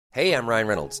Hey, I'm Ryan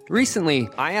Reynolds. Recently,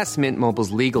 I asked Mint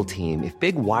Mobile's legal team if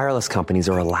big wireless companies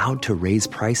are allowed to raise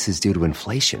prices due to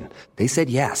inflation. They said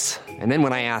yes. And then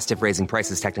when I asked if raising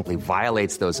prices technically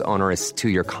violates those onerous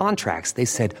two-year contracts, they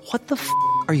said, "What the f***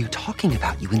 are you talking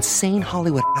about, you insane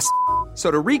Hollywood ass?" So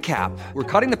to recap, we're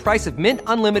cutting the price of Mint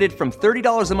Unlimited from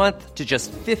 $30 a month to just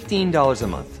 $15 a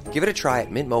month. Give it a try at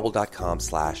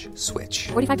mintmobile.com/switch.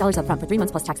 $45 up front for 3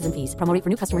 months plus taxes and fees. Promo rate for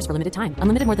new customers for limited time.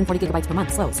 Unlimited more than 40 gigabytes per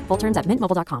month. Slows full terms at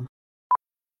mintmobile.com.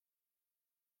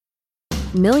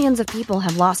 Millions of people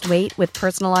have lost weight with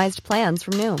personalized plans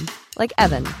from Noom. Like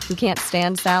Evan, who can't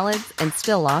stand salads and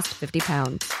still lost 50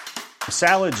 pounds.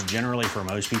 Salads generally for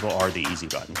most people are the easy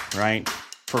button, right?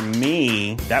 For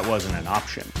me, that wasn't an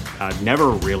option. I never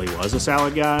really was a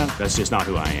salad guy. That's just not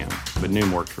who I am. But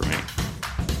Noom worked for me.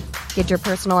 Get your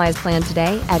personalized plan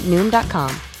today at Noom.com.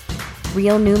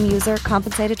 Real Noom user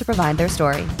compensated to provide their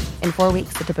story. In 4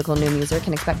 weeks, the typical Noom user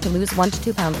can expect to lose 1 to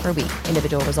 2 pounds per week.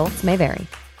 Individual results may vary.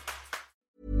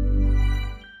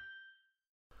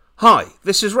 Hi,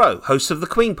 this is Ro, host of the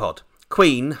QUEENPOD.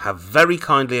 Queen have very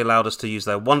kindly allowed us to use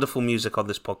their wonderful music on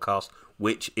this podcast,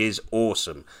 which is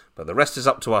awesome. But the rest is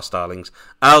up to us, darlings.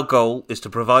 Our goal is to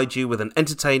provide you with an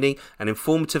entertaining and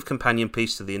informative companion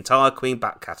piece to the entire Queen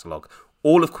back catalogue,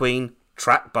 all of Queen,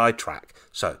 track by track.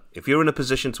 So, if you're in a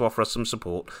position to offer us some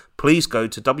support, please go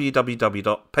to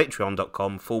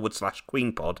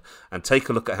www.patreon.com/QueenPod and take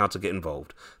a look at how to get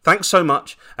involved. Thanks so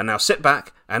much, and now sit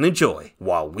back and enjoy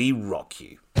while we rock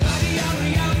you.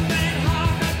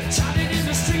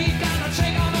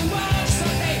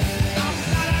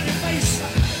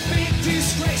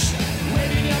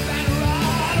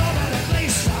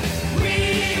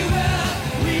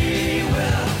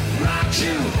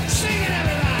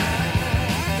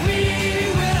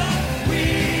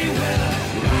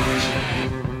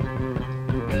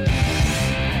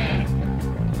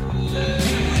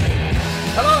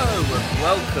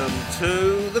 Welcome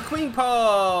to the Queen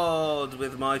Pod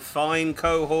with my fine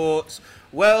cohorts.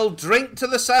 Well, drink to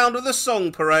the sound of the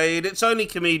song parade. It's only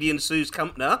comedian Suze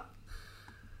Kumpner.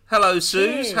 Hello,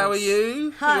 Suze. Cheers. How are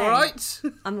you? Hi. You all right?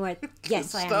 I'm all right.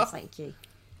 Yes, I am. stuff. Thank you.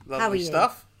 Lovely How are you?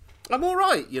 stuff. I'm all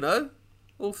right, you know.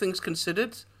 All things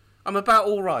considered, I'm about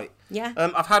all right. Yeah.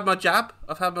 I've had my jab.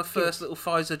 I've had my first little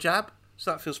Pfizer jab,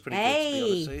 so that feels pretty good, to be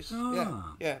honest, Suze.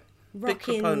 Yeah. Big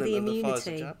Rocking proponent the of the Pfizer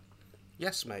immunity. jab.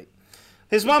 Yes, mate.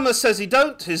 His mama says he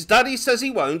don't, his daddy says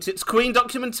he won't. It's Queen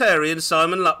documentarian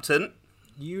Simon Lupton.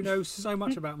 You know so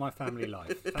much about my family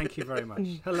life. Thank you very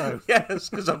much. Hello. Yes,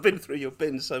 because I've been through your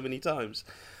bin so many times.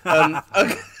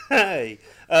 Okay.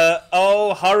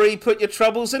 Hurry, put your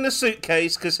troubles in a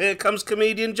suitcase, because here comes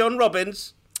comedian John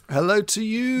Robbins. Hello to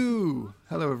you.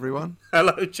 Hello, everyone.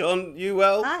 Hello, John. You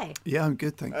well? Hi. Yeah, I'm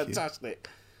good, thank you. Fantastic.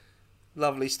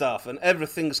 Lovely stuff. And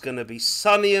everything's going to be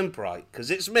sunny and bright,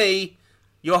 because it's me,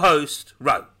 your host,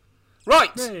 Ro.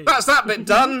 Right, Hey. That's that bit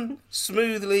done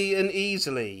smoothly and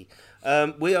easily.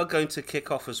 We are going to kick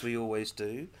off as we always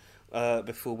do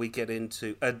before we get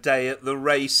into a day at the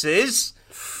races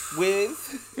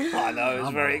with, I know,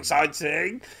 it's very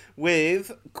exciting,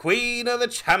 with Queen of the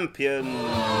Champions.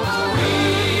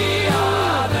 We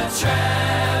are the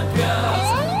champions.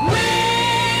 We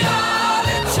are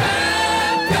the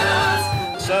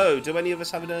champions. So, do any of us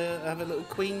have a little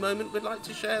Queen moment we'd like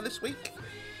to share this week?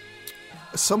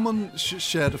 Someone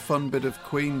shared a fun bit of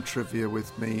Queen trivia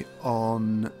with me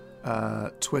on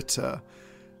Twitter.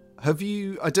 I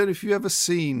don't know if you've ever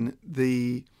seen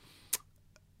the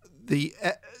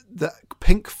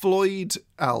Pink Floyd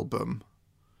album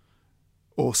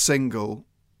or single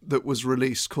that was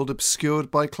released called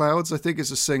Obscured by Clouds. I think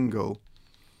it's a single.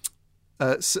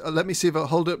 So let me see if I'll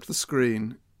hold it up to the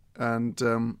screen and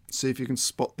see if you can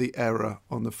spot the error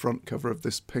on the front cover of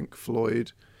this Pink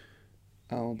Floyd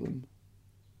album.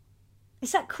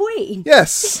 Is that Queen?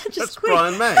 Yes. That's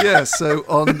Brian May. Yeah, so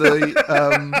on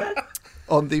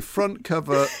the front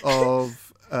cover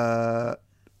of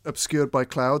Obscured by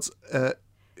Clouds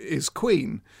is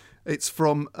Queen. It's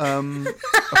from a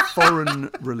foreign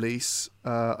release.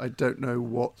 I don't know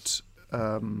what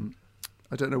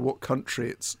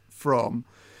country it's from,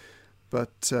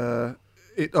 but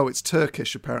it's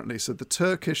Turkish apparently. So the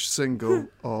Turkish single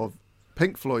of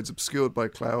Pink Floyd's Obscured by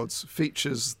Clouds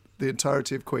features the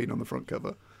entirety of Queen on the front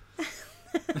cover.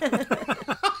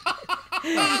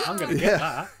 I'm going to get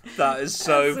that. That is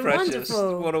so That's precious.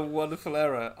 wonderful. What a wonderful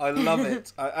error. I love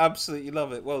it. I absolutely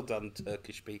love it. Well done,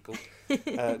 Turkish people.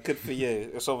 Good for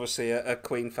you. It's obviously a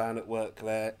Queen fan at work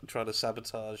there trying to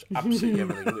sabotage absolutely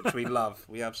everything, which we love.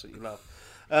 We absolutely love.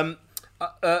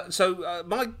 So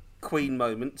my Queen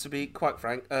moment, to be quite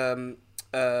frank,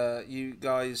 you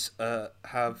guys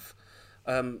have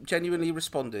genuinely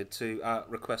responded to our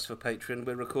request for Patreon.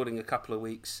 We're recording a couple of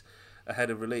weeks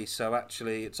ahead of release, so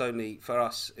actually it's only for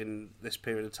us in this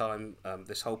period of time.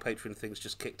 This whole Patreon thing's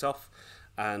just kicked off,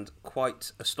 and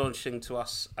quite astonishing to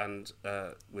us, and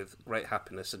with great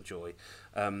happiness and joy.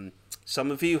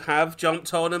 Some of you have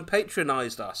jumped on and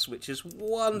patronised us, which is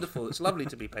wonderful. It's lovely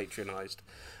to be patronised.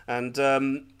 And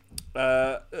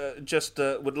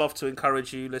would love to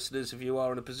encourage you, listeners, if you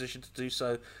are in a position to do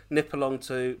so, nip along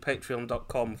to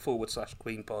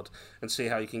patreon.com/QueenPod and see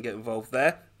how you can get involved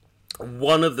there.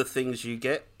 One of the things you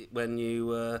get when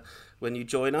you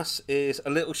join us is a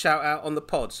little shout out on the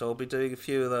pod. So I'll be doing a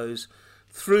few of those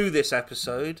through this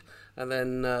episode, and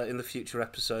then in the future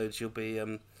episodes you'll be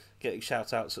getting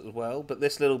shout-outs as well. But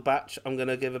this little batch, I'm going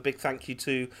to give a big thank you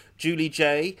to Julie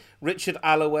J, Richard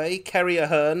Alloway, Kerry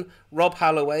Ahern, Rob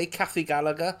Halloway, Kathy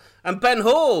Gallagher, and Ben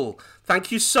Hall.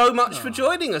 Thank you so much for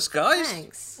joining us, guys.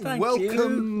 Thanks.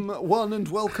 Welcome, one, and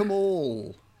welcome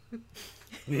all.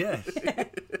 Yeah.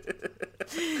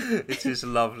 It is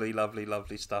lovely, lovely,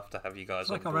 lovely stuff to have you guys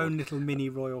It's like on our board. own little mini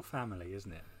royal family,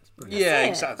 isn't it? It's brilliant. Yeah, Yeah,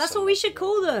 exactly. that's what we should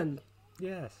call them.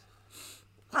 Yes.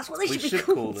 That's what they We should be should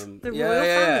called. call them. The Yeah, royal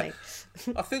yeah, family.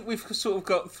 I think we've sort of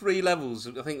got three levels.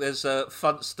 I think there's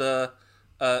Funster,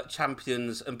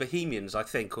 Champions, and Bohemians, I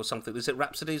think, or something. Is it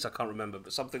Rhapsodies? I can't remember,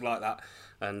 but something like that.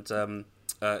 And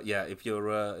if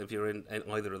you're in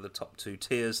either of the top two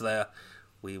tiers there,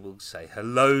 we will say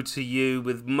hello to you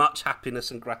with much happiness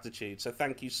and gratitude. So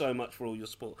thank you so much for all your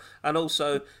support. And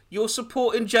also your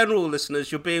support in general,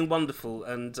 listeners. You're being wonderful.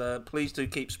 And please do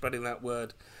keep spreading that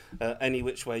word any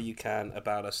which way you can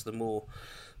about us. The more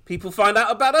people find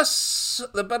out about us,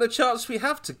 the better chance we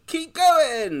have to keep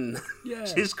going. Yeah.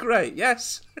 Which is great,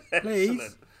 yes? Please.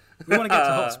 Excellent. We want to get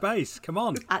to hot space. Come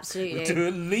on. We Absolutely. do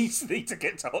at least need to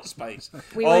get to hot space.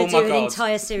 We Oh want to my do an God.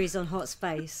 entire series on hot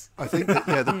space. I think that,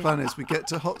 the plan is we get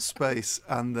to hot space,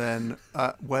 and then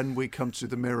when we come to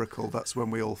the miracle, that's when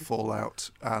we all fall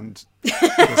out, and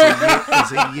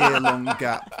there's a year-long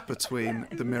gap between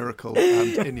the miracle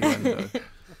and innuendo.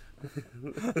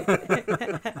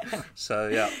 So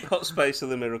yeah, Hot Space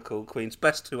and The Miracle, Queen's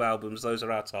best two albums, those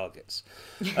are our targets.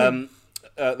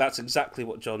 That's exactly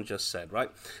what John just said,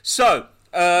 right? So,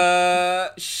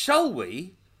 shall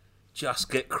we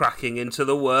just get cracking into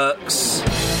the works?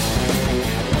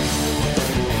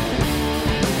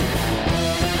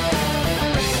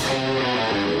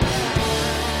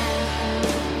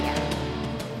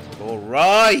 All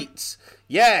right.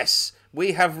 Yes.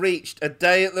 We have reached A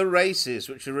Day at the Races,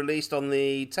 which was released on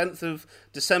the 10th of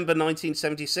December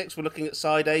 1976. We're looking at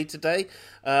side A today.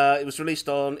 It was released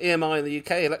on EMI in the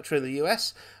UK, Elektra in the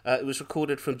US. It was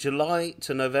recorded from July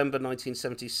to November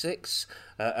 1976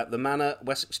 at the Manor,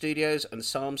 Wessex Studios and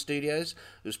Psalm Studios.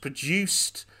 It was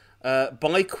produced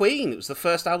by Queen. It was the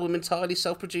first album entirely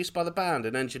self-produced by the band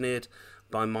and engineered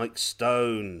by Mike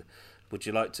Stone. Would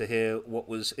you like to hear what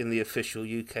was in the official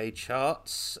UK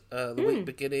charts the week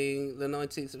beginning the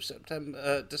 19th of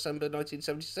December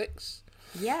 1976?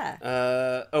 Yeah.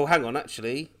 Hang on,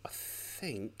 actually. I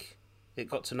think it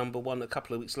got to number one a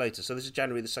couple of weeks later. So this is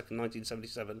January the 2nd,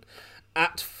 1977.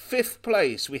 At fifth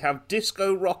place, we have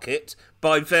Disco Rocket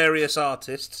by various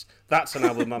artists. That's an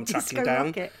album I'm tracking Disco down.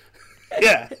 Rocket.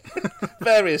 Yeah,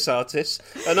 various artists.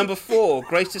 At number 4,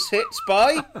 Greatest Hits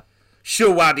by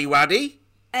Shawaddy Waddy.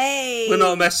 Hey. We're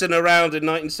not messing around in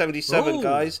 1977, Ooh.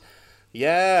 guys.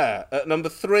 Yeah. At number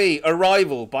 3,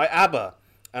 Arrival by ABBA.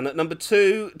 And at number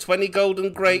 2, 20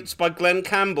 Golden Greats by Glenn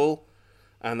Campbell.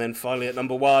 And then finally at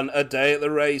number 1, A Day at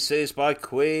the Races by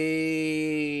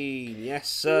Queen. Yes,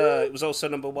 sir. It was also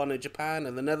number 1 in Japan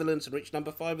and the Netherlands and reached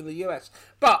number 5 in the US.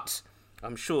 But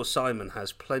I'm sure Simon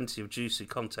has plenty of juicy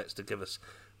context to give us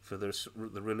for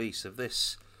the release of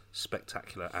this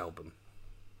spectacular album.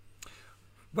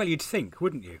 Well, you'd think,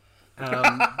 wouldn't you?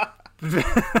 But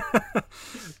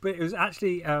it was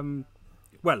actually, in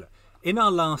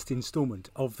our last instalment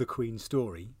of the Queen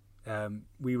story,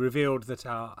 we revealed that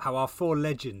how our four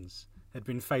legends had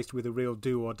been faced with a real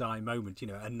do-or-die moment. You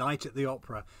know, a night at the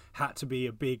opera had to be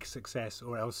a big success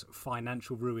or else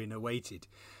financial ruin awaited.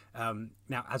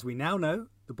 Now, as we now know,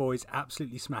 the boys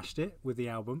absolutely smashed it with the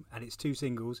album and its two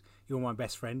singles, You're My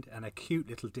Best Friend and a cute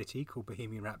little ditty called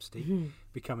Bohemian Rhapsody,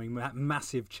 becoming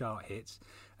massive chart hits.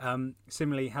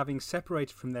 Similarly, having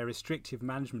separated from their restrictive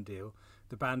management deal,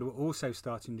 the band were also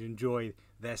starting to enjoy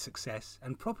their success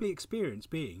and properly experience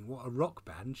being what a rock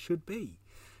band should be.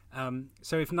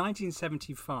 So if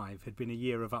 1975 had been a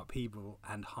year of upheaval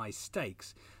and high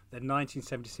stakes, then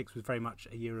 1976 was very much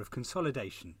a year of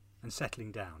consolidation and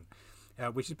settling down,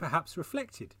 which is perhaps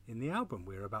reflected in the album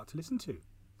we're about to listen to.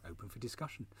 open for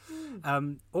discussion.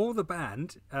 All the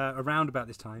band, around about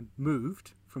this time,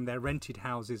 moved from their rented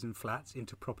houses and flats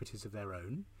into properties of their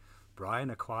own. Brian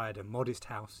acquired a modest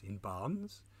house in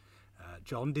Barnes.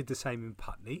 John did the same in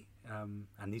Putney,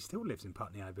 and he still lives in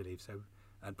Putney, I believe. So,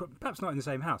 perhaps not in the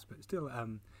same house, but still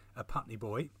a Putney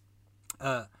boy.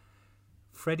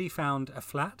 Freddie found a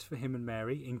flat for him and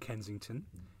Mary in Kensington,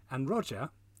 and Roger,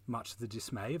 much to the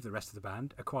dismay of the rest of the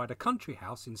band, acquired a country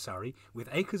house in Surrey with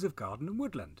acres of garden and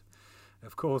woodland.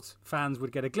 Of course, fans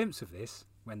would get a glimpse of this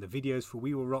when the videos for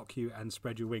We Will Rock You and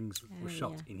Spread Your Wings were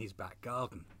shot in his back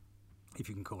garden, if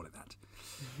you can call it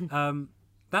that.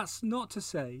 That's not to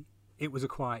say it was a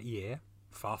quiet year.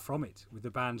 Far from it, with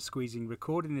the band squeezing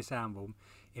recording this album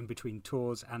in between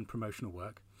tours and promotional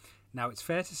work. Now, it's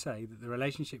fair to say that the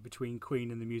relationship between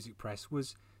Queen and the music press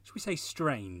was, shall we say,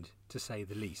 strained, to say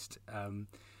the least.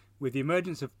 With the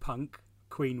emergence of punk,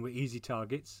 Queen were easy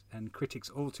targets, and critics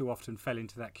all too often fell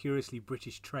into that curiously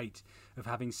British trait of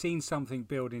having seen something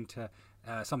build into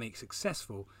something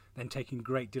successful, then taking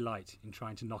great delight in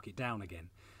trying to knock it down again.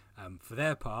 For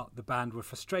their part, the band were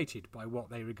frustrated by what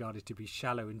they regarded to be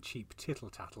shallow and cheap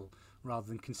tittle-tattle, rather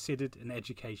than considered an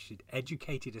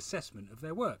educated assessment of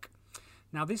their work.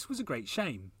 Now, this was a great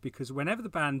shame, because whenever the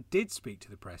band did speak to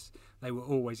the press, they were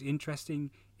always interesting,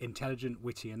 intelligent,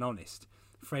 witty and honest.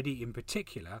 Freddie, in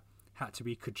particular, had to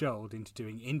be cajoled into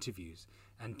doing interviews,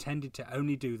 and tended to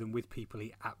only do them with people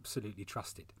he absolutely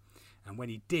trusted. And when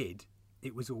he did,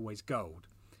 it was always gold.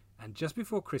 And just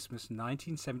before Christmas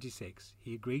 1976,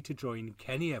 he agreed to join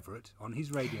Kenny Everett on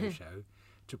his radio show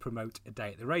to promote A Day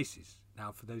at the Races.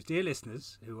 Now, for those dear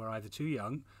listeners who are either too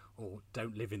young or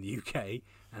don't live in the UK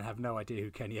and have no idea who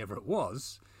Kenny Everett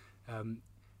was,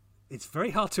 it's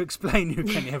very hard to explain who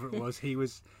Kenny Everett was. He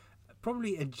was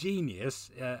probably a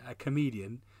genius, a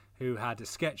comedian who had a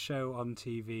sketch show on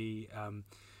TV,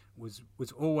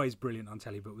 was always brilliant on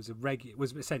telly, but was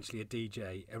essentially a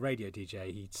DJ, a radio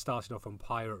DJ. He started off on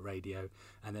pirate radio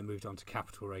and then moved on to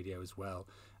Capital Radio as well.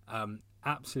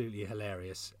 Absolutely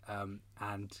hilarious,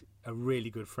 and a really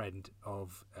good friend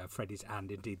of Freddie's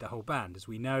and indeed the whole band. As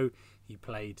we know, he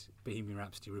played Bohemian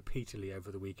Rhapsody repeatedly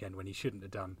over the weekend when he shouldn't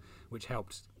have done, which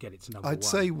helped get it to number one. I'd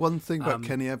say one thing about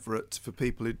Kenny Everett, for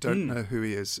people who don't know who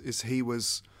he is he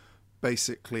was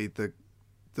basically the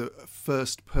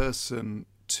first person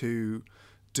to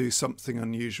do something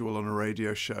unusual on a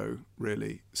radio show,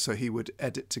 really. So he would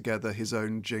edit together his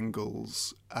own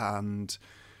jingles, and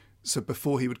so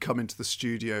before he would come into the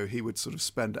studio, he would sort of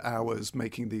spend hours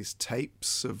making these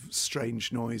tapes of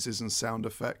strange noises and sound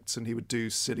effects, and he would do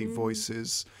silly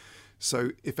voices.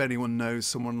 So if anyone knows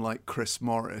someone like Chris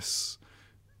Morris,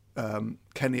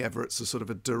 Kenny Everett's a sort of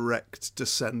a direct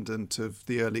descendant of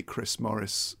the early Chris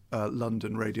Morris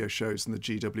London radio shows and the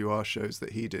GWR shows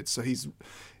that he did. So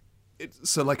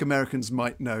so like Americans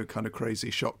might know kind of crazy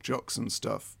shock jocks and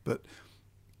stuff, but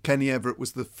Kenny Everett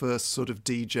was the first sort of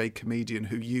DJ comedian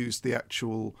who used the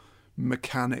actual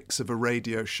mechanics of a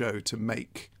radio show to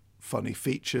make funny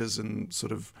features and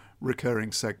sort of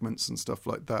recurring segments and stuff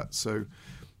like that. So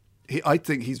I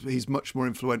think he's much more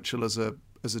influential as a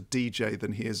DJ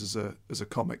than he is as a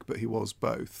comic, but he was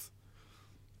both.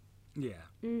 Yeah,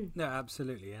 no,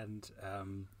 absolutely, and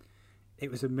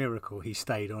it was a miracle he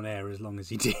stayed on air as long as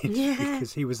he did,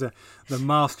 because he was the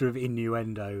master of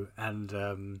innuendo, and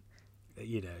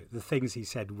the things he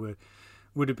said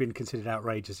would have been considered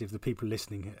outrageous if the people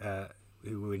listening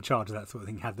who were in charge of that sort of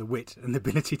thing had the wit and the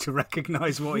ability to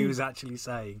recognise what he was actually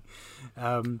saying.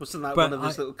 Wasn't that one of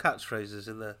his little catchphrases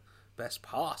in the best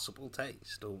possible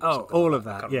taste? Or all of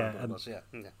that,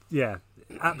 yeah.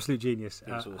 Absolute genius,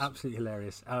 Awesome. absolutely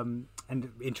hilarious. And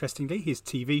interestingly, his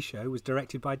TV show was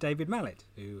directed by David Mallet,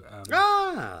 who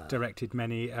directed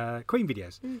many Queen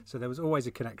videos. So there was always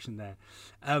a connection there.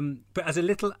 But as a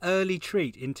little early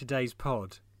treat in today's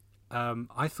pod,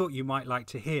 I thought you might like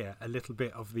to hear a little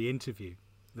bit of the interview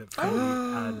that Freddie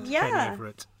and Kenny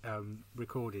Everett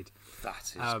recorded. That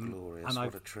is glorious. And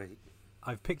what a treat.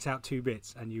 I've picked out 2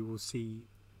 bits, and you will see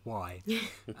why.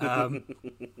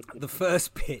 The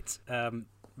first bit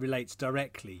relates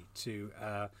directly to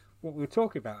what we were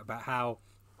talking about how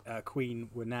Queen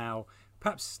were now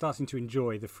perhaps starting to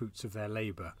enjoy the fruits of their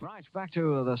labour. Right, back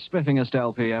to the spiffingest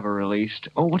LP ever released.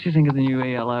 Oh, what do you think of the new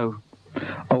ELO?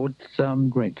 Oh, it's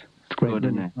great. It's great, Good,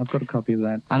 isn't it? I've got a copy of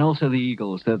that. And also the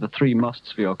Eagles. They're the 3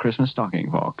 musts for your Christmas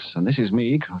stocking box. And this is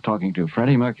me talking to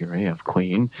Freddie Mercury of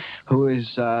Queen, who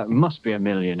is must be a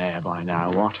millionaire by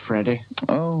now. What, Freddie?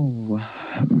 Oh,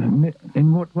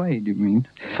 in what way do you mean?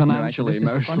 Financially,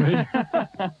 mostly.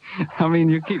 I mean,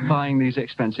 you keep buying these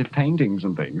expensive paintings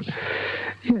and things.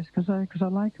 Yes, because I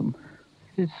like them.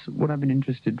 it's what I've been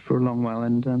interested for a long while,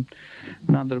 and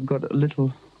now that I've got a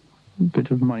little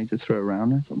bit of money to throw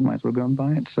around, I thought I might as well go and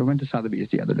buy it. So I went to Sotheby's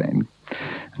the other day and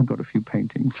got a few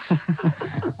paintings.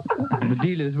 The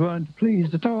dealers weren't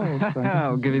pleased at all. So.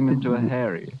 Oh, giving them to a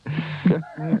Harry.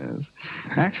 Yes.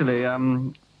 Actually,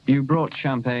 you brought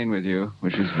champagne with you,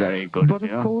 which is very good. But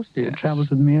of course, dear, it travels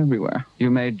with me everywhere.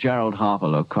 You made Gerald Harper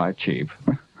look quite cheap.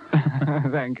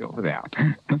 Thank you for that.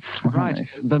 Right, Nice.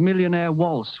 The Millionaire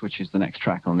Waltz, which is the next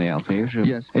track on the LP.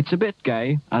 Yes. It's a bit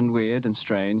gay and weird and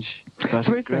strange, but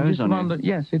Very it grows strange. on you.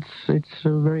 Yes, it's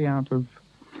very out of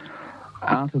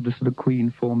the sort of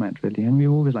Queen format, really, and we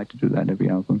always like to do that every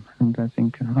album. And I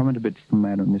think I went a bit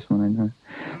mad on this one, I know,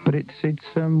 but it's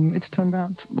turned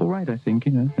out all right. I think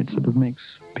it sort of makes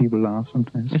people laugh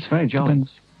sometimes. It's very jolly.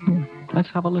 Depends. Let's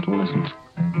have a little listen.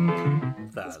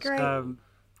 That's great.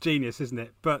 Genius, isn't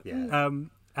it? But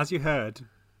as you heard,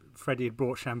 Freddie had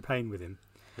brought champagne with him,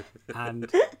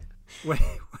 and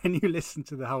when you listen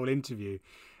to the whole interview,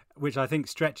 which I think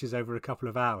stretches over a couple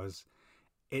of hours,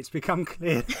 it's become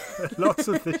clear that lots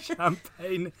of the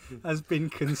champagne has been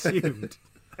consumed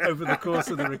over the course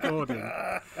of the recording,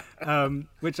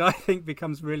 which I think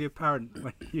becomes really apparent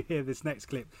when you hear this next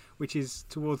clip, which is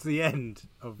towards the end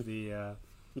of the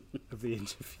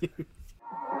interview.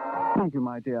 Thank you,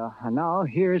 my dear. And now,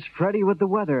 here's Freddie with the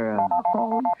weather.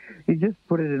 Oh, he just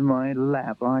put it in my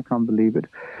lap. I can't believe it.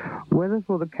 Weather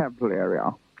for the capital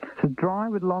area. So dry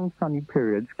with long sunny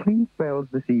periods. Clean spells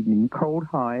this evening. Cold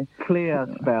high. Clear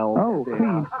spell. Oh,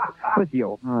 clean. With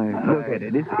your... Look at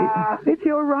it. It's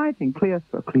your writing. Clear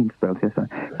spells. Clean spells, yes, sir.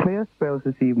 Clear spells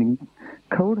this evening.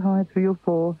 Cold high 3 or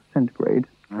 4 centigrade.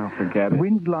 Oh, forget it.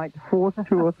 Winds light force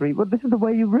 2 or 3. Well, this is the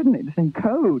way you've written it. It's in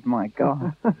code, my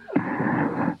God.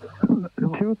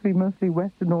 2 or 3 mostly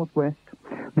west to northwest,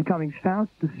 becoming south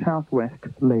to southwest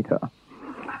later.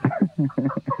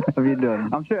 Have you done?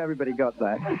 I'm sure everybody got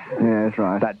that. Yeah, that's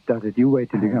right. That does it. You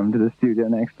wait till you come to the studio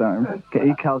next time. Get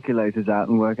your calculators out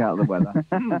and work out the weather.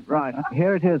 Right,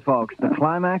 here it is, folks. The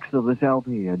climax of this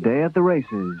LP. A day at the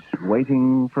races,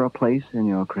 waiting for a place in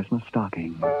your Christmas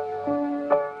stocking.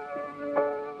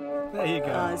 There you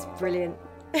go. Oh, it's brilliant.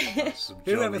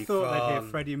 Whoever thought they'd hear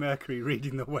Freddie Mercury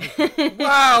reading the weather?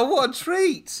 Wow, what a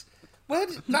treat!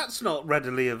 That's not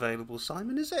readily available,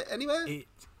 Simon, is it? Anywhere?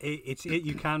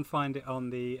 You can find it on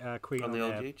the Queen on the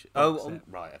old Air YouTube. box Oh, set.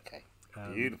 right, okay.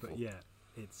 Beautiful. But yeah,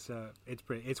 it's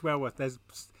brilliant. It's well worth.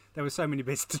 There were so many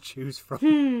bits to choose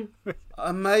from.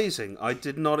 Amazing. I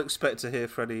did not expect to hear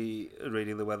Freddie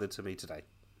reading the weather to me today.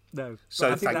 No. So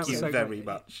I think thank that you was so very great.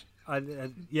 much.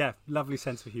 Yeah, lovely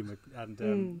sense of humour,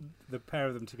 and the pair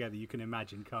of them together, you can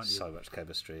imagine, can't you? So much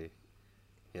chemistry.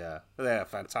 Yeah, they're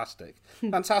fantastic.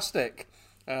 Fantastic.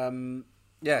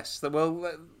 Yes,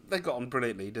 they got on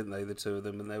brilliantly, didn't they, the two of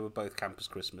them? And they were both Campus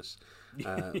Christmas,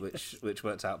 which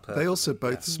worked out perfectly. They also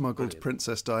both smuggled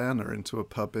Princess Diana into a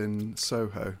pub in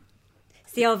Soho.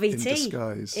 It's the RVT in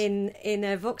disguise.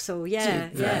 in Vauxhall. Yeah,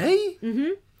 Did yeah. they? Mm-hmm.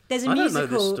 There's a I musical.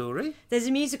 don't know this story. There's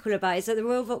a musical about it. It's at the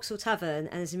Royal Vauxhall Tavern,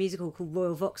 and there's a musical called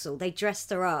Royal Vauxhall. They dressed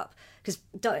her up because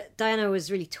Diana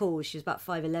was really tall. She was about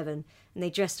 5'11", and they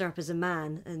dressed her up as a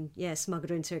man and smuggled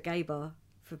her into a gay bar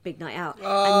for a big night out.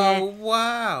 Oh,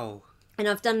 wow! And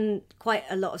I've done quite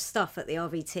a lot of stuff at the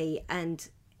RVT, and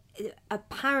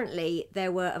apparently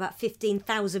there were about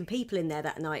 15,000 people in there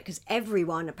that night because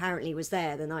everyone apparently was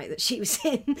there the night that she was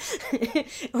in.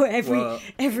 Or every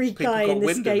guy in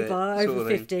the skate bar over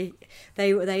 50,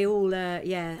 they all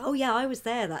oh yeah, I was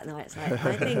there that night. It's like,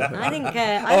 I think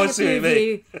a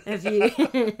few of you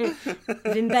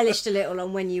have embellished a little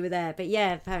on when you were there, but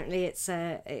yeah, apparently it's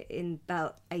in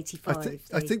about 85.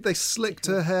 I think they slicked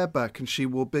her hair back and she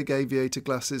wore big aviator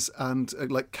glasses and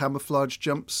like camouflage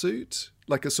jumpsuit.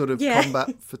 Like a sort of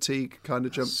combat fatigue kind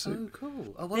of jumpsuit. So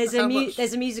cool.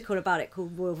 There's a musical about it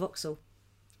called Royal Vauxhall.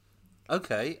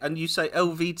 Okay, and you say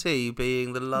LVT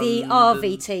being the London... The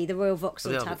RVT, the Royal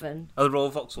Vauxhall Tavern. Oh, the Royal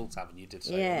Vauxhall Tavern, you did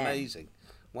say. Yeah. Amazing.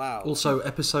 Wow. Also,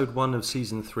 episode 1 of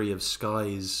season 3 of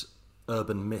Sky's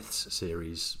Urban Myths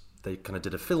series, they kind of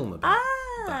did a film about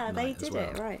that they night did as well.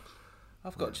 it, right.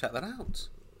 I've got to check that out.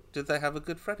 Did they have a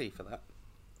good Freddie for that?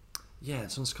 Yeah,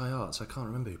 it's on Sky Arts. I can't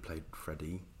remember who played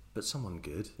Freddie, but someone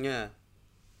good. Yeah.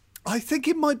 I think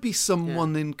it might be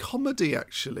someone in comedy,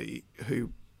 actually,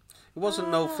 who... It wasn't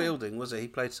Noel Fielding, was it? He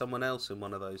played someone else in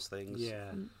one of those things.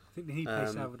 Yeah. I think he played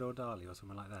Salvador Dali or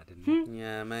something like that, didn't he?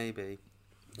 Yeah, maybe.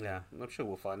 Yeah, I'm sure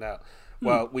we'll find out.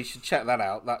 Well, we should check that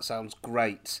out. That sounds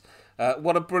great.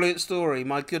 What a brilliant story.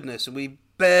 My goodness. And we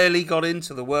barely got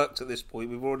into the works at this point.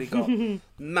 We've already got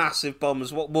massive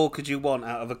bombs. What more could you want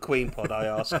out of a Queen pod, I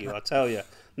ask you? I tell you.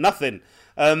 Nothing.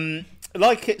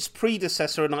 Like its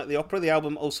predecessor, A Night at the Opera, the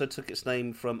album also took its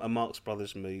name from a Marx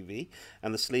Brothers movie,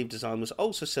 and the sleeve design was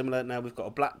also similar. Now we've got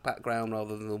a black background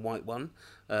rather than the white one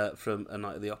from A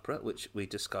Night at the Opera, which we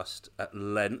discussed at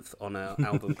length on our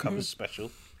album covers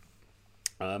special.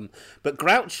 But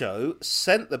Groucho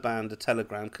sent the band a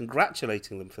telegram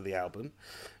congratulating them for the album,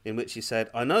 in which he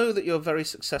said, "I know that you're very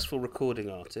successful recording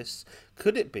artists.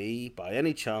 Could it be, by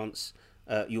any chance,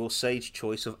 your sage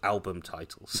choice of album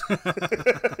titles?"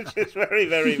 Which is very,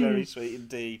 very, very sweet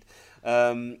indeed.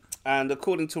 And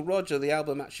according to Roger, the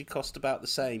album actually cost about the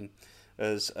same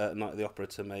as Night at the Opera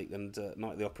to make, and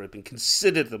Night at the Opera had been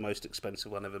considered the most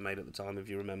expensive one ever made at the time, if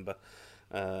you remember.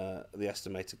 The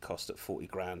estimated cost at 40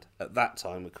 grand at that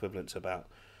time, equivalent to about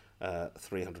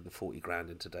 340 grand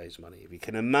in today's money, if you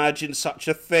can imagine such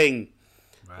a thing.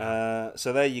 Wow.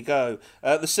 So there you go.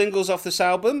 The singles off this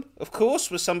album, of course,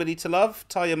 were Somebody to Love,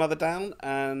 Tie Your Mother Down,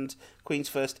 and Queen's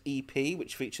first EP,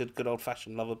 which featured Good Old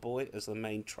Fashioned Lover Boy as the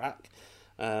main track.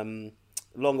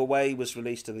 Long Away was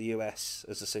released in the US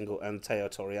as a single, and Teo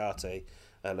Toriate,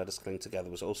 Let Us Cling Together,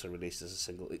 was also released as a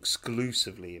single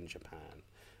exclusively in Japan,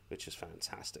 which is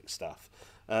fantastic stuff.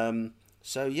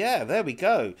 So yeah, there we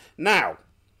go. Now,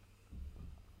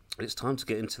 it's time to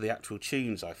get into the actual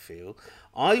tunes, I feel.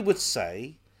 I would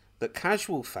say that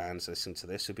casual fans listening to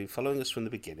this, who've been following us from the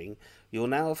beginning, you'll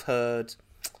now have heard,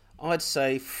 I'd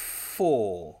say,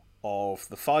 4 of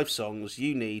the 5 songs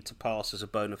you need to pass as a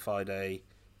bona fide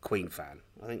Queen fan.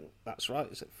 I think that's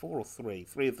right. Is it 4 or 3?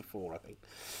 3 of the 4, I think.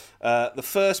 The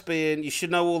first being, you should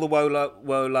know all the Woe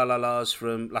La La La's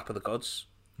from Lap of the Gods.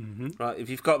 Mm-hmm. Right, if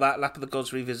you've got that Lap of the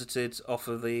Gods revisited off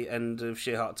of the end of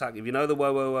Sheer Heart Attack, if you know the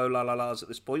Woe Woe Woe La La La's at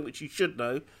this point, which you should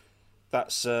know,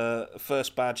 that's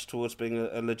first badge towards being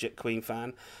a legit Queen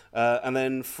fan. And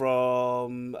then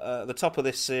from the top of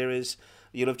this series,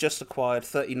 you'll have just acquired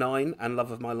 39 and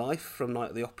Love of My Life from Night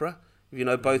at the Opera. If you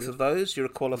know both of those, you're a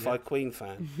qualified Queen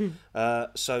fan.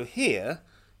 So here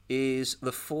is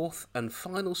the 4th and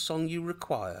final song you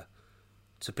require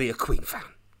to be a Queen fan.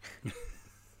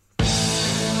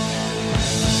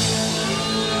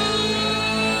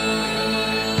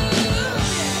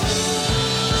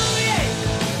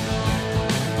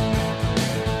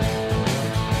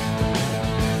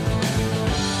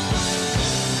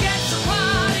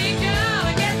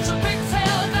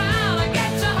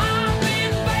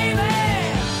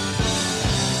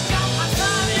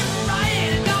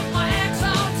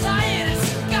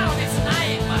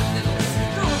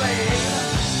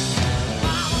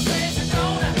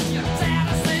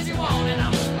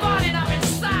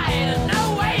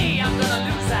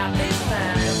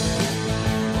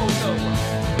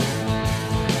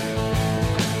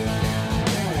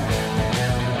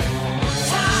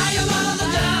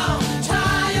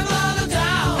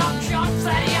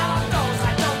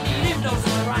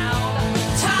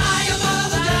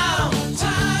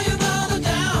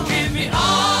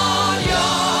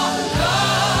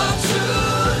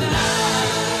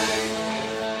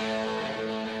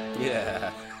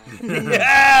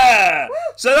 Yeah!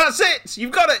 So that's it.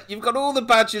 You've got it. You've got all the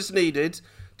badges needed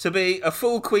to be a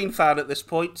full Queen fan at this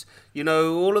point. You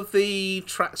know all of the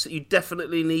tracks that you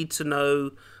definitely need to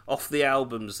know off the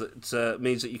albums. That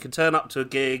means that you can turn up to a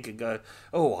gig and go,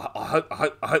 "Oh, I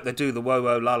hope they do the Woe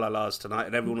Woe La La La's tonight,"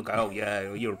 and everyone will go, "Oh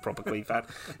yeah, you're a proper Queen fan,"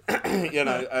 you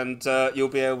know. And you'll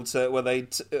be able to, when they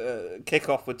kick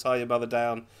off with "Tie Your Mother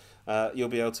Down," you'll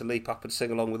be able to leap up and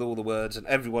sing along with all the words, and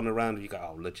everyone around you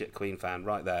go, "Oh, legit Queen fan,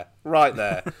 right there."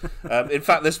 In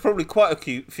fact, there's probably quite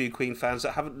a few Queen fans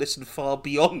that haven't listened far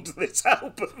beyond this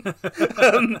album.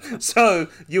 So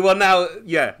you're now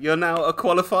a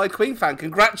qualified Queen fan.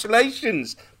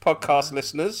 Congratulations, podcast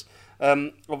listeners.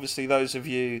 Obviously, those of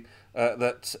you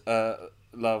that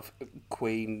love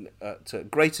Queen to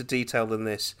greater detail than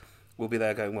this will be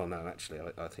there going, "Well, no, actually,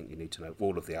 I think you need to know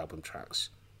all of the album tracks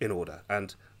in order,"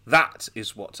 and that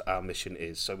is what our mission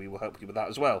is, so we will help you with that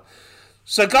as well.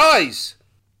 So, guys!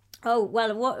 Oh,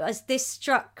 well, this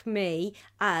struck me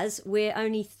as we're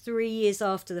only 3 years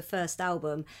after the first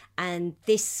album, and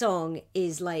this song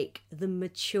is like the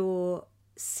mature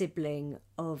sibling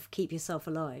of Keep Yourself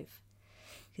Alive.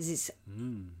 Because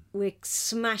we're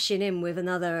smashing in with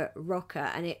another rocker,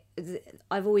 and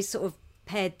I've always sort of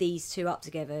paired these two up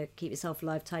together, Keep Yourself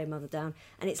Alive, Tie Your Mother Down,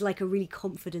 and it's like a really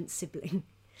confident sibling.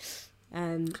 I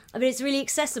mean, it's really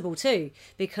accessible too,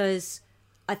 because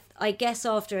I guess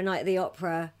after A Night at the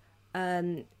Opera,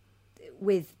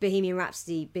 with Bohemian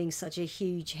Rhapsody being such a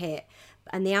huge hit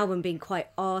and the album being quite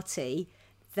arty,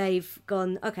 they've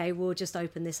gone, okay, we'll just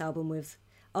open this album with,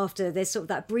 after there's sort of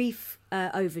that brief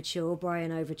overture,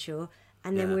 Brian overture,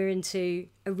 and then we're into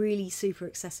a really super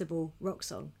accessible rock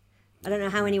song. I don't know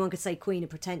how anyone could say Queen are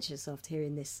pretentious after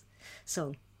hearing this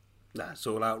song. That's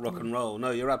all out rock and roll.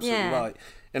 No, you're absolutely right.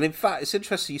 And in fact, it's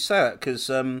interesting you say that because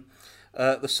the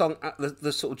song,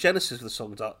 the sort of genesis of the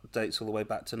song dates all the way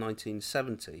back to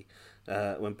 1970,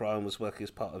 when Brian was working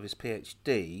as part of his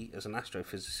PhD as an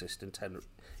astrophysicist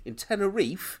in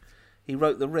Tenerife. He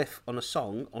wrote the riff on a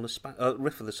song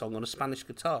riff of the song on a Spanish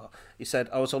guitar. He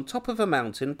said, "I was on top of a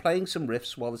mountain playing some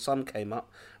riffs while the sun came up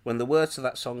when the words to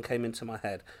that song came into my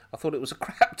head. I thought it was a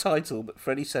crap title, but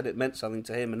Freddie said it meant something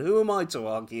to him, and who am I to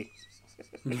argue?"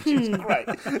 Which is great.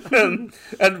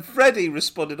 And Freddie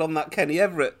responded on that Kenny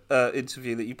Everett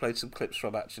interview that you played some clips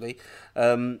from, actually.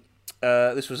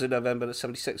 This was in November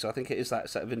 '76, so I think it is that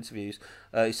set of interviews.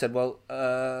 He said, well,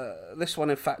 this one,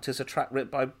 in fact, is a track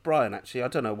written by Brian, actually. I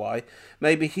don't know why.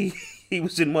 Maybe he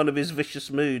was in one of his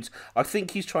vicious moods. I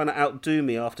think he's trying to outdo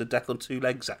me after Death on Two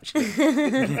Legs, actually.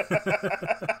 It's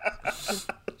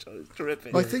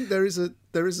terrific. I think there is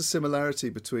a similarity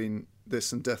between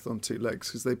this and Death on Two Legs,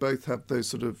 because they both have those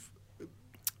sort of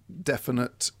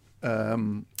definite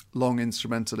long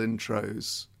instrumental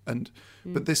intros,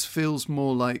 but this feels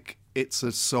more like it's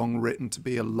a song written to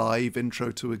be a live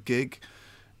intro to a gig,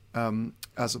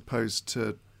 as opposed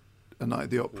to A Night at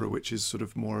the Opera, which is sort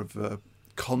of more of a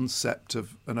concept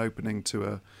of an opening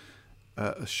to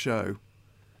a show.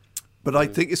 But I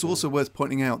think it's also worth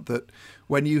pointing out that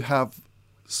when you have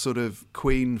sort of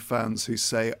Queen fans who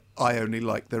say, I only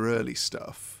like their early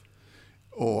stuff,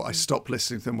 or I stopped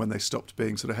listening to them when they stopped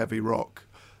being sort of heavy rock,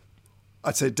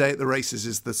 I'd say Day at the Races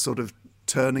is the sort of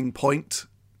turning point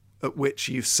at which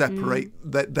you separate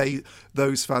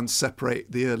those fans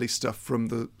separate the early stuff from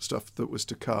the stuff that was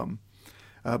to come.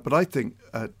 But I think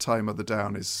Tie Your Mother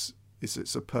Down it's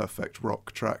a perfect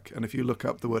rock track, and if you look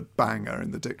up the word banger in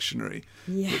the dictionary,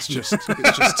 it's just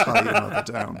Tie Your Mother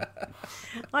Down.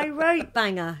 I wrote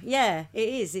banger. Yeah, it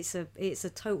is. It's a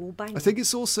total banger. I think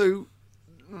it's also,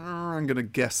 I'm going to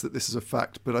guess that this is a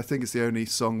fact, but I think it's the only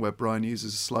song where Brian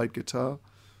uses a slide guitar.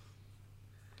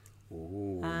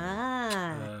 Ooh.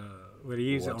 Well, he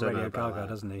uses it on Radio Gaga,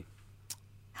 doesn't he?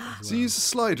 So he uses a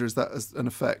slider, is that as an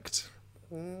effect?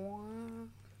 Well,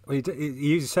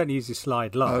 he certainly uses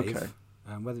slide live. Okay.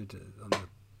 Whether it on the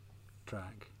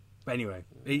track, but anyway,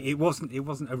 it wasn't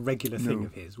a regular thing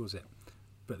of his, was it?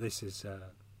 But this is.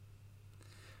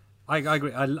 I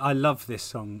agree. I love this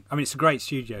song. I mean, it's a great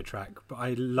studio track, but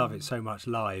I love it so much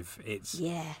live.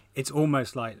 It's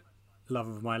almost like Love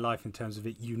of My Life in terms of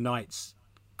it unites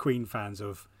Queen fans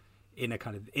in a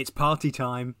kind of, it's party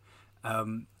time,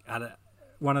 and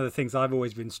one of the things I've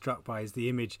always been struck by is the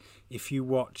image. If you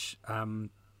watch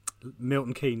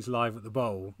Milton Keynes live at the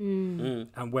Bowl,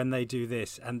 and when they do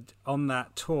this, and on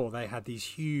that tour they had these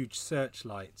huge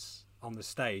searchlights on the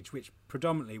stage, which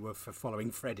predominantly were for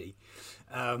following Freddie,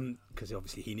 because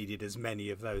obviously he needed as many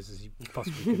of those as he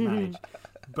possibly could manage.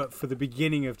 But for the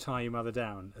beginning of Tie Your Mother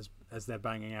Down, as they're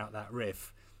banging out that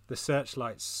riff, the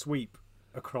searchlights sweep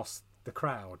across the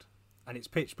crowd, and it's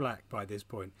pitch black by this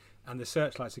point, and the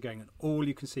searchlights are going, and all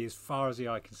you can see, as far as the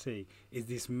eye can see, is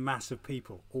this mass of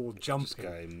people all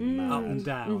jumping up and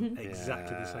down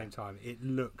exactly the same time. It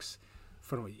looks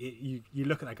phenomenal. You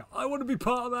look at that and go, I want to be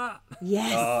part of that.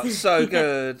 Yes. Oh, it's so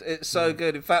good. It's so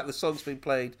good. In fact, the song's been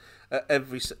played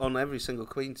on every single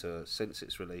Queen tour since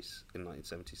its release in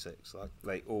 1976. Like,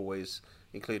 they always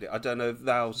include it. I don't know if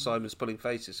now Simon's pulling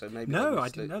faces, so maybe I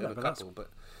didn't know that, but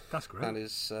that's great. That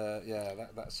is,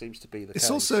 that seems to be the case.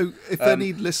 It's also, if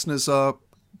any listeners are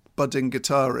budding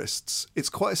guitarists, it's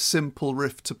quite a simple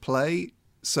riff to play,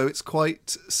 so it's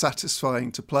quite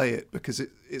satisfying to play it, because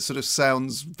it sort of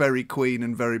sounds very Queen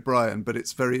and very Brian, but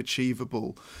it's very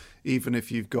achievable, even if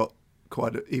you've got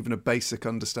even a basic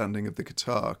understanding of the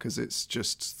guitar, because it's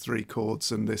just 3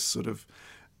 chords and this sort of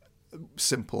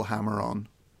simple hammer-on.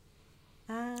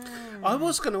 I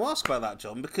was going to ask about that,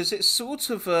 John, because it's sort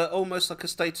of almost like a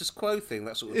status quo thing.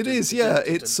 That sort of. It is, yeah.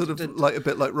 It's sort of like a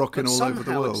bit like rocking all over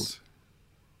the world.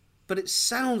 But it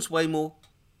sounds way more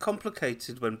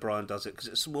complicated when Brian does it, because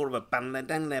it's more of a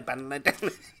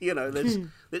you know.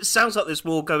 It sounds like there's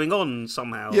more going on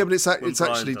somehow. Yeah, but it's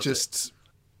actually just.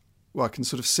 Well, I can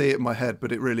sort of see it in my head,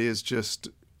 but it really is just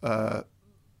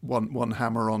one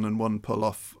hammer on and one pull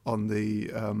off on the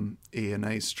E and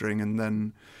A string, and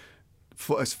then.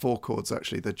 It's 4 chords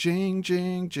actually. The jing,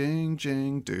 jing, jing,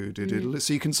 jing, do, do, do.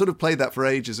 So you can sort of play that for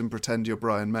ages and pretend you're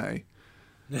Brian May.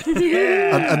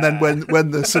 And then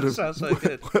when the sort of, sounds so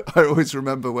good. I always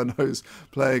remember when I was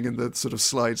playing and the sort of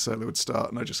slide solo would start,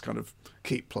 and I just kind of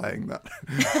keep playing that.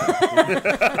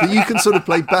 But you can sort of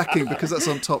play backing, because that's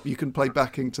on top. You can play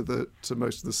backing to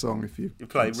most of the song if you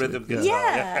play rhythm guitar.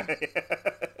 Yeah.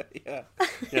 Yeah.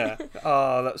 Yeah.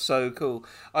 Oh, that's so cool.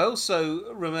 I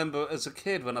also remember as a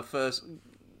kid when I first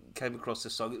came across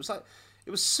this song, it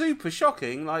was super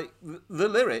shocking. Like the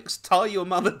lyrics, "Tie your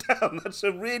mother down." That's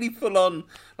a really full on.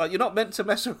 Like, you're not meant to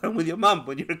mess around with your mum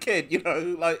when you're a kid. You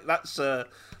know, like that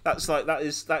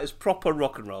is proper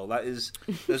rock and roll. There's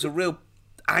a real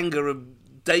anger and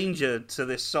danger to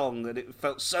this song, and it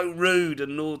felt so rude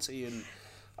and naughty, and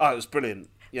it was brilliant.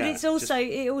 Yeah, but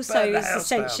it also is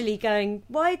essentially going,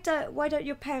 why don't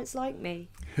your parents like me?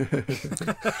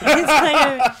 It's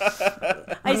kind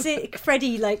of, I see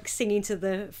Freddie like singing to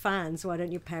the fans, why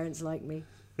don't your parents like me?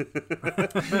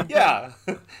 Yeah,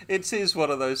 it is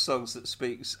one of those songs that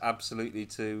speaks absolutely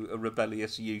to a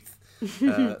rebellious youth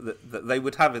that they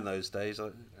would have in those days.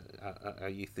 Our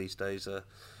youth these days are,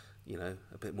 a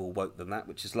bit more woke than that,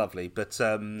 which is lovely. But it's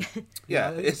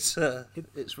real.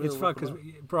 It's fun because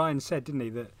Brian said, didn't he,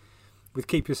 that with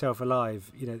 "Keep Yourself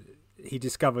Alive," he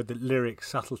discovered that lyric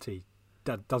subtlety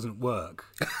doesn't work.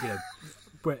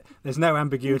 But there's no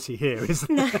ambiguity here, is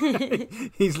there?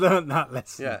 He's learnt that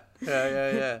lesson.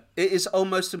 Yeah. It is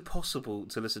almost impossible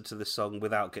to listen to this song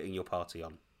without getting your party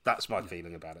on. That's my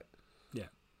feeling about it. Yeah.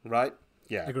 Right?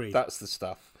 Yeah. Agreed. That's the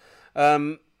stuff.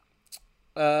 All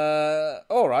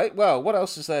right. Well, what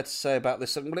else is there to say about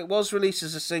this song? Well, it was released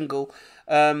as a single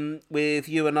with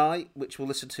 "You and I," which we'll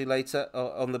listen to later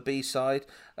on the B side.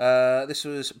 This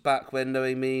was back when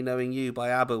 "Knowing Me, Knowing You" by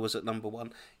ABBA was at number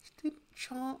 1. It didn't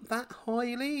chart that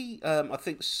highly. I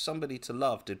think "Somebody to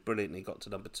Love" did brilliantly, got to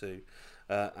number 2.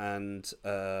 And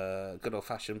 "Good Old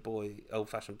Fashioned Boy,"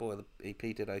 the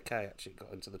EP did okay, actually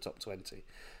got into the top 20.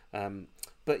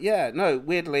 But yeah, no,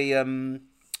 weirdly,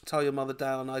 "Tie Your Mother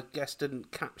Down," I guess,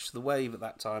 didn't catch the wave at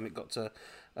that time. It got to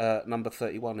number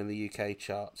 31 in the UK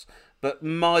charts. But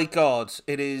my God,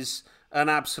 it is an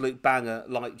absolute banger,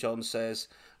 like John says.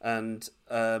 And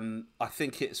I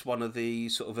think it's one of the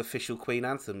sort of official Queen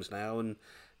anthems now. And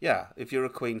yeah, if you're a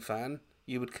Queen fan,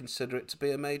 you would consider it to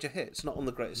be a major hit. It's not on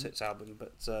the Greatest Hits album,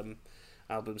 but it's on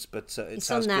as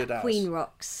that good as Queen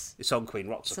Rocks. It's on Queen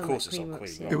Rocks, of course. It's on Queen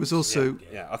Rocks. It was also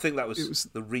I think that was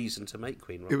the reason to make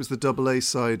Queen Rocks. It was the double A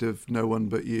side of "No One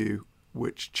But You,"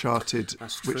 which charted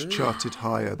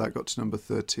higher. That got to number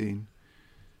 13.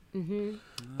 Mm-hmm.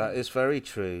 That is very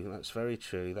true. That's very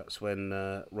true. That's when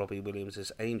Robbie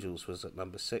Williams' "Angels" was at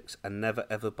number 6, and "Never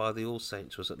Ever" by the All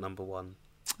Saints was at number 1.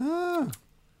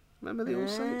 Remember the All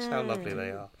Saints? How lovely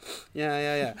they are.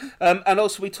 Yeah. And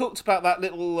also we talked about that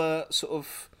little sort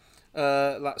of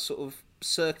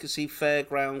circusy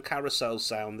fairground carousel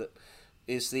sound that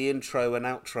is the intro and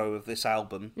outro of this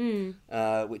album,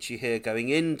 which you hear going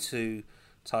into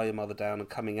 "Tie Your Mother Down" and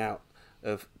coming out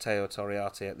of Teo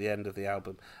Toriati at the end of the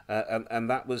album. And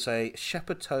that was a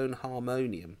Sheppertone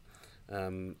harmonium.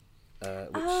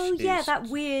 That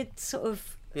weird sort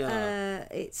of...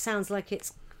 it sounds like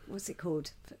it's... What's it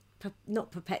called?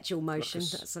 Not perpetual motion.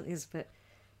 That's something. But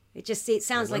it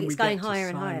sounds like it's going higher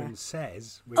and higher. Simon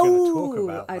Says we're going to talk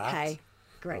about that. Okay,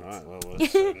 great. All right, well, we'll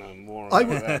say no more about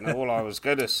that. Now, all I was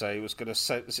going to say was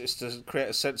is to create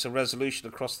a sense of resolution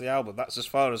across the album. That's as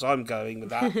far as I'm going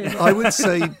with that. I would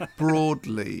say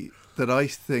broadly that I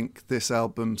think this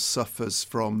album suffers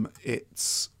from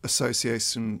its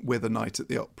association with A Night at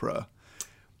the Opera.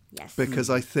 Yes. Because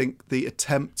I think the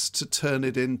attempts to turn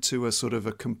it into a sort of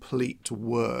a complete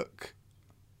work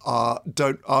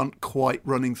aren't quite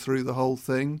running through the whole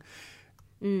thing.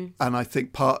 And I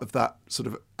think part of that sort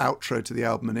of outro to the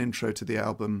album and intro to the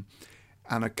album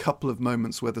and a couple of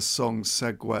moments where the songs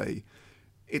segue,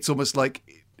 it's almost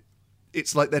like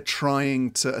they're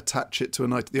trying to attach it to A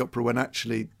Night at the Opera when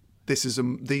actually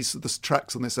the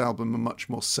tracks on this album are much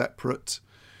more separate,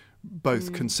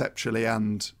 both conceptually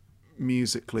and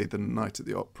musically, than Night at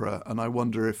the Opera. And I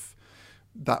wonder if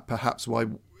that perhaps why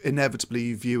inevitably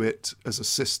you view it as a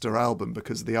sister album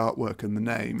because of the artwork and the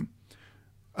name.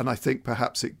 And I think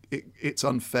perhaps it's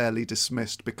unfairly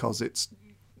dismissed because it's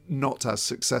not as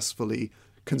successfully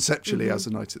conceptually as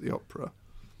A Night at the Opera.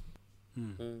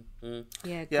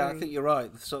 Yeah, I think you're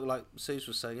right. Sort of like Suze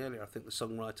was saying earlier, I think the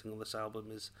songwriting on this album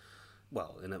is,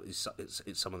 well, it's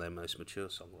some of their most mature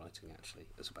songwriting actually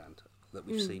as a band that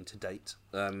we've seen to date.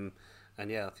 And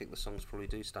yeah, I think the songs probably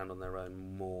do stand on their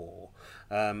own more.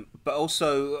 But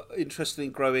also, interestingly,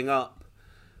 growing up,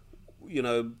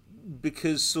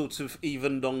 because sort of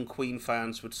even non-Queen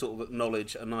fans would sort of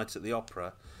acknowledge A Night at the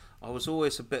Opera, I was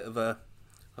always I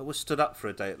always stood up for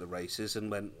A Day at the Races and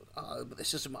went, but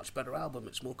this is a much better album,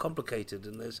 it's more complicated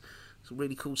and there's some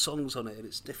really cool songs on it and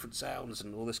it's different sounds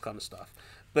and all this kind of stuff.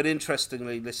 But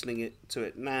interestingly, listening to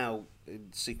it now in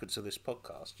sequence of this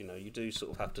podcast, you do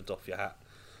sort of have to doff your hat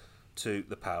to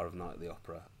the power of Night at the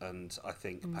Opera, and I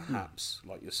think perhaps,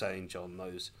 like you're saying, John,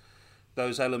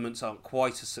 those elements aren't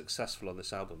quite as successful on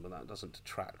this album, but that doesn't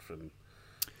detract from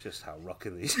just how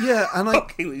rocking these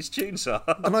these tunes are.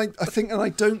 And I think, and I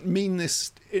don't mean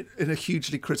this in a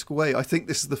hugely critical way, I think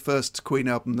this is the first Queen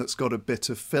album that's got a bit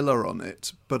of filler on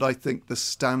it, but I think the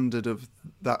standard of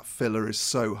that filler is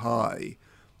so high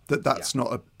that that's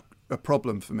not a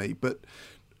problem for me. But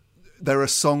there are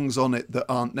songs on it that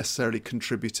aren't necessarily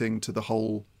contributing to the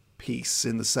whole piece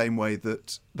in the same way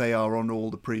that they are on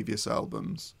all the previous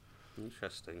albums.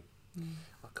 Interesting.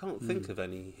 I can't think of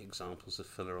any examples of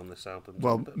filler on this album.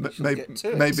 Well,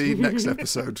 maybe next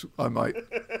episode I might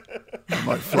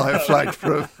fly a flag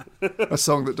for a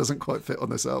song that doesn't quite fit on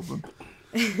this album.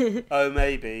 Oh,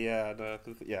 maybe,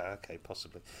 okay,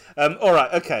 possibly. All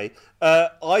right, okay.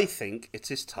 I think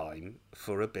it is time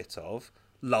for a bit of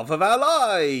Love of Our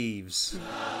Lives.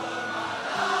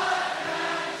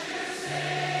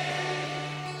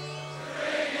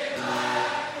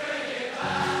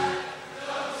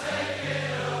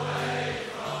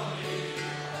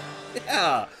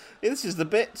 Yeah, this is the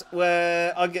bit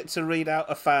where I get to read out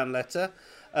a fan letter.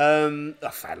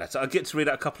 I get to read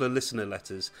out a couple of listener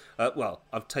letters. Well,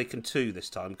 I've taken two this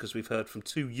time because we've heard from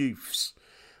two youths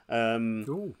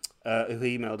who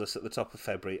emailed us at the top of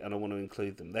February, and I want to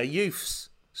include them. They're youths,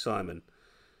 Simon.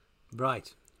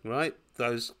 Right.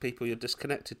 Those people you're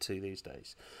disconnected to these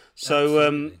days.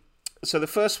 So, so the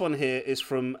first one here is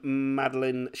from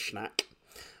Madeline Schnack.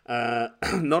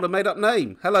 Not a made-up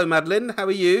name. Hello, Madeline. How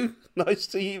are you? Nice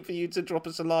for you to drop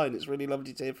us a line. It's really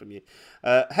lovely to hear from you.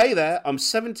 Hey there. I'm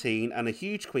 17 and a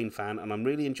huge Queen fan, and I'm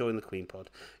really enjoying the Queen pod.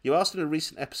 You asked in a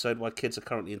recent episode why kids are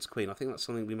currently into Queen. I think that's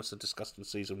something we must have discussed in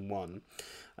season 1.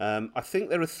 I think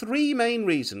there are 3 main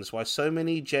reasons why so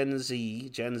many Gen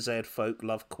Z folk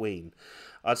love Queen.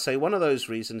 I'd say one of those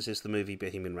reasons is the movie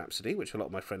Bohemian Rhapsody, which a lot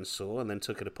of my friends saw and then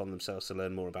took it upon themselves to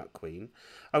learn more about Queen.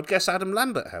 I would guess Adam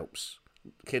Lambert helps.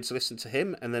 Kids listen to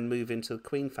him and then move into the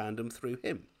Queen fandom through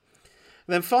him.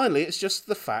 And then finally, it's just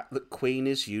the fact that Queen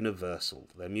is universal.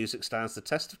 Their music stands the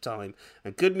test of time,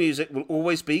 and good music will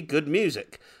always be good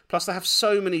music. Plus, they have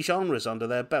so many genres under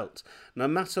their belt. No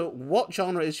matter what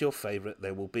genre is your favourite,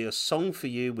 there will be a song for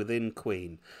you within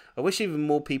Queen. I wish even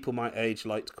more people my age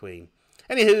liked Queen.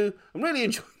 Anywho, I'm really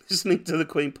enjoying listening to the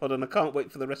Queen pod, and I can't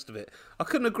wait for the rest of it. I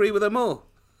couldn't agree with her more.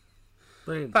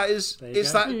 Brilliant.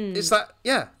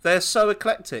 Yeah, they're so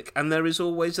eclectic, and there is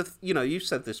always you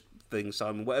said this thing,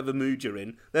 Simon, whatever mood you're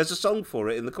in, there's a song for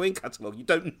it in the Queen catalogue. You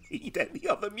don't need any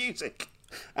other music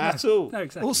at all. No,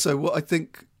 exactly. Also, what I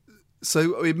think,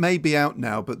 so it may be out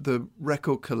now, but the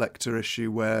record collector issue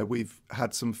where we've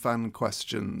had some fan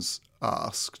questions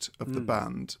asked of the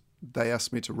band, they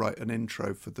asked me to write an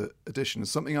intro for the edition.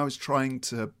 It's something I was trying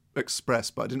to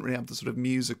express, but I didn't really have the sort of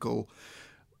musical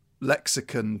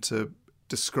lexicon to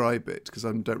describe it because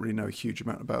I don't really know a huge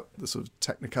amount about the sort of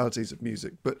technicalities of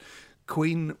music. But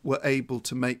Queen were able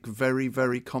to make very,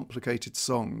 very complicated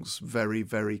songs very,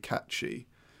 very catchy,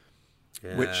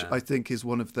 which I think is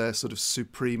one of their sort of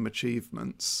supreme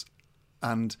achievements.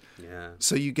 And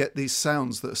so you get these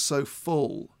sounds that are so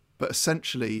full, but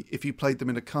essentially, if you played them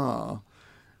in a car,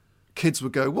 kids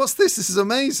would go, "What's this? This is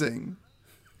amazing!"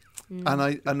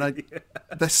 And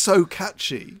they're so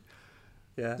catchy.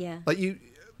 Yeah. Like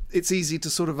it's easy to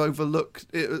sort of overlook,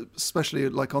 especially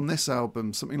like on this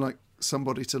album, something like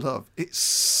Somebody to Love. It's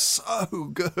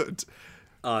so good.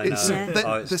 I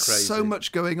know. There's so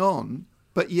much going on,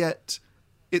 but yet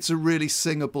it's a really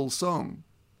singable song.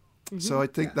 Mm-hmm. So I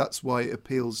think that's why it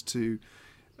appeals to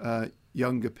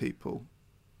younger people.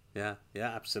 Yeah,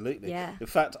 absolutely. Yeah. In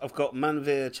fact, I've got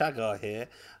Manveer Chagar here.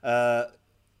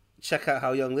 Check out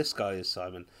how young this guy is,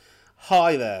 Simon.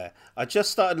 Hi there. I just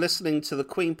started listening to the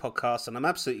Queen podcast and I'm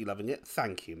absolutely loving it.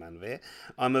 Thank you, Manveer.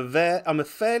 I'm a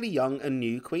fairly young and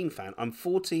new Queen fan. I'm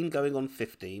 14 going on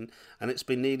 15 and it's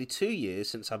been nearly 2 years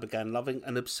since I began loving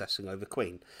and obsessing over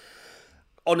Queen.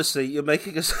 Honestly, you're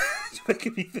making me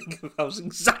think of I was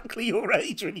exactly your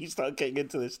age when you start getting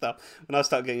into this stuff. When I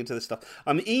start getting into this stuff,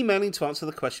 I'm emailing to answer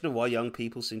the question of why young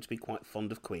people seem to be quite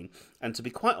fond of Queen. And to be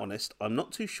quite honest, I'm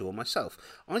not too sure myself.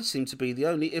 I seem to be the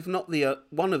only, if not the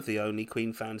one of the only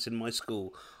Queen fans in my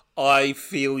school. I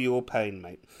feel your pain,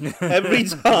 mate. Every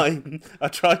time I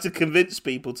try to convince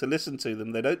people to listen to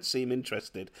them, they don't seem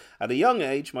interested. At a young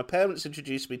age, my parents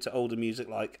introduced me to older music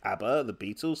like ABBA, the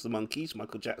Beatles, the Monkees,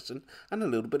 Michael Jackson, and a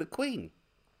little bit of Queen.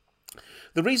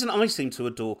 The reason I seem to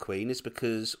adore Queen is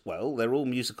because, well, they're all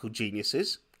musical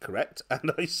geniuses, correct?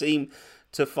 And I seem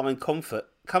to find comfort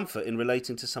in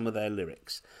relating to some of their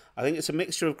lyrics. I think it's a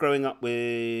mixture of growing up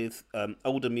with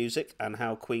older music and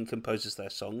how Queen composes their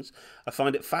songs. I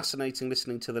find it fascinating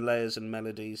listening to the layers and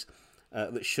melodies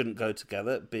that shouldn't go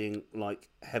together, being like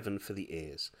heaven for the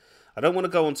ears. I don't want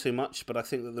to go on too much, but I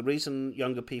think that the reason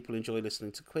younger people enjoy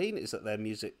listening to Queen is that their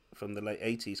music from the late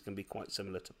 80s can be quite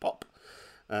similar to pop.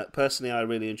 Personally, I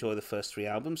really enjoy the first 3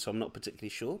 albums, so I'm not particularly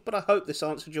sure, but I hope this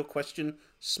answered your question.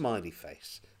 Smiley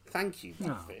face. Thank you,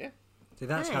 Sophia. See,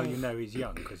 that's how you know he's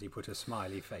young, because he put a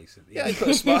smiley face at the Yeah, end. he put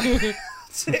a smile.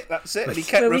 That's it. And he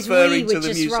kept Well, his referring wee to were the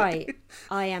just music. right.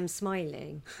 I am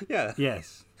smiling. Yeah.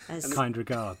 Yes. As- Kind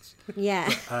regards.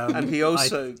 Yeah. And he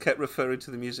also kept referring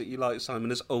to the music you like, Simon,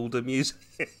 as older music.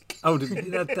 Older,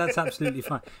 that's absolutely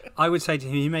fine. I would say to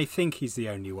him, he may think he's the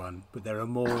only one, but there are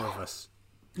more of us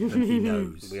than he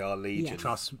knows. We are legion.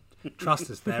 Trust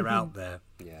us, they're out there.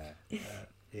 Yeah.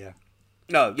 Yeah.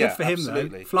 No, yeah, Good for him,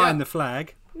 absolutely. though. Flying Yeah. the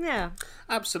flag. Yeah.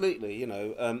 Absolutely. You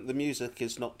know, the music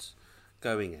is not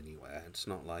going anywhere. It's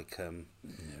not like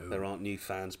there aren't new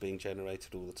fans being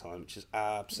generated all the time, which is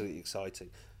absolutely exciting.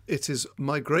 It is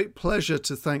my great pleasure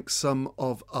to thank some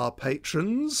of our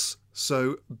patrons.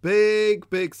 So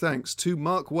big thanks to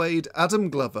Mark Wade, Adam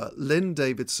Glover, Lynn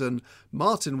Davidson,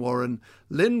 Martin Warren,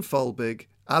 Lynn Folbig,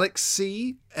 Alex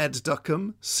C., Ed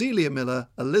Duckham, Celia Miller,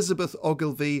 Elizabeth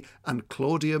Ogilvie and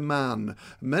Claudia Mann.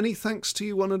 Many thanks to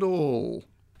you one and all.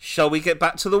 Shall we get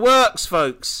back to the works,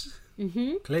 folks?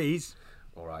 Mm-hmm. Please.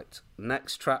 All right.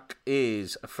 Next track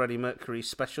is a Freddie Mercury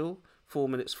special, 4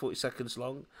 minutes 40 seconds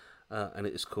long, and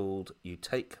it is called You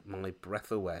Take My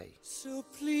Breath Away. So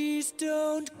please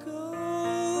don't go,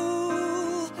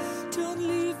 don't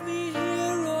leave me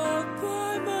here all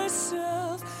by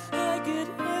myself. I get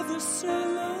ever so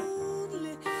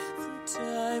lonely from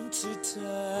time to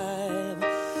time.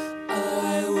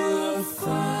 I will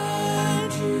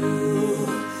find you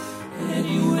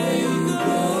anywhere you go.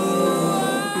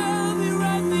 I'll be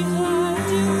right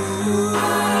behind you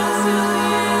until the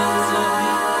ends of the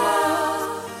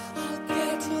earth. I'll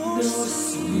get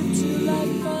close to you till I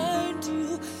find you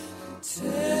and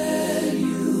tell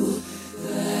you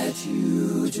that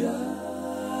you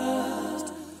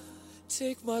just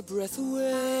take my breath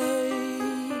away.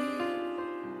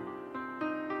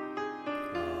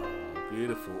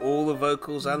 Beautiful. All the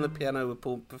vocals and the piano were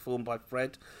performed by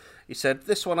Fred. He said,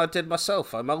 "This one I did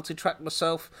myself. I multi-tracked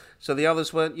myself, so the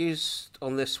others weren't used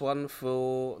on this one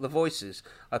for the voices.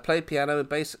 I played piano and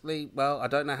basically, well, I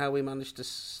don't know how we managed to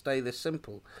stay this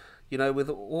simple. You know, with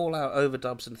all our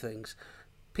overdubs and things,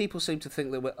 people seem to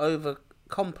think that we're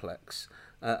over-complex,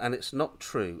 and it's not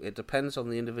true. It depends on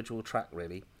the individual track,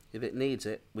 really. If it needs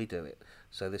it, we do it.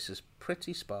 So this is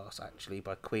pretty sparse, actually,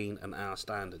 by Queen and our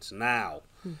standards. Now...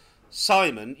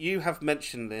 Simon, you have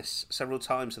mentioned this several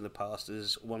times in the past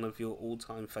as one of your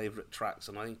all-time favourite tracks,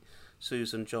 and I think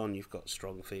Susan, John, you've got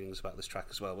strong feelings about this track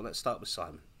as well. Well, let's start with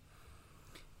Simon.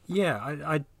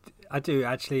 Yeah, I do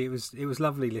actually. It was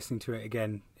lovely listening to it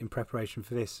again in preparation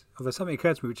for this. Although something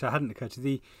occurred to me which I hadn't occurred to.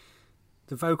 The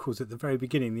vocals at the very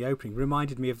beginning, the opening,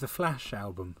 reminded me of the Flash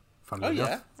album. Funnily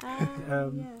enough.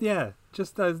 Yeah,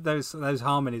 just those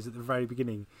harmonies at the very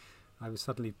beginning. I was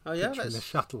suddenly picturing the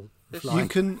shuttle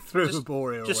flying through the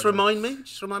Boreal. Just remind me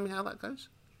how that goes.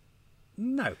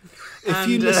 No. If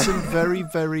you listen very,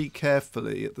 very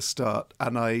carefully at the start,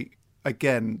 and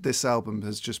again, this album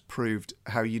has just proved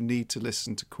how you need to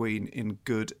listen to Queen in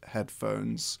good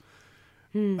headphones,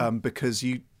 because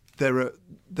there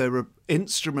are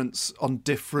instruments on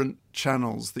different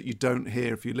channels that you don't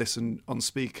hear if you listen on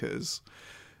speakers.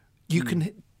 You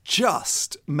can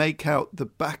just make out the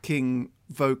backing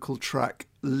vocal track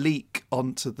leak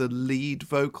onto the lead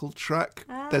vocal track.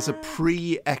 There's a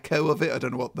pre-echo of it. I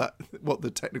don't know what the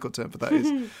technical term for that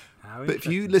is. But if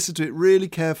you listen to it really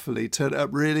carefully, turn it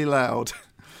up really loud,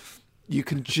 you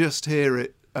can just hear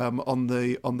it on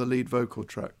the lead vocal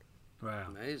track. Wow,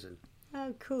 amazing!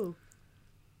 Oh, cool.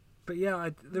 But yeah,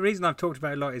 the reason I've talked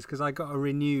about it a lot is because I got a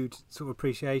renewed sort of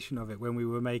appreciation of it when we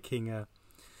were making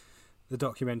the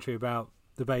documentary about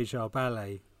the Béjar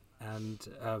Ballet. And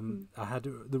I had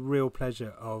the real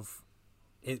pleasure of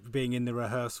it being in the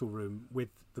rehearsal room with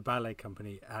the ballet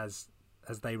company as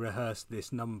they rehearsed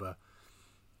this number,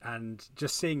 and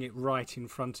just seeing it right in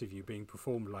front of you being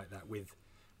performed like that with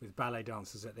ballet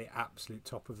dancers at the absolute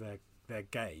top of their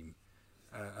game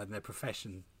and their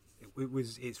profession.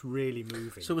 It's really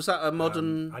moving. So was that a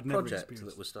modern I'd never project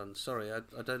experienced. that was done? Sorry, I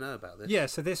don't know about this. Yeah,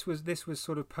 so this was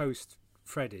sort of post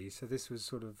Freddie. So this was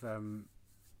sort of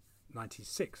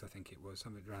 96, I think it was,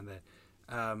 something around there.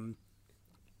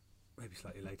 Maybe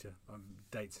slightly later.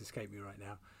 Dates escape me right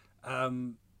now.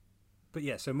 But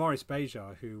yeah, so Maurice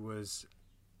Béjar, who was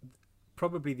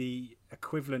probably the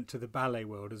equivalent to the ballet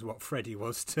world as what Freddie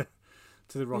was to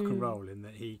the rock and roll, in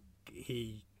that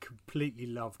he completely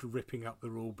loved ripping up the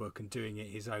rule book and doing it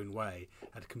his own way,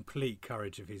 had complete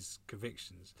courage of his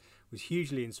convictions, was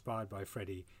hugely inspired by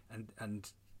Freddie,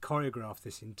 and choreographed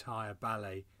this entire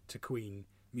ballet to Queen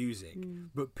music,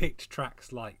 but picked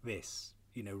tracks like this,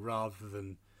 rather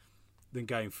than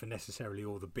going for necessarily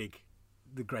all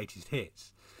the greatest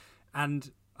hits.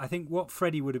 And I think what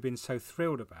Freddie would have been so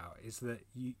thrilled about is that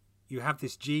you have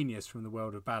this genius from the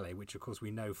world of ballet, which of course we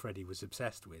know Freddie was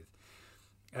obsessed with,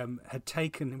 had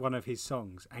taken one of his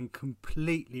songs and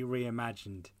completely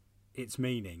reimagined its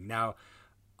meaning. Now,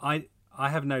 I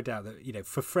have no doubt that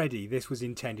for Freddie this was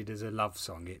intended as a love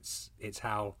song. It's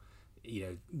how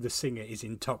the singer is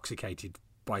intoxicated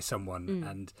by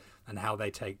someone and how they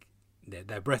take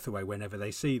their breath away whenever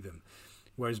they see them.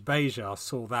 Whereas Béjar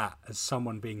saw that as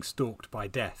someone being stalked by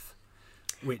death,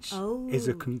 which is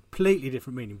a completely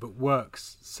different meaning, but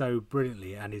works so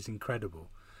brilliantly and is incredible.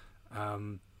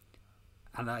 And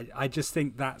I just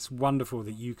think that's wonderful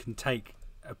that you can take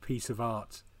a piece of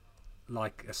art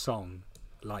like a song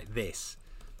like this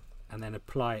and then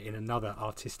apply it in another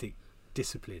artistic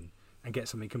discipline and get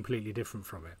something completely different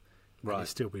from it. Right. And it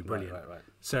still be brilliant. Right.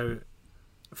 So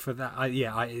for that,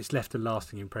 it's left a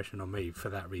lasting impression on me for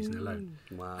that reason alone.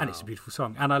 Wow. And it's a beautiful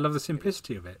song. And I love the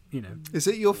simplicity of it, Is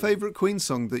it your favourite Queen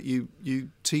song that you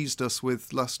teased us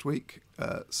with last week,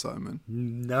 Simon?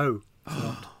 No. It's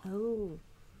not. Oh.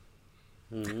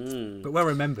 But well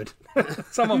remembered.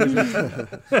 Someone was listening.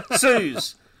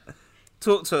 Suze,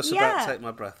 talk to us about Take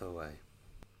My Breath Away.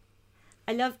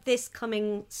 I love this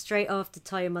coming straight after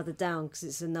Tie Your Mother Down, because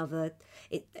it's another,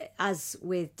 as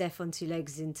with Deaf on Two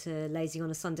Legs into Lazy on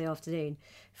a Sunday Afternoon,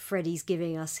 Freddie's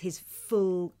giving us his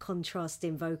full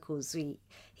contrasting vocals.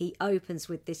 He opens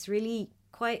with this really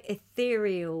quite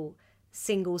ethereal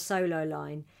single solo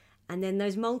line, and then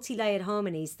those multi-layered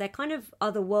harmonies, they're kind of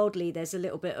otherworldly. There's a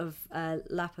little bit of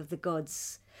Lap of the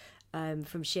Gods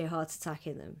from Sheer Heart Attack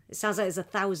in them. It sounds like there's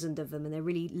 1,000 of them, and they're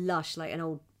really lush, like an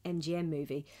old MGM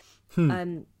movie.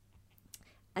 And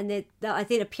I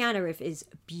think the piano riff is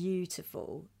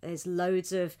beautiful. There's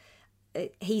loads of...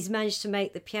 he's managed to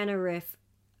make the piano riff...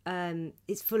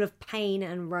 it's full of pain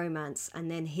and romance, and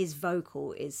then his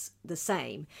vocal is the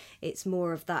same. It's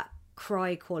more of that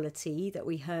cry quality that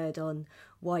we heard on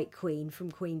White Queen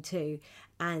from Queen 2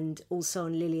 and also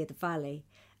on Lily of the Valley.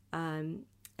 And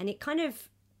it kind of...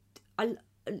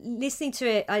 listening to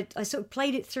it, I sort of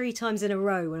played it 3 times in a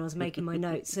row when I was making my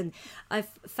notes, and I've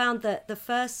found that the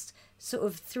first sort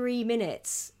of 3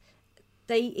 minutes,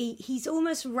 he's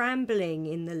almost rambling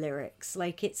in the lyrics,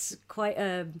 like it's quite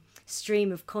a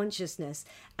stream of consciousness,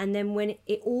 and then when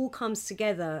it all comes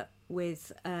together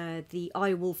with the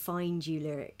 "I will find you"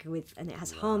 lyric, and it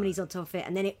has harmonies on top of it,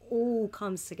 and then it all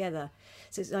comes together,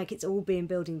 so it's like it's all being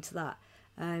building to that.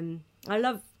 I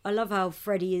love how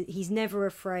Freddie, he's never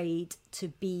afraid to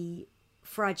be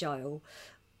fragile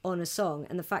on a song,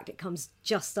 and the fact it comes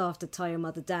just after Tie Your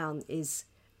Mother Down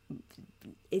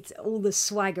it's all the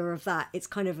swagger of that. It's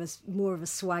kind of more of a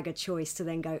swagger choice to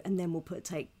then go, and then we'll put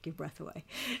Take Your Breath Away.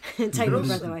 Take Your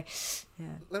Breath Away. Yeah.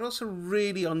 There are some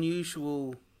really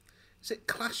unusual... Is it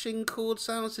clashing chord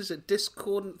sounds? Is it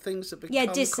discordant things that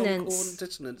become dissonance.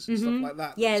 Dissonance and stuff like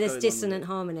that? Yeah, there's dissonant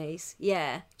harmonies.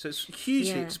 Yeah. So it's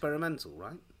hugely experimental,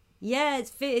 right? Yeah,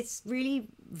 it's really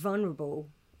vulnerable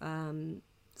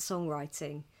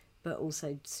songwriting, but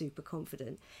also super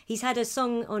confident. He's had a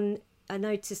song on... I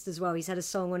noticed as well, he's had a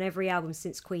song on every album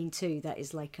since Queen 2 that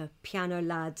is like a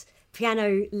piano-led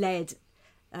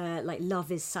like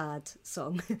Love Is Sad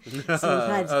song. So we've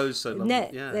had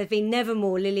there've been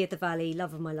Nevermore, Lily of the Valley,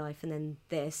 Love of My Life, and then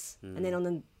this, and then on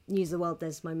the News of the World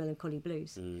there's My Melancholy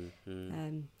Blues.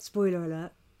 Spoiler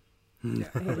alert. Yeah,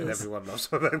 I mean everyone loves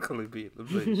My Melancholy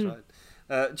Blues,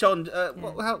 right? John,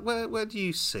 where do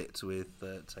you sit with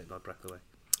Take My Breath Away?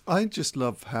 I just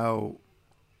love how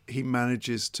he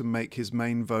manages to make his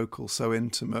main vocal so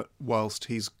intimate whilst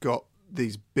he's got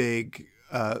these big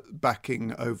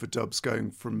backing overdubs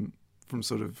going from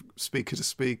sort of speaker to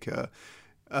speaker,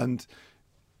 and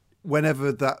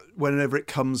whenever it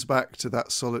comes back to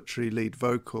that solitary lead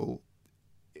vocal,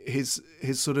 his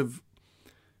sort of,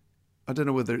 I don't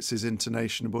know whether it's his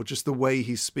intonation or just the way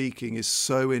he's speaking is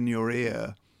so in your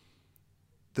ear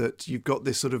that you've got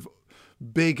this sort of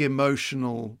big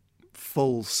emotional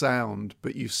full sound,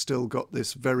 but you've still got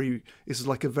this it's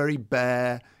like a very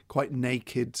bare, quite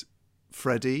naked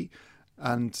Freddie,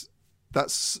 and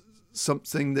that's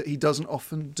something that he doesn't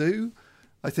often do.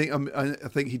 I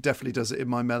think he definitely does it in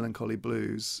My Melancholy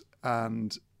Blues,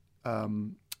 and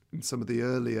in some of the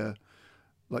earlier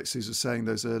like Suze was saying,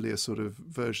 those earlier sort of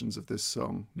versions of this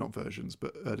song, not versions,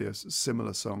 but earlier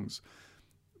similar songs.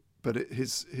 But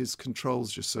his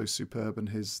control's just so superb, and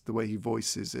the way he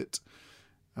voices it,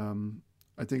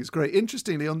 I think it's great.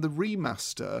 Interestingly, on the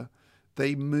remaster,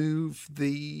 they move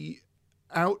the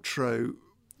outro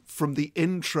from the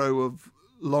intro of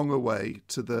Long Away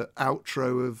to the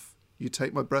outro of You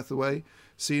Take My Breath Away.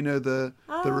 So you know the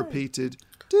repeated...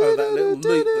 that little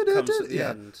loop that comes at the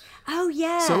end. Oh,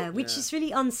 yeah, which is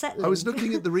really unsettling. I was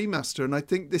looking at the remaster, and I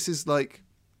think this is like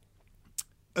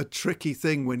a tricky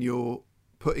thing when you're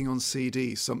putting on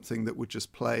CD something that would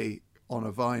just play on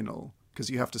a vinyl, because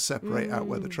you have to separate out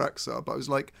where the tracks are. But I was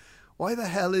like, why the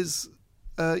hell is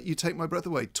You Take My Breath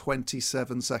Away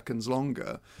 27 seconds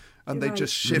longer? And they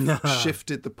just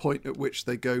shifted the point at which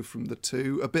they go from the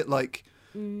two. A bit like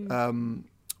you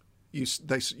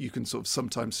can sort of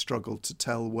sometimes struggle to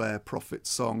tell where Prophet's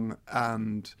Song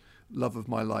and Love of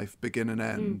My Life begin and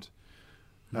end.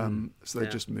 So they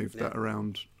just moved that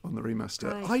around on the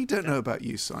remaster. Right. I don't know about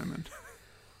you, Simon.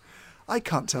 I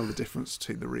can't tell the difference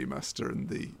between the remaster and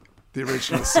the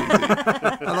original CD.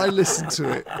 And I listened to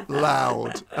it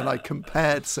loud and I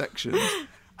compared sections.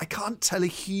 I can't tell a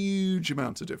huge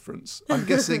amount of difference. I'm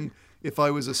guessing if I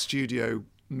was a studio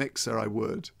mixer, I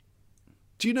would.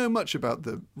 Do you know much about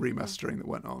the remastering that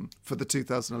went on for the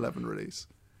 2011 release?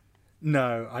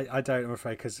 No, I don't, I'm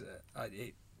afraid, because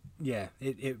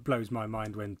it blows my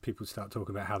mind when people start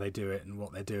talking about how they do it and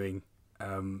what they're doing.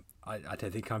 I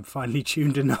don't think I'm finely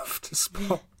tuned enough to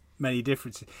spot many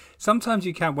differences. Sometimes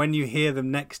you can when you hear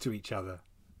them next to each other,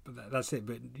 but that's it.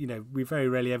 But we very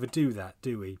rarely ever do that,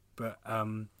 do we? But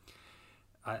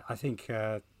I think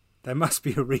there must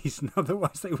be a reason,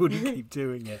 otherwise they wouldn't keep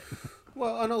doing it.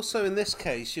 Well, and also in this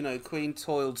case, Queen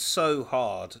toiled so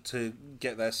hard to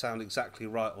get their sound exactly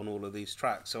right on all of these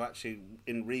tracks. So actually,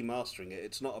 in remastering it,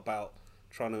 it's not about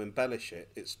trying to embellish it.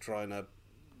 It's trying to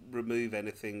remove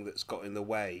anything that's got in the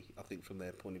way, I think, from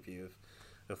their point of view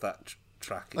of that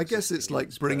track. I guess it's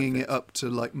like bringing it up to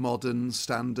like modern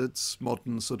standards,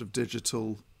 modern sort of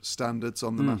digital standards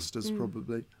on the masters,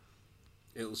 probably.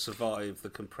 It'll survive the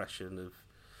compression of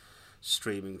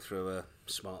streaming through a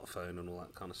smartphone and all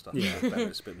that kind of stuff. Yeah,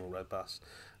 it's a bit more robust.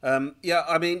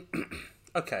 I mean,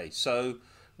 okay, so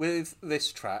with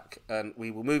this track, and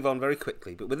we will move on very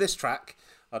quickly, but with this track,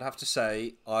 I'd have to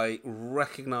say I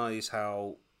recognise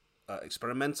how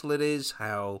experimental it is,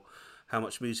 how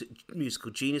much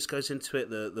musical genius goes into it,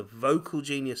 the vocal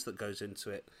genius that goes into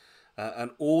it,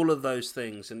 and all of those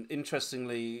things. And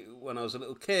interestingly, when I was a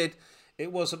little kid,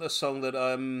 it wasn't a song that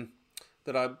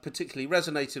I particularly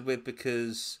resonated with,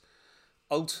 because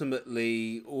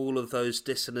ultimately all of those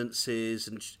dissonances,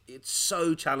 and it's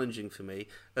so challenging for me.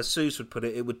 As Suze would put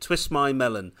it, it would twist my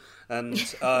melon, and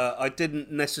I didn't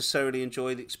necessarily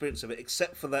enjoy the experience of it,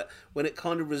 except for that when it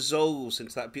kind of resolves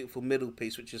into that beautiful middle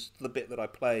piece, which is the bit that I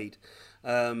played.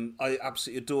 I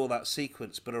absolutely adore that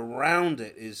sequence, but around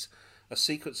it is a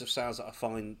sequence of sounds that I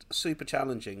find super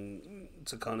challenging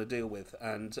to kind of deal with,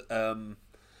 and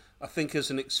I think as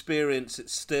an experience,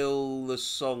 it's still the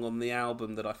song on the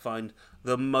album that I find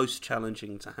the most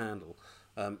challenging to handle.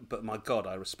 But my God,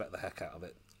 I respect the heck out of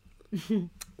it.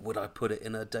 Would I put it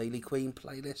in a daily Queen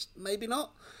playlist? Maybe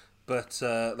not. But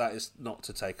that is not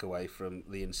to take away from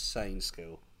the insane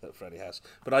skill that Freddie has.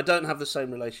 But I don't have the same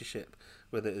relationship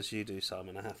with it as you do,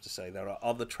 Simon. I have to say there are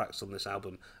other tracks on this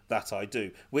album that I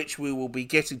do, which we will be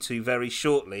getting to very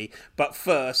shortly. But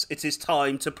first, it is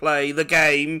time to play the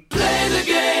game. Play the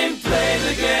game, play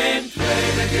the game,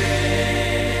 play the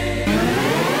game.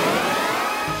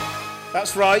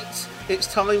 That's right. It's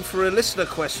time for a listener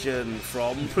question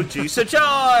from producer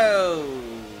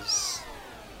Giles.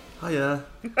 Hiya.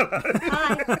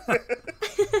 Hi.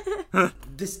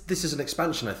 This is an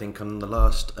expansion, I think, on the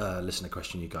last listener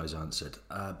question you guys answered.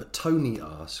 But Tony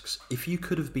asks, if you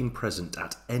could have been present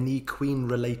at any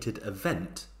Queen-related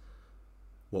event,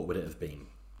 what would it have been?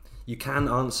 You can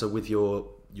answer with your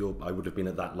I would have been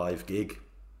at that live gig,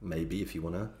 maybe, if you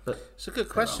want to. But it's a good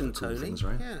question, cool Tony. Things,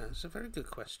 right? Yeah, it's a very good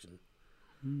question.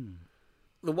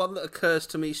 The one that occurs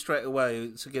to me straight away,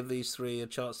 to give these three a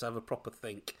chance to have a proper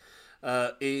think,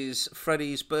 is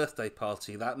Freddie's birthday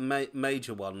party, that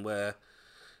major one where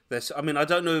there's... I mean, I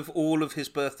don't know if all of his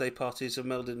birthday parties are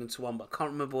melded into one, but I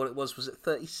can't remember what it was. Was it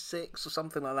 36 or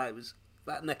something like that? It was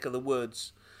that neck of the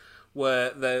woods where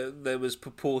there was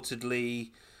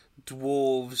purportedly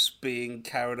dwarves being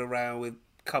carried around with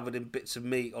covered in bits of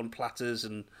meat on platters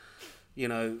and,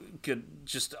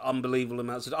 just unbelievable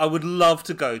amounts of... I would love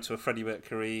to go to a Freddie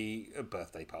Mercury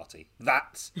birthday party.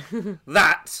 That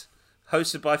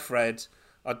hosted by Fred,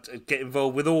 I'd get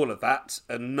involved with all of that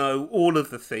and know all of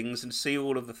the things and see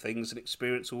all of the things and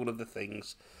experience all of the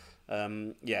things.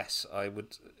 Yes, I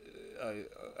would. I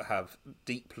have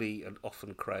deeply and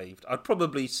often craved. I'd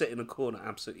probably sit in a corner,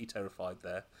 absolutely terrified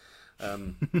there,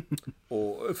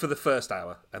 or for the first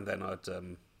hour, and then I'd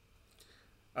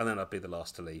be the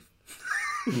last to leave.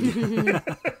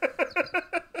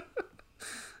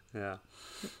 Yeah.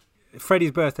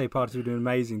 Freddie's birthday parties were doing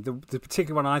amazing. The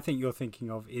particular one I think you're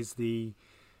thinking of is the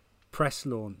press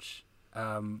launch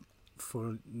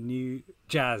for New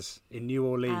Jazz in New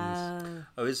Orleans.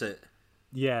 Oh, is it?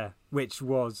 Yeah, which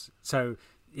was so.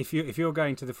 If you're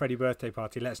going to the Freddie birthday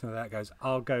party, let us know how that goes.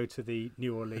 I'll go to the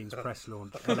New Orleans press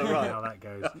launch. And let you know how that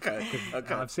goes. Okay.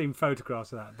 I've seen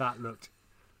photographs of that. That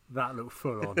looked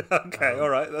full on. Okay, all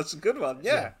right, that's a good one.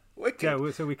 Yeah. Wicked. Yeah,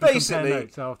 so we can compare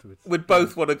notes afterwards. We'd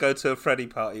both want to go to a Freddie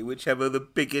party, whichever the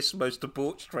biggest, most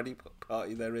debauched Freddie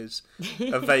party there is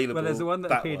available. Well, there's the one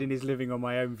that appeared in his Living on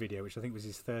My Own video, which I think was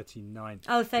his 39th.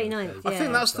 Oh, 39th, I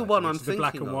think that's the one I'm thinking of. The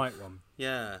black and white one.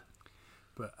 Yeah.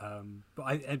 But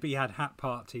he had hat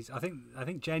parties. I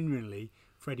think genuinely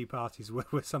Freddie parties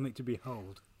were something to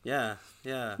behold. Yeah.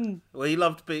 Well, he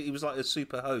was like a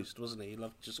super host, wasn't he? He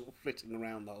loved just sort of flitting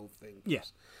around the whole thing. Yeah. He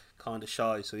was kind of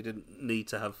shy, so he didn't need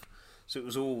to have. So it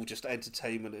was all just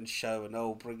entertainment and show, and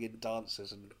bring in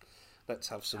dancers and let's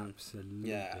have some. Absolutely.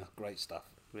 Yeah, great stuff.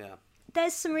 Yeah.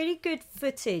 There's some really good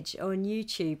footage on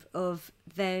YouTube of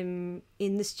them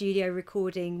in the studio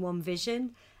recording One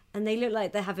Vision. And they look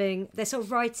like they're sort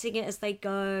of writing it as they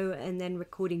go and then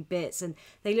recording bits. And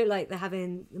they look like they're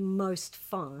having the most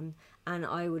fun. And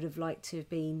I would have liked to have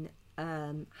been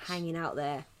hanging out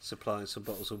there. Supplying some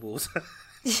bottles of water.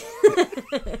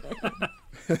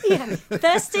 Yeah.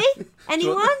 Thirsty?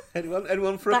 Anyone?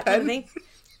 Anyone for that a pen? Kind of thing.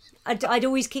 I'd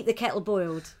always keep the kettle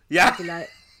boiled. Yeah. I'd be like,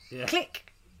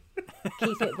 click.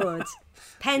 Keep it boiled.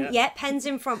 Pens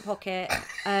in front pocket.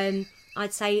 I'd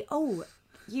say,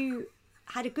 you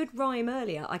had a good rhyme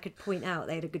earlier. I could point out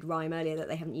they had a good rhyme earlier that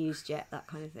they haven't used yet, that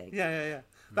kind of thing. Yeah.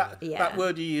 That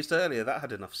word you used earlier, that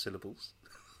had enough syllables.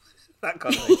 That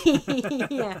kind of thing.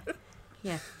 Yeah.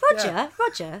 Roger.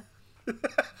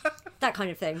 That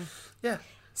kind of thing. Yeah.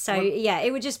 So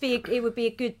it would be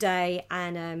a good day,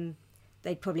 and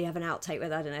they'd probably have an outtake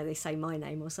with, I don't know, they say my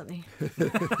name or something.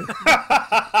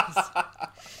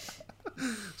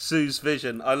 Sue's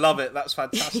vision. I love it. That's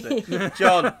fantastic.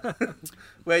 John,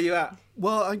 where are you at?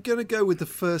 Well, I'm going to go with the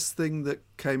first thing that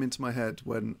came into my head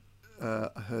when I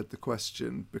heard the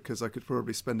question, because I could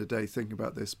probably spend a day thinking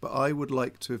about this, but I would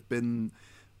like to have been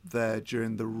there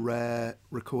during the rare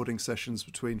recording sessions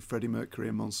between Freddie Mercury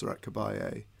and Montserrat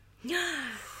Caballé.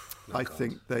 I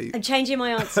think I'm changing my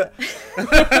answer.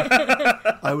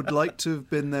 I would like to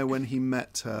have been there when he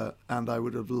met her, and I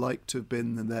would have liked to have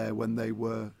been there when they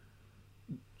were...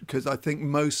 Because I think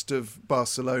most of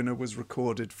Barcelona was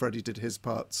recorded. Freddie did his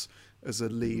parts as a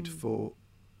lead for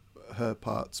her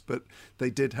parts, but they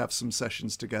did have some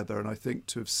sessions together, and I think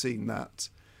to have seen that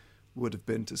would have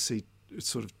been to see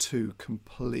sort of two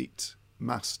complete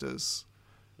masters.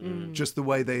 Just the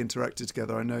way they interacted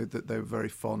together. I know that they were very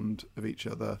fond of each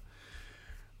other,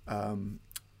 and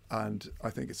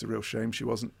I think it's a real shame she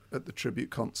wasn't at the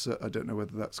tribute concert. I don't know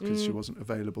whether that's because she wasn't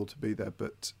available to be there,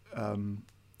 but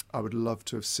I would love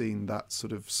to have seen that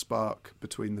sort of spark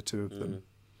between the two of them.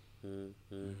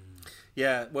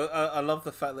 Yeah, well, I love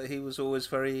the fact that he was always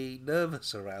very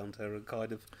nervous around her and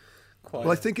kind of quite...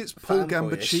 Well, I think it's Paul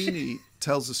Gambaccini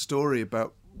tells a story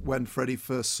about when Freddie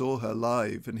first saw her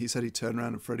live, and he said he turned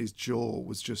around and Freddie's jaw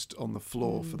was just on the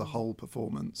floor for the whole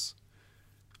performance.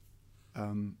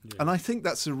 And I think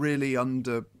that's a really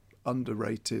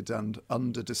underrated and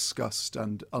under-discussed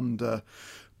and under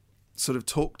sort of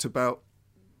talked about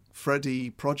Freddie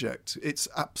project. It's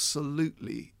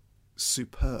absolutely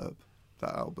superb,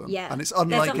 that album. Yeah. And it's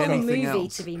unlike There's a whole anything movie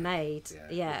else. to be made.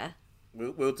 Yeah.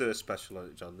 We'll do a special on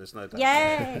it, John. There's no doubt.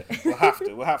 Yay! We'll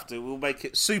have to. We'll make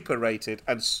it super rated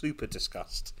and super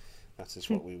discussed. That is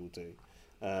what we will do.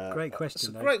 Great question.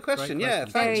 It's a great question. Yeah,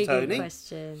 thanks, Very Tony. good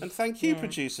question. And thank you,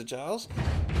 producer Giles.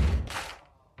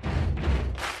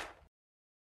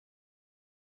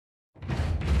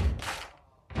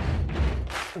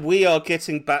 We are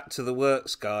getting back to the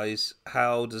works, guys.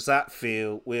 How does that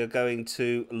feel? We are going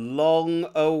to Long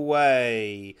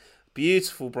Away.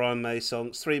 Beautiful Brian May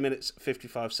songs, 3 minutes,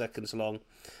 55 seconds long.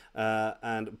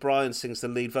 And Brian sings the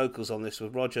lead vocals on this,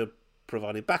 with Roger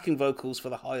providing backing vocals for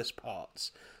the highest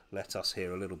parts. Let us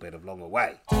hear a little bit of Long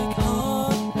Away.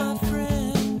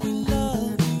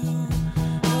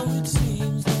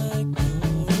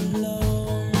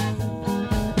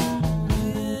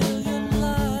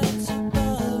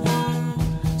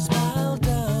 Smile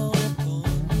down.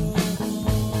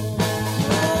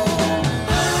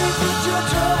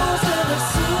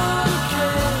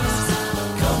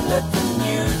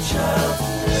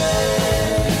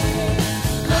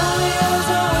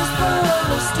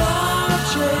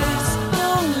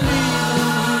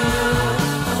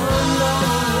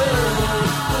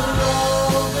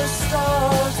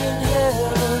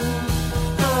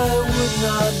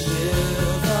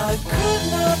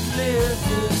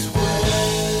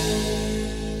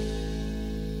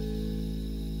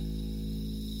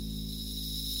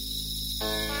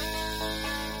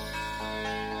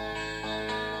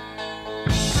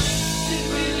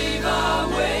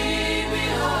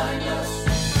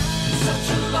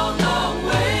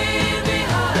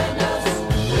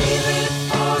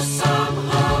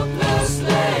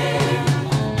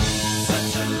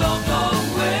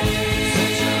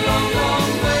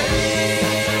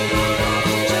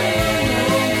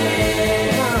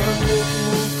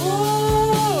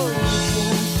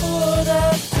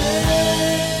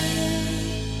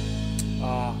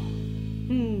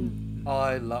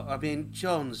 I mean,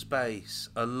 John's bass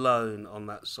alone on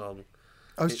that song.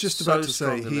 I was just about to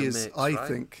say, he is, mix, I right?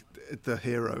 think, the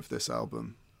hero of this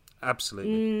album.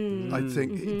 Absolutely. I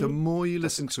think the more you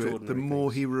listen to it, the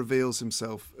more things. he reveals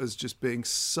himself as just being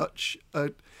such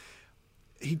a...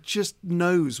 He just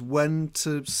knows when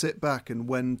to sit back and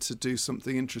when to do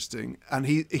something interesting. And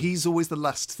he's always the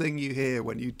last thing you hear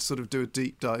when you sort of do a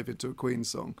deep dive into a Queen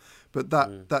song. But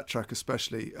that track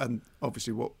especially, and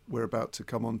obviously what we're about to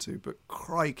come on to, but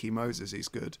crikey Moses, he's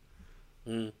good.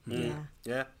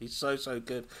 Yeah, he's so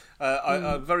good.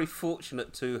 I'm very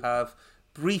fortunate to have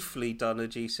briefly done a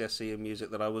GCSE in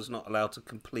music that I was not allowed to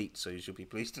complete, so you should be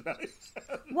pleased to know.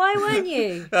 Why weren't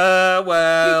you?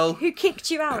 Well, Who kicked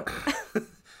you out?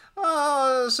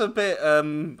 I was a bit.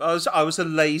 I was a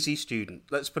lazy student.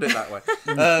 Let's put it that way.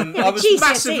 I was GCSEs,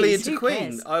 massively into who Queen.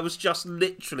 cares? I was just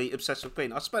literally obsessed with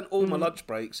Queen. I spent all my lunch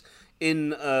breaks in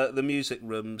the music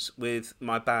rooms with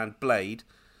my band Blade,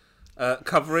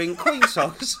 covering Queen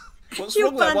songs. What's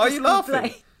Your wrong with that? band Why are is you called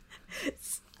laughing? Blade.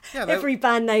 Yeah,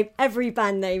 Every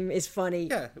band name is funny.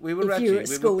 Yeah, we were if edgy. you were at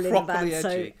We were school in a properly band.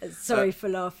 edgy. So sorry for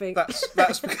laughing.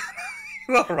 That's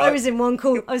all right. I was in one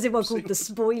called The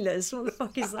Spoilers. What the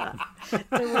fuck is that?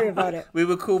 Don't worry about it. We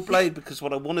were called Blade because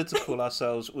what I wanted to call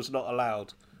ourselves was not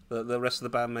allowed. The rest of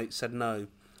the bandmates said no.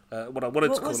 What I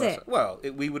wanted to call was ourselves, it? well,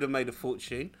 we would have made a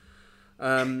fortune.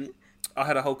 I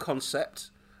had a whole concept.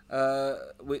 I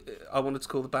wanted to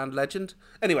call the band Legend.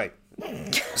 Anyway,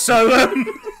 so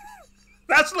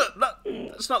that's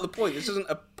not the point. This isn't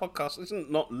a podcast. This isn't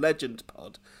not Legend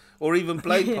Pod or even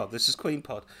Blade Pod. This is Queen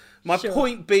Pod. My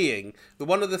point being that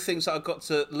one of the things that I got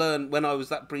to learn when I was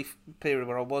that brief period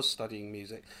where I was studying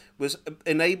music was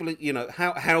enabling,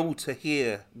 how to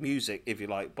hear music, if you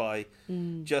like, by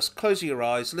just closing your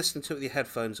eyes, listening to it with your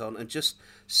headphones on, and just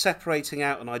separating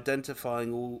out and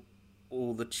identifying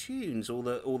all the tunes, all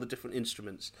the different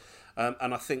instruments.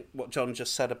 And I think what John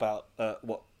just said about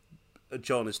what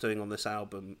John is doing on this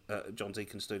album, John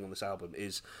Deacon's doing on this album,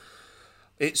 is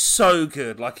it's so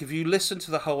good. Like, if you listen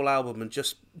to the whole album and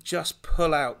just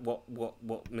pull out what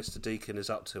Mr. Deacon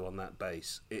is up to on that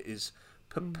bass, it is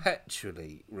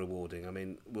perpetually rewarding. I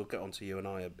mean, we'll get on to you and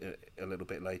I a little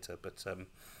bit later, but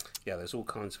yeah, there's all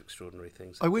kinds of extraordinary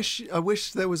things. I wish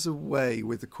there was a way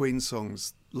with the Queen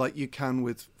songs, like you can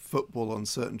with football on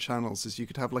certain channels, is you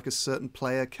could have like a certain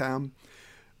player cam,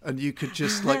 and you could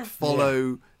just like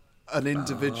follow an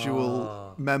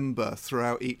individual member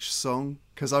throughout each song.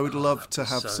 Because I would love to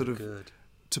have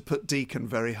to put Deacon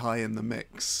very high in the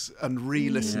mix and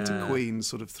re-listen to Queen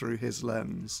sort of through his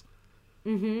lens.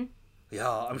 Mm-hmm. Yeah,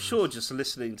 I'm sure just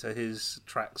listening to his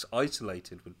tracks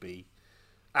isolated would be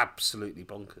absolutely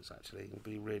bonkers, actually. It would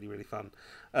be really, really fun.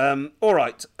 All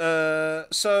right,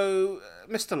 so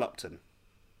Mr. Lupton.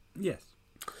 Yes.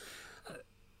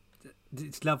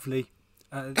 It's lovely.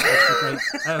 It's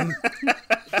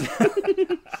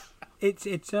great.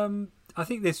 It's I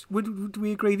think this would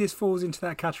we agree this falls into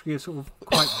that category of sort of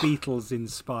quite Beatles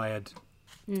inspired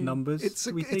numbers.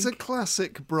 It's a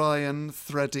classic Brian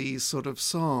thready sort of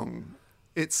song.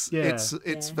 It's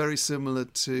very similar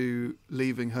to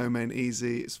Leaving Home Ain't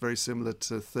Easy. It's very similar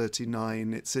to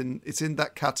 39. It's in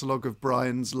that catalogue of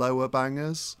Brian's lower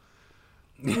bangers.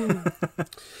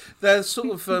 There's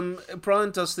sort of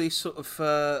Brian does these sort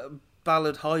of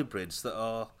ballad hybrids that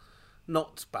are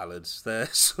not ballads. They're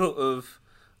sort of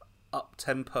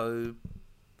up-tempo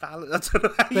ballad. I don't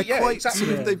know. They're quite exactly.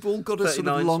 sort of, they've all got a sort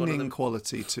of 39's one longing them.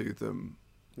 quality to them.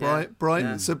 Yeah.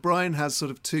 So Brian has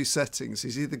sort of two settings.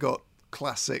 He's either got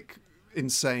classic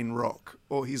insane rock,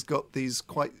 or he's got these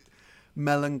quite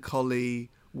melancholy,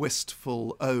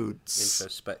 wistful odes.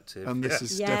 Introspective. And this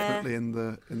is definitely in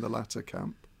the latter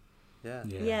camp.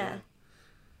 Yeah.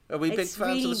 Are we big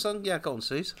fans of the song? Yeah, go on,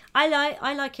 Suze. I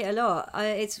like it a lot.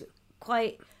 It's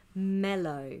quite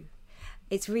mellow.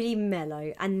 It's really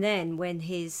mellow, and then when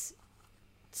his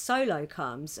solo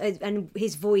comes, and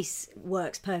his voice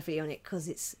works perfectly on it because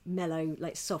it's mellow,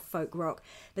 like soft folk rock.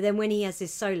 But then when he has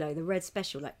his solo, the Red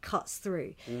Special like cuts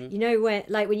through. You know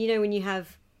when you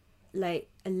have like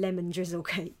a lemon drizzle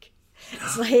cake.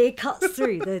 It's like it cuts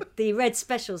through. The Red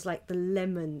Special's like the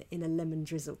lemon in a lemon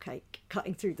drizzle cake,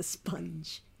 cutting through the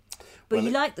sponge. But well,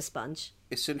 you like the sponge.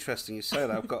 It's interesting you say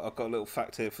that. I've got a little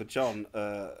fact here for John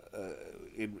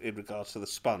in regards to the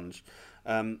sponge.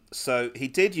 So he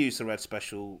did use the Red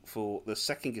Special for the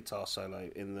second guitar solo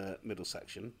in the middle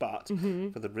section, but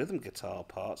for the rhythm guitar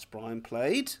parts, Brian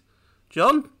played.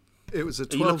 John? It was a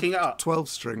 12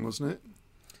 string, wasn't it?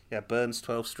 Yeah, Burns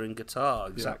 12-string guitar,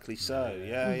 exactly so.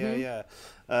 Yeah.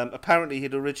 Apparently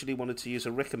he'd originally wanted to use a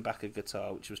Rickenbacker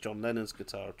guitar, which was John Lennon's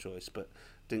guitar of choice, but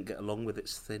didn't get along with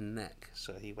its thin neck,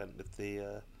 so he went with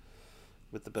the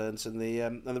with the Burns and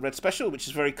the Red Special, which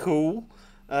is very cool.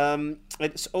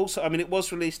 It's also, I mean, it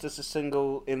was released as a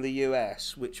single in the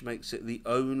US, which makes it the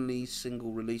only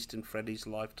single released in Freddie's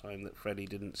lifetime that Freddie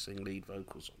didn't sing lead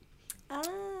vocals on.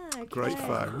 Okay. Great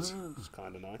fact. It's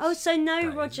kind of nice. Oh, so no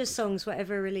Roger songs were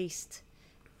ever released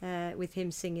with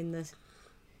him singing the...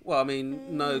 Well, I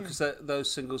mean, no, because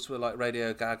those singles were like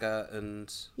Radio Gaga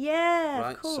and... Yeah,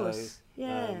 right? of course. So,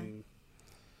 yeah.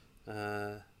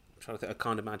 I'm trying to think, A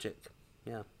Kind of Magic,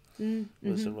 yeah,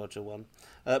 Mm-hmm. was a Roger one.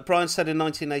 Brian said in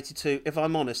 1982, if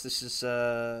I'm honest, this is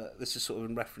sort of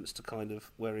in reference to kind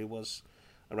of where he was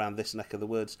around this neck of the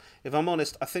woods. If I'm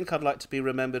honest, I think I'd like to be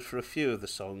remembered for a few of the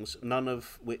songs, none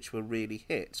of which were really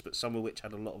hits, but some of which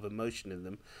had a lot of emotion in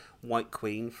them. White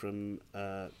Queen from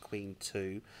Queen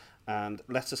 2, and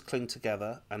Let Us Cling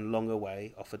Together, and Long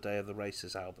Away off A Day of the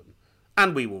Races album.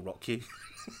 And We Will Rock You.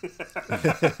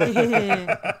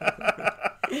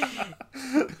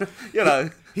 You know,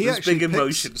 he those actually big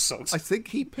emotion songs. I think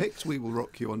he picked We Will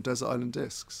Rock You on Desert Island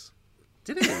Discs.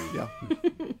 Did he? Yeah.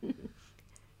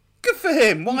 Good for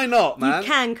him. Why not, man? You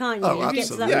can, can't you? Oh, You get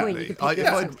to that point, you can pick it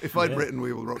up. If I'd written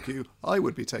We Will Rock You, I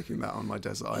would be taking that on my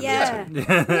Desert Island. Yeah.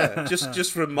 Yeah.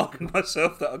 Just remind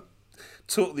myself that I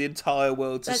taught the entire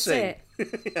world to That's sing.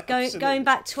 it. Going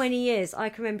back 20 years, I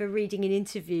can remember reading an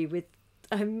interview with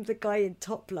the guy in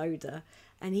Top Loader,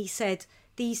 and he said,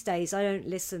 these days I don't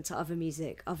listen to other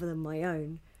music other than my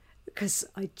own, because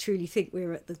I truly think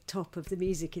we're at the top of the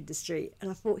music industry. And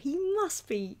I thought, he must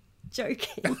be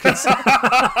joking.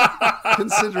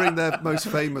 Considering their most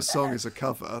famous song is a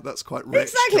cover, that's quite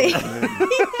rich. Exactly.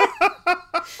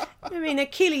 I mean,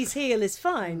 Achilles' heel is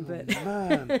fine, but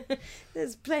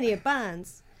there's plenty of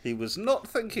bands. He was not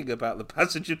thinking about the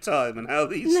passage of time and how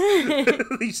these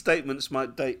these statements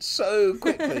might date so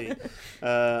quickly.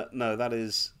 No, that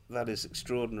is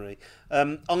extraordinary.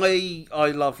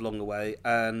 I love Long Away,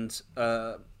 and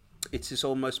it is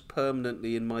almost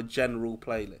permanently in my general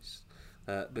playlist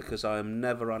because I am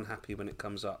never unhappy when it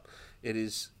comes up. It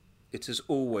has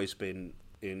always been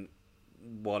in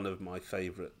one of my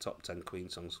favourite top 10 Queen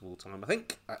songs of all time. I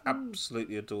think I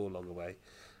absolutely adore Long Away.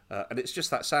 And it's just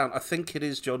that sound. I think it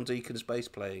is John Deacon's bass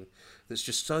playing that's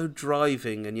just so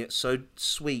driving and yet so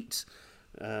sweet.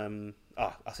 I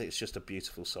think it's just a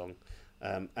beautiful song.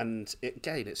 And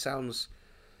it sounds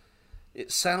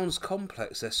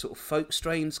complex. There's sort of folk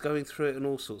strains going through it and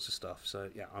all sorts of stuff. So,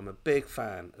 yeah, I'm a big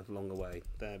fan of Long Away.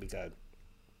 There we go.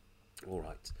 All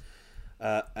right.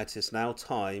 It is now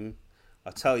time.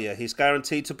 I tell you, he's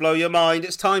guaranteed to blow your mind.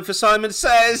 It's time for Simon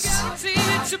Says.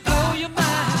 Guaranteed to blow your mind.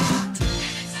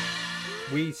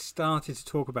 We started to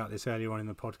talk about this earlier on in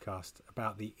the podcast,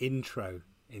 about the intro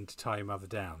into Tie Your Mother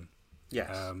Down.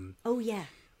 Yes. Oh, yeah.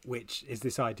 Which is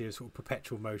this idea of sort of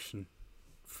perpetual motion,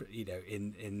 for,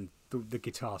 in the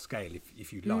guitar scale,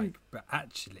 if you like. But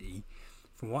actually,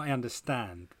 from what I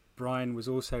understand, Brian was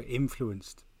also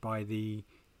influenced by the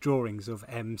drawings of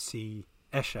M.C.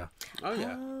 Escher. Oh,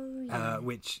 yeah.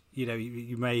 Which,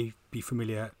 you may be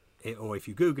familiar, or if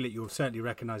you Google it, you'll certainly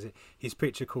recognise it. His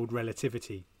picture called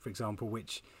Relativity, for example,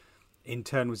 which in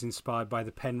turn was inspired by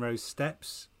the Penrose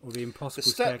Steps or the Impossible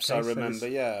Staircase. Staircase. I remember,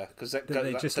 yeah, because that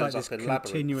just turns like this up in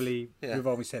continually Labyrinth.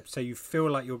 revolving steps. So you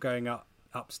feel like you're going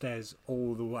upstairs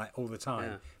all the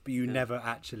time, but you never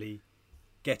actually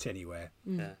get anywhere.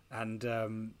 Yeah.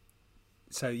 And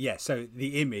so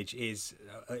the image is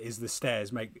the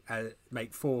stairs make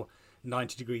 4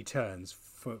 90-degree turns,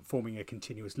 forming a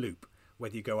continuous loop,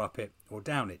 whether you go up it or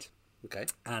down it. Okay.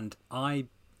 And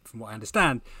from what I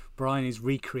understand, Brian is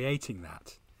recreating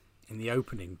that in the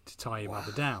opening to Tie Your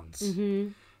Mother Down.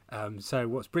 Mm-hmm. So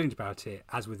what's brilliant about it,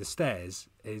 as with the stairs,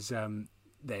 is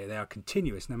they are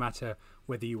continuous. No matter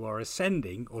whether you are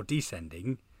ascending or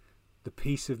descending, the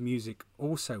piece of music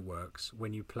also works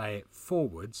when you play it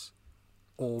forwards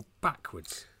or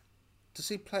backwards. Does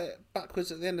he play it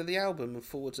backwards at the end of the album and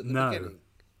forwards at the No. beginning?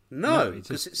 No, it's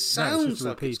because just- it sounds it's just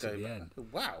like it's repeat at going the back.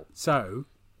 end. Wow. So,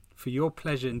 for your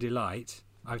pleasure and delight,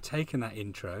 I've taken that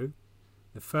intro.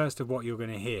 The first of what you're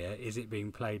going to hear is it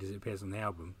being played as it appears on the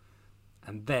album,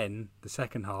 and then the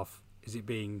second half is it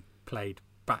being played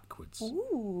backwards.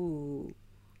 Ooh.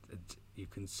 And you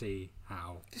can see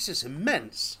how This is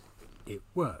immense. it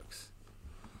works.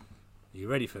 Are you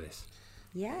ready for this?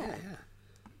 Yeah.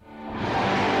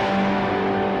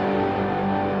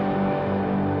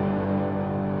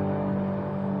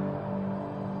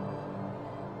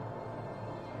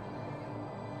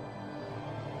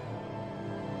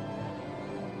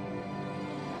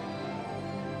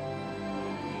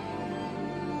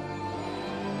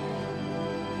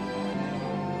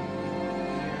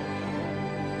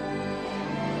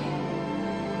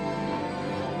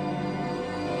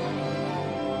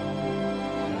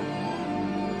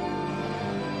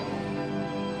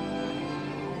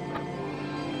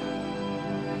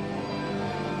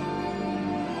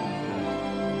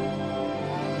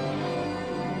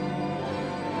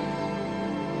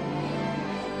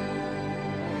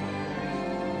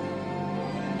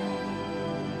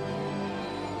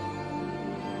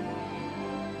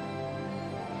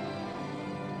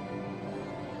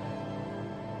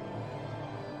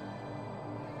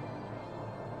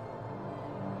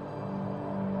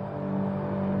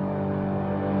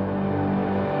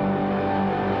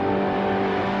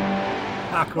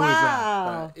 How cool is that?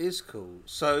 Wow. That is cool.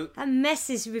 So That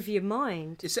messes with your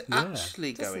mind. is it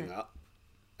actually going up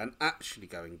and actually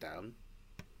going down?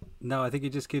 No, I think it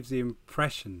just gives the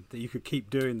impression that you could keep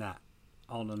doing that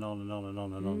on and on and on and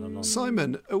on and on and on.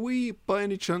 Simon, are we by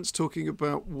any chance talking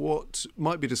about what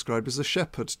might be described as a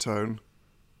shepherd tone?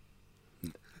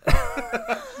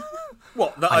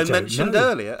 What, that I mentioned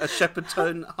earlier, a shepherd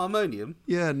tone harmonium?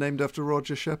 Yeah, named after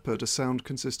Roger Shepherd, a sound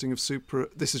consisting of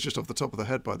This is just off the top of the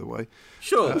head, by the way.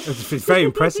 Sure. It's very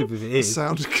impressive if it A is.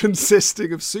 sound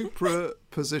consisting of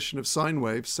superposition of sine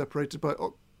waves separated by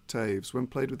octaves. When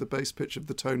played with the bass pitch of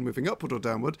the tone moving upward or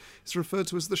downward, it's referred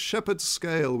to as the Shepherd's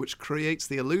scale, which creates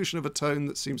the illusion of a tone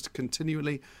that seems to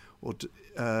continually or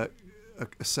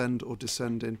ascend or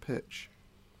descend in pitch.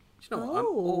 Do you know what? I'm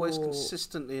always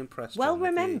consistently impressed. Well with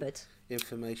remembered. the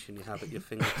information you have at your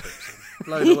fingertips.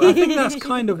 Blown away. I think that's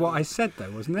kind of what I said,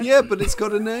 though, wasn't it? Yeah, but it's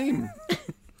got a name.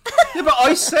 Yeah, but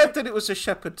I said that it was a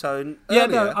shepherd tone Yeah,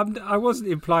 earlier. no, I wasn't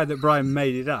implying that Brian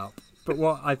made it up. But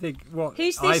what I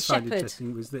Who's I this find shepherd?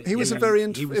 interesting was that He was a very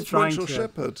influential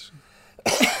shepherd.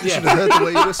 You Yeah. should have heard the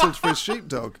way he whistled for his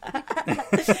sheepdog.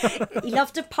 He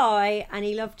loved a pie and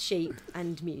he loved sheep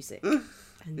and music. And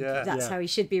Yeah. that's Yeah. how he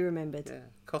should be remembered. Yeah,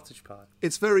 cottage pie.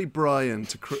 It's very Brian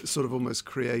to sort of almost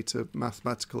create a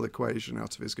mathematical equation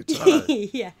out of his guitar.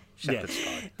 Yeah. Shepherd's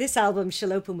pie. This album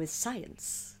shall open with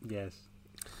science. Yes.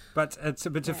 But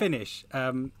to finish,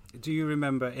 do you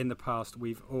remember in the past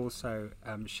we've also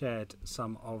shared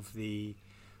some of the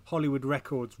Hollywood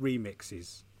Records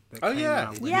remixes that came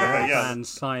out when the band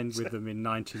signed with them in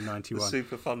 1991? The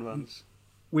super fun ones.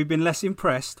 We've been less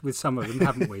impressed with some of them,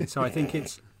 haven't we? So I think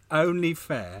it's only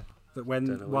fair that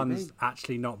when one's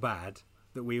actually not bad,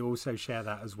 that we also share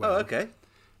that as well. Oh, okay.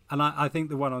 And I think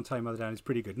the one on Tie Mother Down is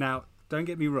pretty good. Now, don't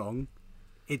get me wrong,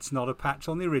 it's not a patch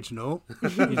on the original.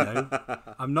 You know,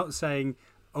 I'm not saying,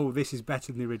 oh, this is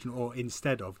better than the original or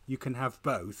instead of. You can have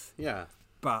both. Yeah.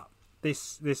 But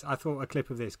this I thought a clip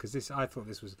of this because I thought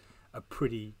this was a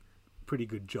pretty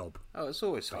good job. Oh, it's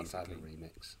always fun to have a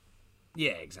remix.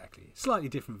 Yeah, exactly. Slightly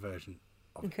different version.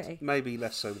 Okay. Maybe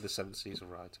less so with the Seven Seas of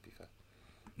Rye, to be fair.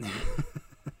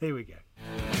 Here we go.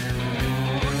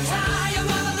 Tie your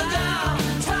mother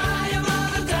down, tie your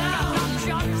mother down.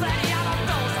 John say I don't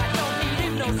know, I don't need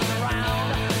him nosing around.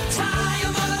 Tie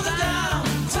your mother down,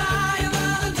 tie your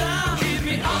mother down. Give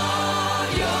me all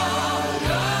your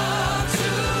love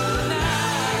tonight.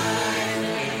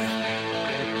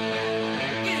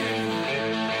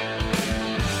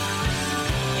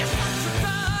 You're such a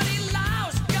dirty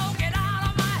louse, go get out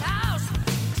of my house.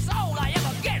 That's all I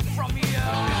ever get from you.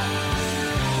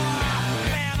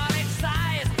 Family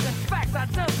ties, in fact I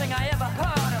don't think I ever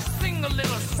heard a single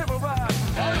little civil word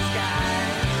from those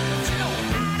guys. But you know,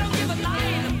 I don't give a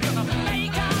line, I'm gonna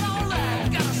make out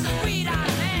alright. Got a sweet out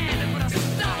hand and put a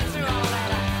stop to all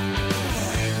that.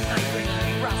 I drink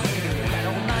rusty that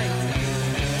old night.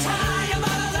 Tie your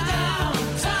mother down,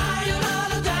 tie your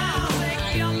mother down. Take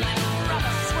your little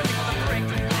brother swimming on the brink,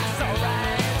 that's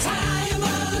alright. Tie your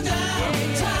mother down,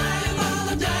 tie your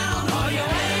mother down. Or you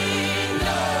ain't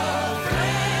no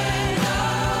friend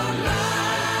of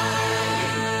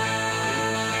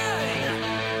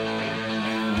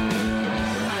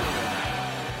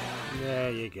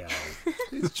There you go.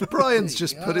 Brian's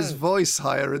just put his voice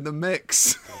higher in the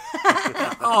mix.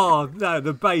 Oh no,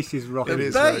 the bass is rocking. It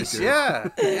is Bass,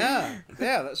 very good. yeah,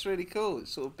 that's really cool.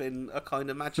 It's sort of been a kind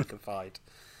of magicified.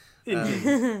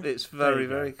 It's very,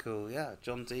 very cool. Yeah,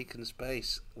 John Deacon's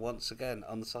bass once again,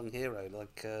 unsung hero,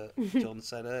 like John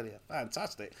said earlier.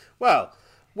 Fantastic.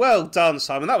 Well done,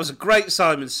 Simon. That was a great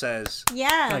Simon Says.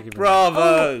 Yeah. Thank you.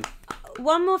 Bravo.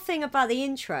 One more thing about the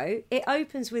intro. It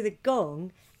opens with a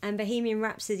gong and Bohemian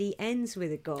Rhapsody ends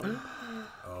with a gong.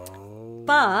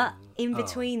 But in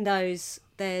between those,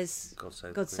 there's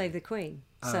God Save the Queen.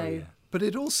 So yeah. But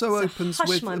it also opens hush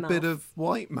with my a bit mouth. of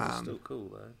White Man, Still cool,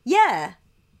 though. yeah.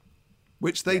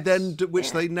 which they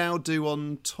they now do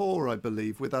on tour, I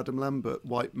believe, with Adam Lambert.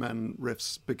 White Man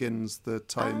riffs begins the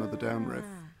Tie Your Mother Down riff.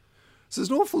 So there's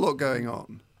an awful lot going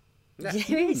on. There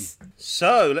is.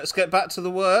 So let's get back to the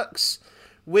works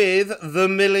with The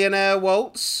Millionaire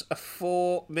Waltz, a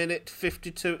 4-minute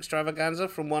 52 extravaganza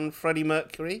from one Freddie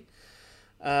Mercury.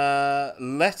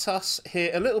 Let us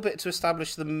hear a little bit to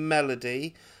establish the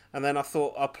melody, and then I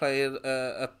thought I'll play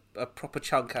a proper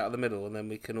chunk out of the middle, and then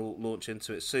we can all launch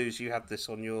into it. Suze, you had this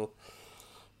on your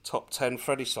top 10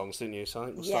 Freddie songs, didn't you? So I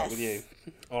think we'll start with you.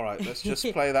 All right, let's just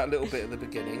play that little bit at the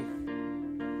beginning.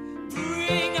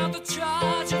 Bring out the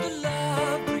charge of the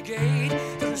love brigade.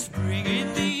 There's spring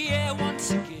in the air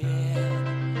once again.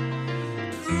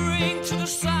 Bring to the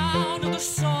sound of the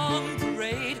song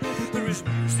parade the is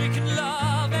music and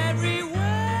love everywhere.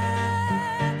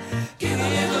 Give a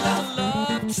little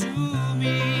love to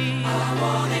me. I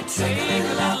want it. Take a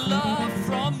little love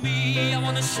from me. I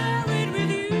want to share it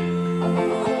with you.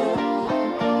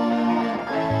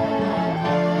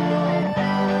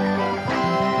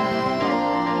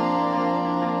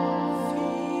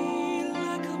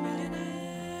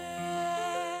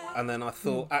 And then I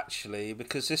thought, actually,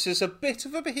 because this is a bit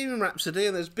of a Bohemian Rhapsody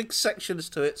and there's big sections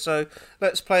to it, so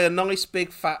let's play a nice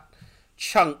big fat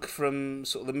chunk from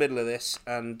sort of the middle of this,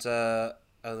 and then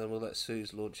we'll let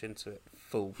Suze launch into it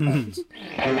full pelt.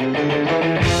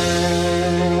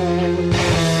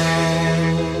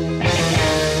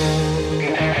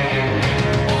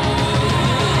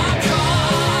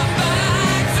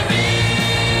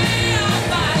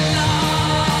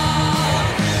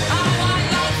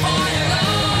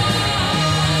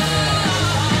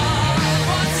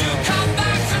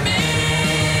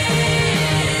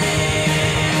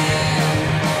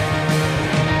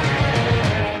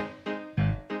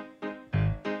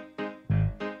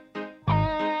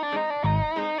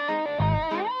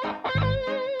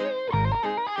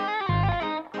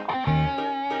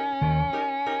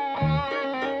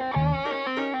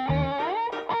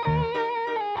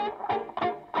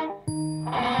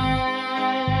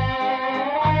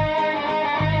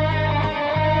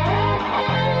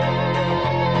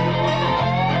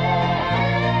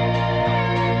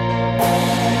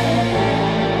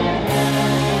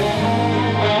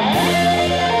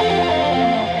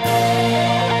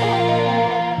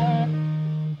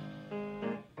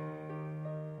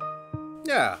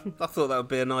 Yeah, I thought that would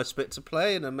be a nice bit to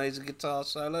play, an amazing guitar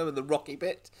solo and the rocky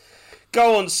bit.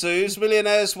 Go on, Suze,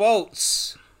 Millionaire's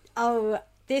Waltz. Oh,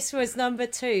 this was number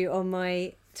 2 on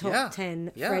my top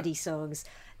 10 Freddie songs.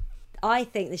 I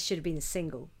think this should have been a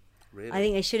single. Really? I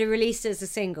think they should have released it as a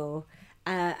single,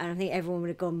 and I think everyone would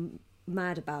have gone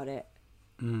mad about it.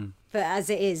 But as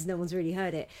it is, no one's really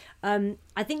heard it.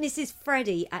 I think this is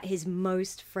Freddie at his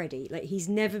most Freddie. Like, he's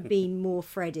never been more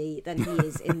Freddie than he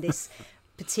is in this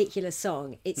particular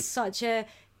song. It's such a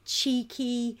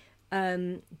cheeky,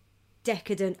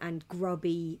 decadent and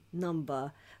grubby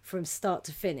number from start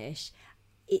to finish.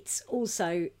 It's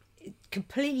also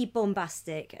completely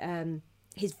bombastic.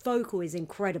 His vocal is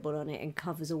incredible on it and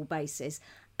covers all bases.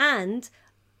 And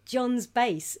John's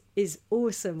bass is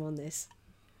awesome on this.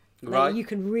 Like, you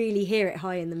can really hear it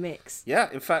high in the mix. Yeah,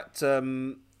 in fact,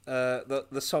 the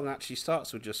song actually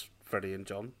starts with just Freddie and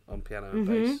John on piano and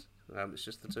bass. It's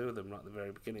just the two of them right at the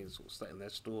very beginning, sort of staying in their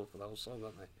store for the whole song,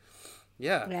 aren't they?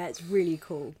 Yeah. Yeah, it's really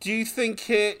cool. Do you think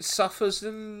it suffers a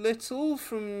little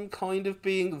from kind of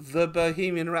being the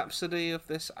Bohemian Rhapsody of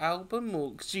this album?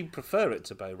 Or because you prefer it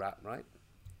to Bo Rap, right?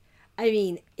 I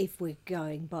mean, if we're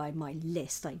going by my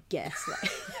list, I guess.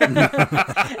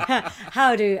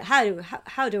 How do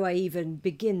I even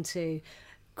begin to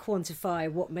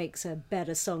quantify what makes a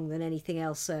better song than anything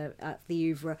else at the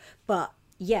oeuvre? But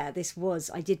yeah,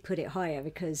 I did put it higher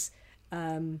because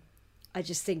I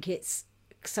just think it's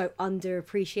so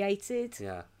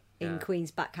underappreciated in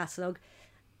Queen's back catalogue,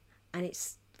 and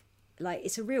it's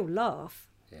a real laugh.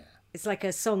 It's like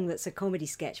a song that's a comedy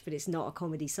sketch, but it's not a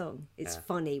comedy song. It's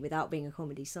funny without being a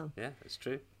comedy song. Yeah, it's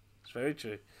true. It's very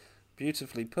true.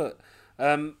 Beautifully put.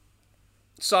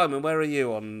 Simon, where are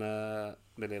you on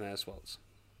Millionaire's Waltz?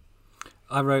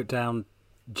 I wrote down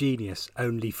genius,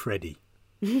 only Freddie.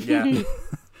 Yeah.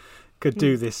 Could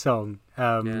do this song.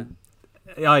 I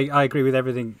agree with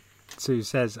everything Sue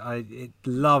says. I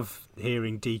love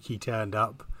hearing Deaky turned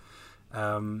up.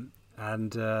 And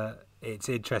it's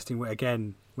interesting,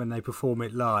 again, when they perform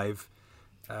it live,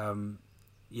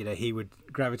 he would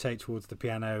gravitate towards the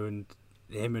piano and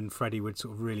him and Freddie would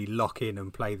sort of really lock in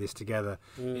and play this together.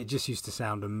 It just used to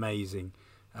sound amazing.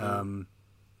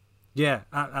 Yeah,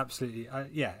 absolutely.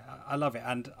 I love it.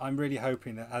 And I'm really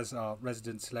hoping that as our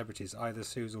resident celebrities, either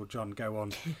Suze or John go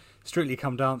on Strictly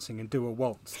Come Dancing and do a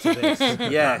waltz to this.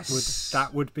 Yes.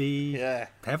 That would be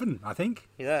heaven, I think.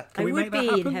 Yeah. Can we make that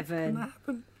happen? In heaven. Can that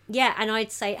happen? Yeah, and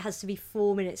I'd say it has to be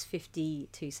 4 minutes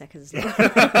 52 seconds long.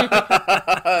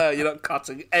 You're not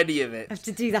cutting any of it. I have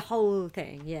to do the whole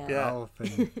thing, The whole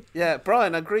thing. Yeah,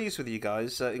 Brian agrees with you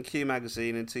guys. In Q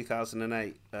magazine in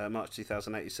 2008, March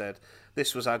 2008, he said,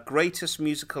 "This was our greatest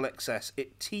musical excess.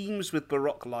 It teems with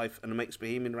Baroque life and makes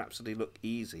Bohemian Rhapsody look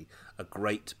easy. A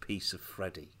great piece of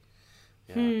Freddie."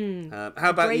 Yeah. How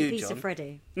about you, John? Great piece of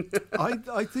Freddie.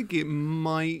 I think it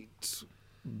might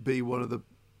be one of the...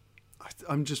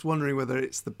 I'm just wondering whether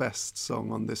it's the best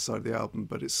song on this side of the album,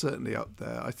 but it's certainly up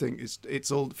there. I think it's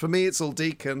all... For me, it's all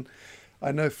Deacon.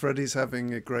 I know Freddie's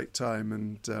having a great time,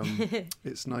 and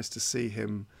it's nice to see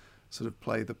him sort of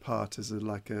play the part as a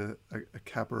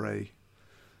cabaret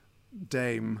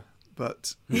dame,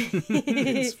 but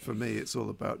for me it's all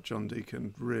about John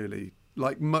Deacon, really,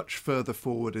 like, much further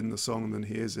forward in the song than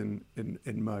he is in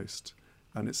most,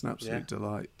 and it's an absolute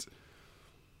delight.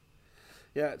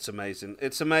 Yeah, it's amazing.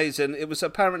 It's amazing. It was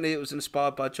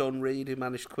inspired by John Reid, who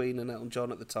managed Queen and Elton John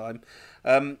at the time.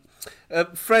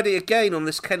 Freddie, again, on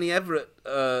this Kenny Everett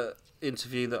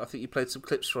interview that I think you played some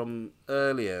clips from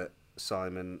earlier,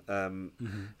 Simon,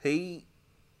 he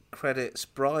credits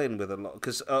Brian with a lot,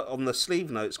 because on the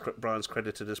sleeve notes, Brian's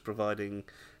credited as providing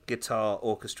guitar,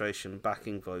 orchestration,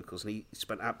 backing vocals, and he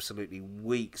spent absolutely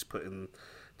weeks putting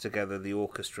together the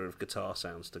orchestra of guitar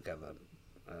sounds together,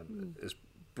 as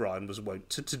Brian was wont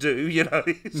to do, you know.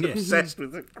 He's obsessed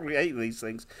with creating these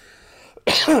things.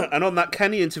 And on that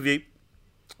Kenny interview,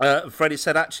 Freddie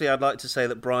said, actually, I'd like to say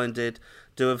that Brian did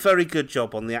do a very good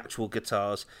job on the actual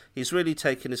guitars. He's really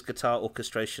taken his guitar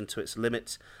orchestration to its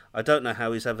limits. I don't know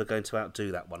how he's ever going to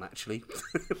outdo that one, actually.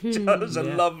 That was a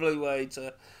lovely way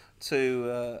to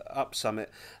upsum it.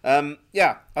 I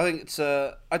think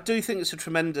I do think it's a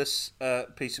tremendous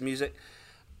piece of music.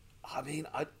 I mean,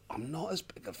 I'm not as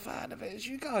big a fan of it as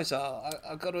you guys are.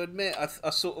 I've got to admit, I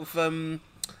sort of,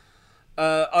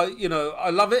 I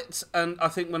love it, and I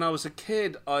think when I was a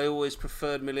kid, I always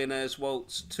preferred Millionaire's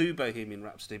Waltz to Bohemian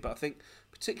Rhapsody. But I think,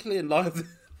 particularly in light of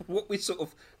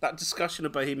that discussion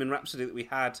of Bohemian Rhapsody that we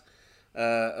had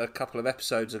a couple of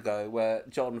episodes ago, where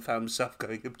John found himself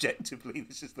going, objectively,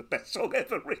 this is the best song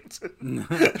ever written.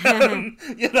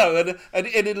 And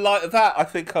in light of that, I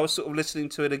think I was sort of listening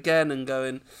to it again and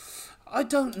going, I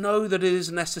don't know that it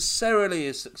is necessarily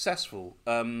as successful,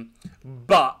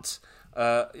 but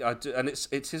I do, and it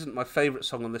isn't my favourite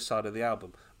song on this side of the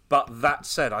album. But that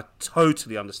said, I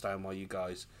totally understand why you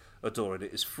guys adore it.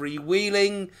 It is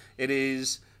freewheeling. It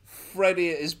is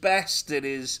Freddie at his best. It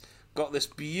is got this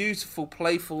beautiful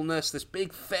playfulness, this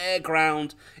big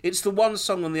fairground. It's the one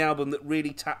song on the album that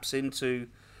really taps into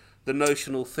the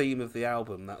notional theme of the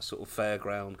album, that sort of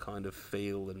fairground kind of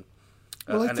feel and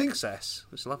excess.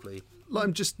 It's lovely.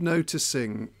 I'm just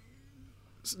noticing,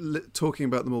 talking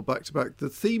about them all back to back, the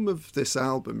theme of this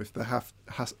album,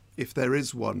 if there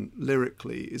is one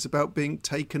lyrically, is about being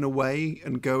taken away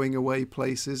and going away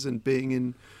places and being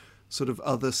in sort of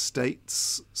other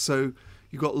states. So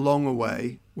you've got Long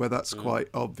Away, where that's quite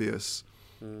obvious.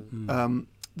 The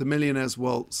Millionaire's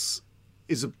Waltz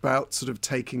is about sort of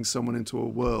taking someone into a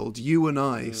world. You and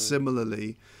I,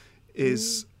 similarly,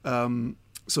 is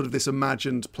sort of this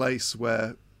imagined place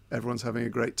where everyone's having a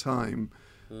great time.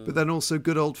 But then also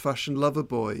Good Old Fashioned Lover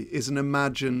Boy is an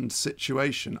imagined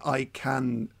situation. I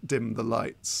can dim the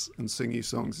lights and sing you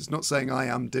songs. It's not saying I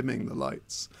am dimming the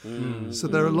lights. So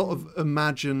there are a lot of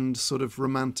imagined sort of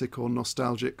romantic or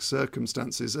nostalgic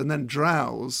circumstances. And then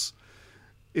Drowse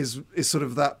is sort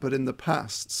of that, but in the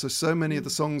past. So many of the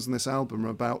songs in this album are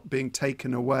about being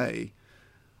taken away.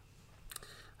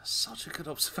 That's such a good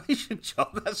observation, John.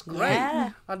 That's great.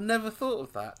 Yeah. I'd never thought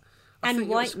of that. And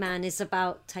White Man is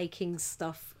about taking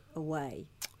stuff away.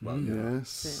 Well,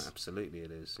 yes. Absolutely it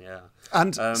is, yeah.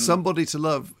 And Somebody to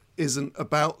Love isn't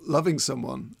about loving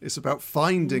someone. It's about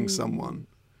finding someone.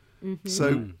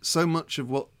 So much of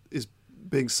what is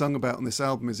being sung about on this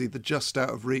album is either just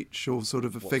out of reach or sort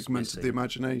of a figment of the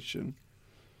imagination.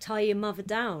 Tie Your Mother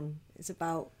Down is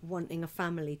about wanting a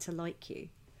family to like you,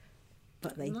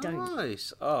 but they don't.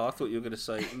 Nice. Oh, I thought you were going to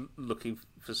say looking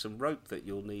for some rope that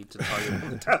you'll need to tie your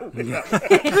mother down with.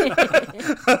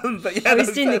 But yeah, I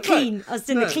was doing the clean.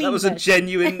 That was a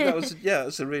genuine.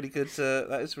 That's a really good.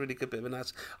 That is a really good bit of an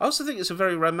answer. I also think it's a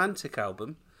very romantic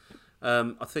album.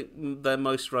 I think their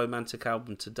most romantic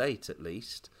album to date, at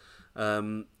least.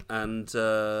 And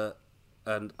I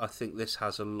think this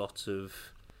has a lot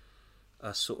of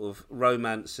sort of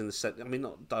romance in the sense. I mean,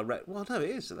 not direct. Well, no, it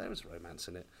is. There is romance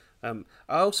in it. It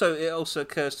also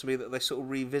occurs to me that they sort of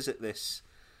revisit this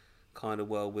kind of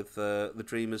world with the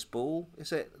Dreamer's Ball.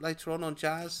 Is it later on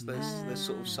Jazz? There's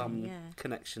sort of some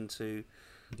connection to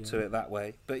it that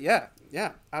way. But yeah,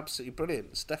 absolutely brilliant.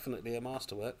 It's definitely a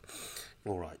masterwork.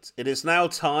 All right, it is now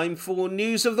time for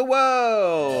News of the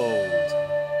World.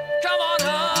 Come on,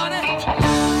 honey.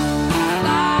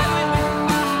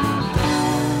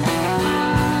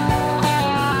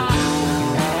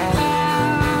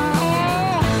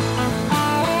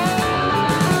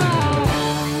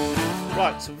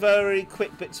 Right, some very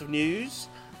quick bits of news.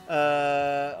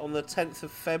 On the 10th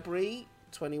of February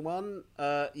 21,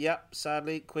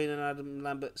 sadly, Queen and Adam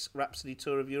Lambert's Rhapsody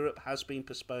Tour of Europe has been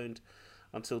postponed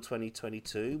until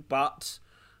 2022, but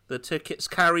The tickets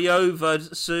carry over,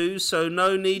 Sue, so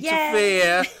no need to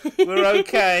fear. We're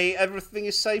okay. Everything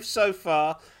is safe so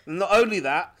far. And not only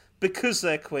that, because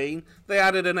they're Queen, they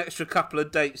added an extra couple of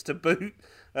dates to boot,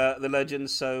 the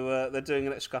Legends. So they're doing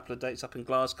an extra couple of dates up in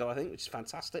Glasgow, I think, which is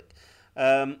fantastic.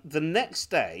 The next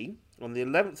day, on the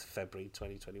 11th of February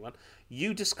 2021,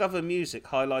 You Discover Music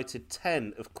highlighted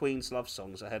 10 of Queen's love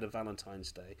songs ahead of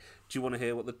Valentine's Day. Do you want to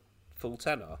hear what the full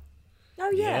 10 are?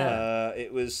 Oh, yeah.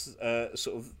 It was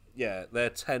sort of, their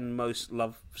 10 most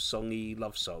love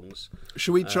songs.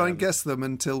 Should we try and guess them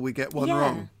until we get one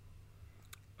wrong?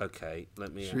 Okay,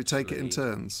 let me... Should we take it in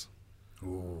turns?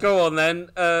 Ooh. Go on then.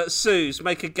 Suze,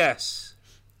 make a guess.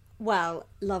 Well,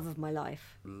 Love of My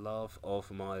Life. Love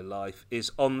of My Life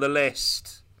is on the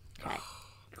list. Okay.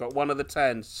 Got one of the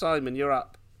 10. Simon, you're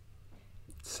up.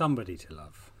 Somebody to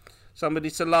Love. Somebody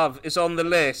to Love is on the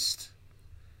list.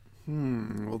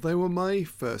 Well, they were my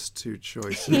first two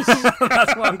choices.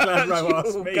 That's why I'm glad Ro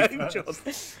asked me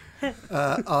first.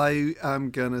 I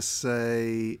am going to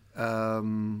say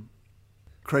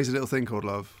Crazy Little Thing Called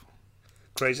Love.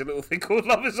 Crazy Little Thing Called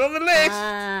Love is on the list.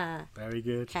 Very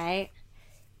good. Okay.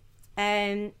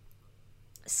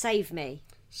 Save Me.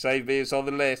 Save Me is on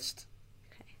the list.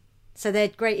 Okay. So they're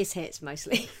greatest hits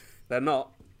mostly. They're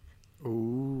not.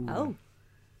 Ooh. Oh.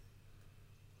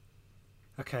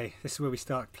 Okay, this is where we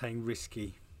start playing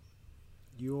risky.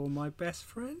 You're My Best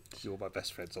Friend? You're My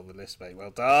Best Friend's on the list, mate.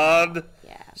 Well done.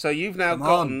 Yeah. So you've now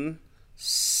gotten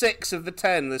 6 of the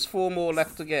 10. There's 4 more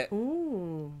left to get.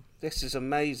 Ooh. This is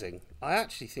amazing. I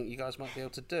actually think you guys might be able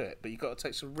to do it, but you've got to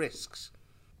take some risks.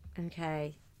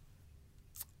 Okay.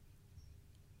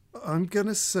 I'm going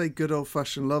to say Good Old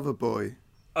Fashioned Lover Boy.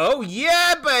 Oh,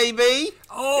 yeah, baby.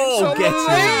 Oh, get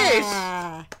it.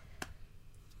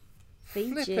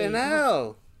 Flipping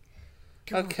hell.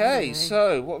 Okay,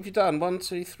 so what have you done? 1,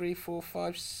 2, 3, 4,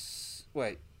 5...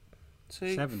 Wait.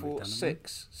 2, 4,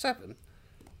 6, 7?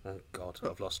 Oh, God,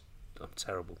 I've lost... I'm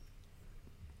terrible.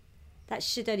 That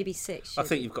should only be 6. I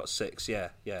think you've got 6, yeah.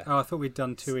 Oh, I thought we'd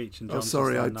done 2 each. And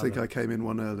sorry, I think I came in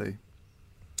one early.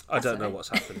 I don't know what's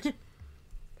happened.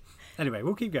 Anyway,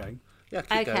 we'll keep going. Yeah,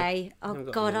 keep going. Okay. Oh,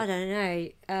 God, I don't know.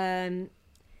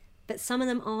 But some of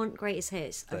them aren't greatest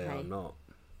hits. They are not.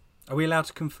 Are we allowed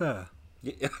to confer?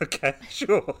 Yeah, okay,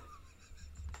 sure.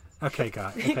 Okay,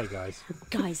 guys.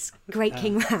 Guys, Great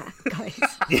King Rat, guys.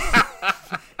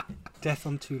 Death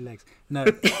on 2 legs. No,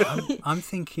 I'm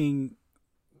thinking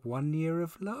 1 Year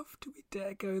of Love. Do we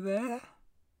dare go there?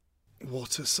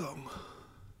 What a song.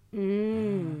 I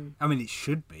mean, it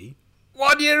should be.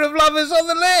 1 Year of Love is on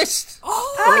the list.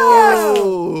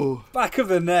 Oh! Back of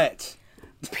the net.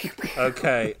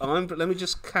 Okay, let me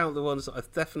just count the ones that I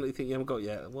definitely think you haven't got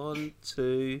yet. 1,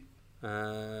 2.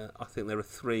 I think there are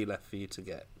 3 left for you to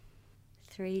get.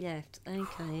 3 left.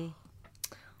 Okay.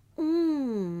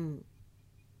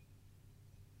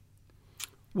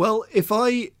 Well, if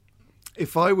I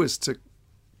was to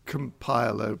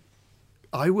compile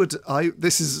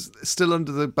this is still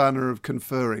under the banner of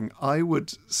conferring. I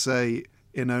would say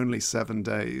In Only 7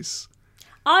 Days.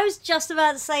 I was just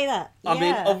about to say that. I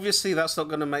mean, obviously that's not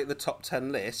going to make the top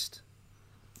 10 list.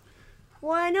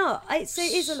 Why not? It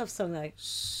is a love song, though.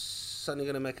 It's only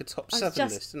going to make a top 7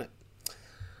 list, isn't it?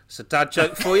 It's a dad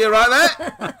joke for you right there.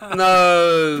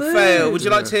 No, Boo. fail. Would you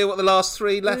like to hear what the last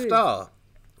 3 left are?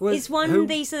 Is one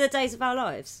These Are the Days of Our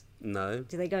Lives? No.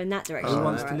 Do they go in that direction? Who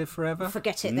Wants to Live Forever?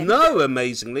 Forget it then. No,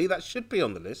 amazingly. That should be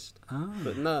on the list.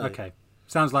 But no. Okay.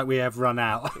 Sounds like we have run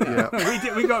out. Yeah.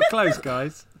 we got close,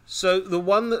 guys. So the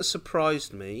one that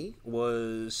surprised me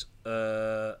was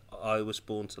I Was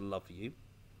Born to Love You.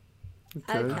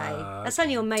 Okay. That's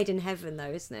only on Made in Heaven,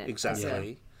 though, isn't it?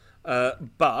 Exactly.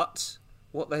 But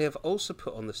what they have also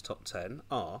put on this top 10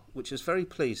 are, which is very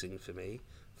pleasing for me,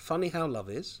 Funny How Love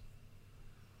Is.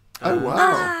 Oh,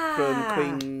 wow. From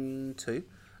Queen 2.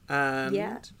 And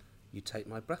You Take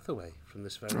My Breath Away from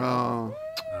this very album.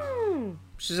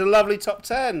 Which is a lovely top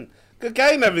 10. Good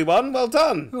game, everyone. Well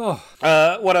done.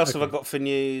 What else have I got for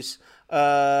news?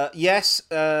 Hashtag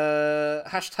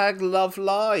Love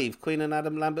Live, Queen and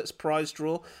Adam Lambert's prize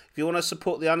draw. If you want to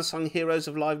support the unsung heroes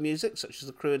of live music, such as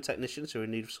the crew and technicians who are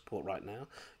in need of support right now,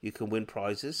 you can win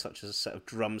prizes such as a set of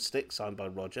drumsticks signed by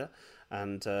Roger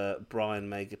and Brian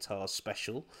May Guitar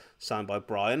Special signed by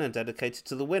Brian and dedicated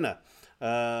to the winner.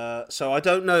 So I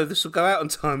don't know if this will go out in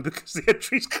time because the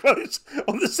entries close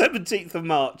on the 17th of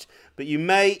March, but you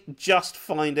may just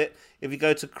find it if you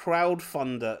go to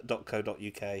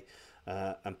crowdfunder.co.uk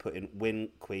and put in Win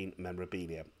Queen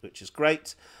Memorabilia, which is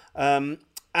great. And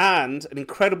an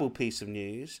incredible piece of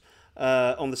news,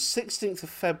 on the 16th of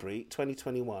February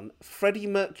 2021, Freddie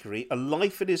Mercury, A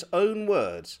Life in His Own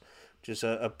Words, which is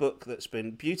a book that's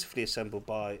been beautifully assembled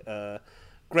by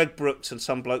Greg Brooks and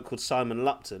some bloke called Simon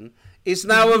Lupton, is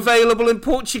now available in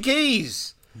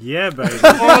Portuguese. Yeah, baby.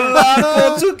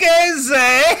 Olá, portuguese!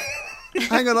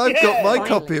 Hang on, I've got my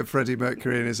copy of Freddie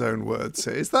Mercury in his own words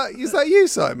here. Is that you,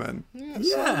 Simon? Yeah.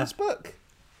 Simon's book.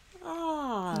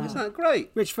 Ah, Isn't that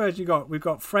great? Which version you got? We've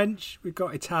got French, we've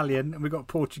got Italian, and we've got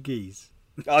Portuguese.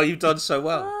 Oh, you've done so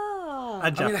well.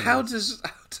 And I mean, Japanese. how does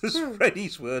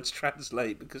Freddie's words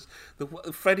translate? Because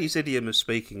Freddie's idiom of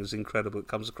speaking is incredible. It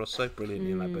comes across so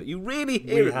brilliantly in that book. You really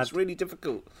hear it. It's really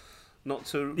difficult not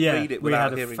to read it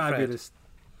without hearing Fred. We had a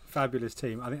fabulous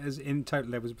team. I think in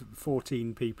total there was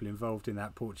 14 people involved in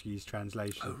that Portuguese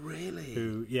translation. Oh, really?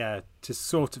 Who, to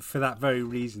sort of, for that very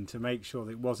reason, to make sure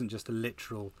that it wasn't just a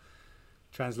literal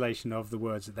translation of the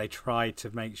words, that they tried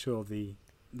to make sure the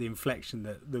inflection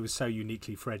that was so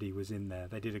uniquely Freddie was in there.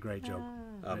 They did a great job.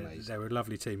 Amazing. They were a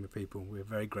lovely team of people. We're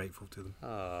very grateful to them.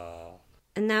 Oh.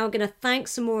 and now I'm going to thank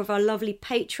some more of our lovely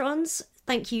patrons.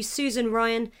 Thank you, Susan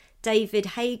Ryan, David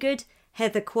Haygood,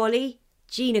 Heather Qualley,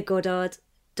 Gina Goddard,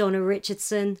 Donna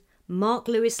Richardson, Mark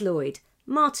Lewis Lloyd,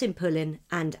 Martin Pullin,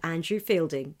 and Andrew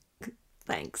Fielding.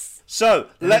 Thanks. So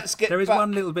let's get. There is back.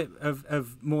 one little bit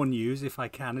of more news, if I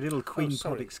can, a little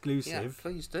QueenPod exclusive. Yeah,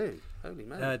 please do. Holy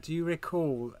man! Do you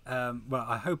recall? Well,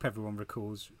 I hope everyone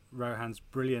recalls Rohan's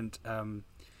brilliant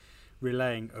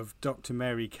relaying of Dr.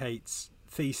 Mary Kate's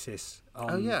thesis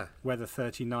on whether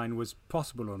 39 was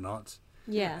possible or not.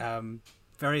 Yeah.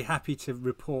 Very happy to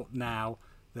report now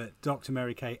that Dr.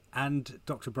 Mary Kate and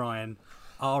Dr. Brian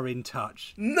are in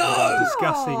touch. No!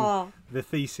 Discussing the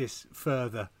thesis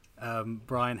further.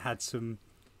 Brian had some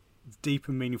deep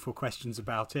and meaningful questions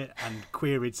about it and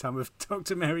queried some of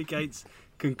Dr. Mary Kate's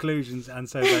conclusions, and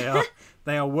so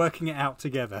they are working it out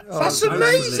together. That's so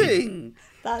amazing!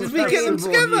 Did we get them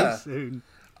together? Soon.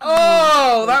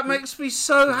 Oh, that makes me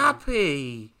so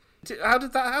happy. How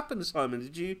did that happen, Simon?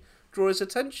 Did you draw his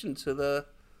attention to the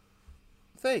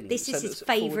thing? This is his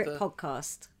favourite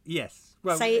podcast. Yes.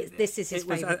 Well, this is his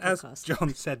favourite podcast. As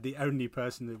John said, the only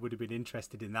person that would have been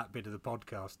interested in that bit of the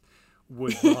podcast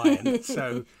was Brian.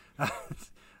 So,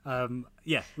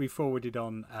 we forwarded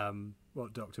on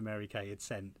what Dr. Mary Kay had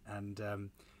sent, and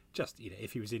just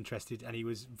if he was interested, and he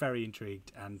was very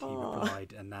intrigued, and he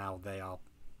replied, and now they are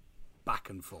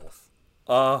back and forth.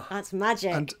 That's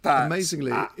magic. And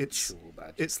amazingly, it's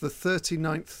the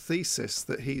 39th thesis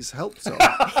that he's helped on.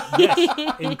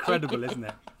 Yes, incredible, isn't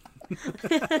it?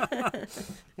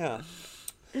 Yeah,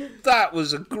 that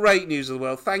was a great News of the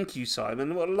World. Thank you,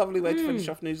 Simon. What a lovely way to finish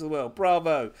off News of the World.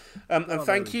 Bravo. And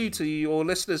thank you to your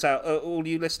listeners all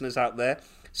you listeners out there.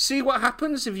 See what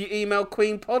happens if you email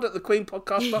QueenPod at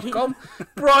thequeenpodcast.com.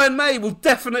 Brian May will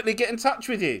definitely get in touch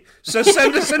with you. So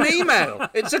send us an email.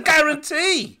 It's a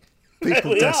guarantee.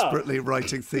 People desperately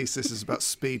writing theses about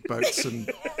speedboats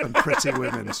and pretty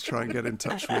women to try and get in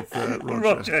touch with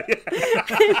Roger.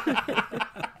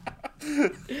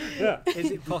 Yeah.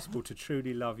 Is it possible to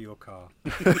truly love your car?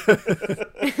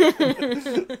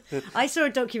 I saw a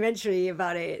documentary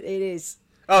about it. It is.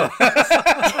 Oh.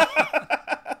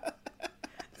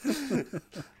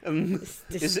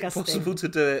 Is it possible to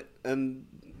do it and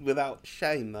without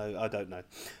shame, though? I don't know.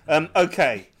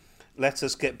 Okay, let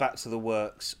us get back to the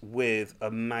works with a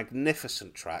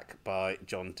magnificent track by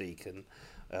John Deacon.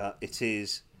 It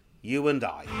is You and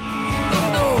I.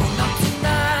 No, not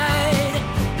tonight.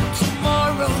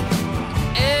 Tomorrow,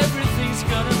 everything's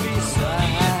gonna be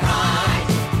fine.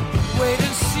 Wait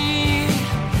and see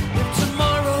if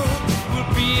tomorrow will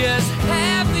be as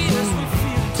happy as we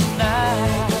feel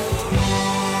tonight.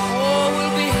 Oh,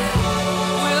 we'll be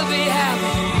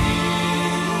happy.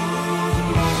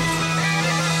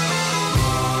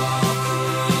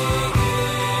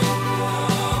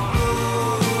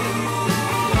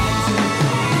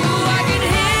 Ooh, I can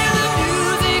hear the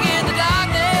music in the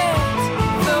darkness,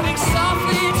 floating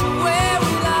softly to where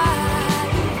we lie.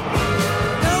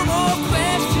 No more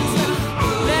questions now,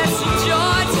 let's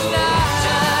enjoy tonight.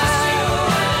 Just you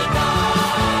and I.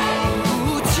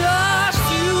 Ooh, just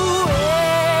you and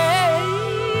I.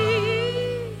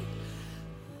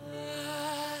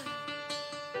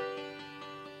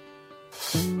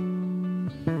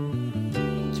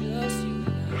 Just you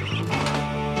and I.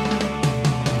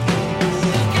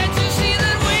 Can't you see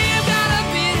that we've gotta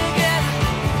be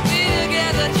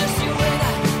together, just you and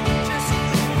I, just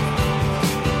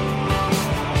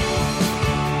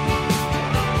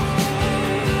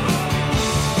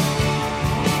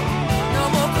no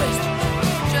more questions,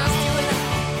 just you and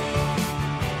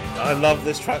I. I love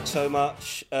this track so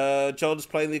much. John's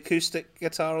playing the acoustic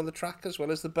guitar on the track as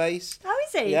well as the bass. Oh,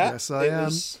 is he? Yeah, Yes, I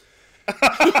am.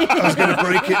 I was going to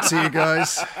break it to you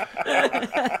guys.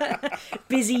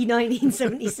 Busy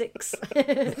 1976.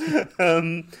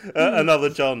 Another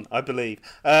John, I believe.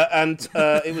 And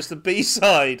it was the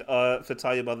B-side for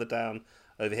Tie Your Mother Down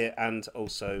over here, and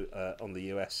also on the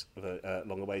US,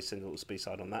 Long Away single was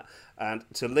B-side on that. And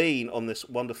to lean on this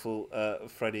wonderful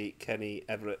Freddie, Kenny,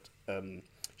 Everett,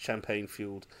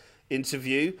 champagne-fueled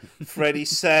interview, Freddie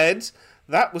said,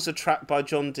 "That was a track by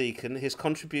John Deacon, his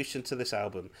contribution to this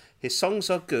album. His songs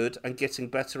are good and getting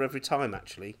better every time,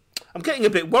 actually." I'm getting a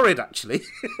bit worried, actually.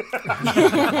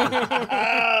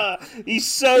 He's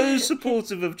so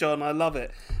supportive of John. I love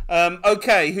it.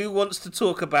 Okay, who wants to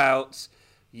talk about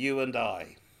You and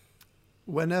I?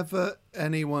 Whenever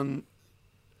anyone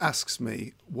asks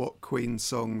me what Queen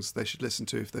songs they should listen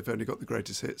to if they've only got the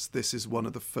greatest hits, this is one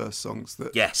of the first songs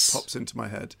that pops into my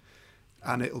head.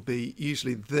 And it'll be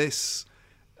usually this,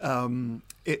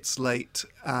 It's Late,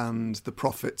 and The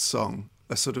Prophet's song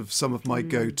are sort of some of my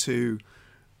go-to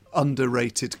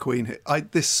underrated Queen hit.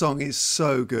 This song is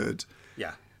so good.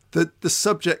 Yeah. The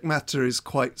subject matter is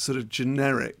quite sort of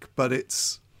generic, but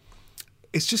it's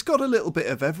just got a little bit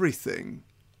of everything.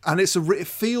 And it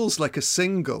feels like a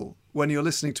single when you're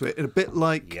listening to it. A bit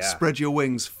like Spread Your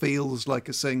Wings feels like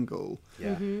a single.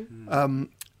 Yeah. And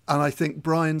I think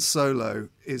Brian's solo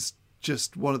is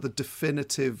just one of the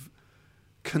definitive,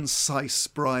 concise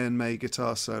Brian May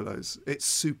guitar solos. It's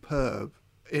superb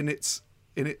in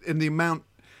the amount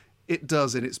it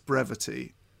does in its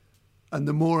brevity. And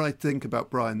the more I think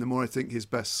about Brian, the more I think his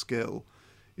best skill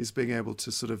is being able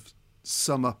to sort of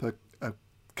sum up a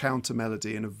counter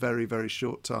melody in a very, very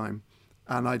short time.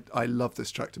 And I love this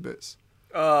track to bits.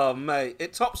 Oh, mate,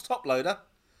 it tops Top Loader.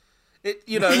 It,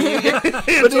 you know,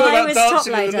 but about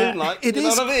dancing in the moonlight. It you know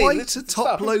is what I mean? quite a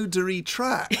top-loadery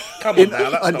track. Come on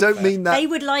now, that's I not don't fair. mean that. They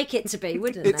would like it to be,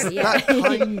 wouldn't It's they? that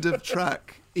kind of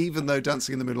track, even though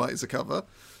Dancing in the Moonlight is a cover.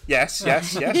 Yes,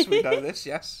 we know this,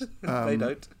 yes. They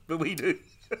don't, but we do.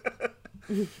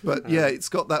 But yeah, it's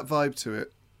got that vibe to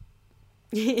it.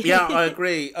 Yeah, I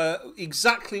agree.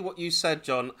 Exactly what you said,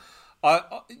 John.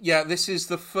 This is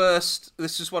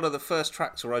one of the first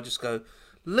tracks where I just go,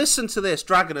 listen to this.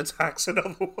 Dragon Attack's another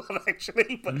one,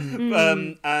 actually. But,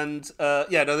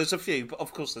 there's a few. But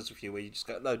of course, there's a few where you just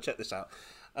go, no, check this out.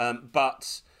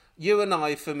 But You and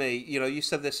I, for me, you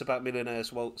said this about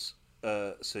Millionaire's Waltz,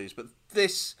 Suze, but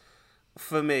this,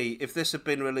 for me, if this had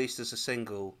been released as a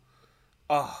single,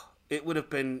 it would have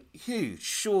been huge,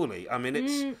 surely. I mean,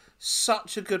 it's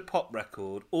such a good pop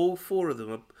record. All four of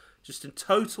them are just in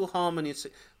total harmony.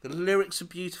 The lyrics are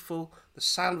beautiful. The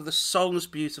sound of the song is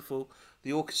beautiful.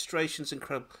 The orchestration's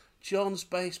incredible. John's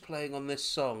bass playing on this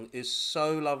song is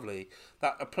so lovely.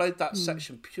 That I played that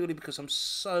section purely because I'm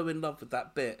so in love with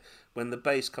that bit when the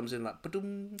bass comes in like,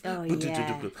 and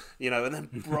then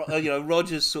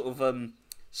Roger's sort of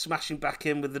smashing back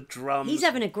in with the drums. He's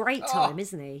having a great time,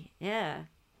 isn't he? Yeah.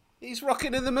 He's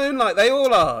rocking in the moonlight. They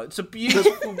all are. It's a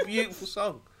beautiful, beautiful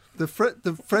song. The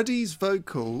Freddie's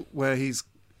vocal where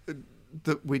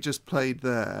that we just played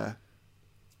there,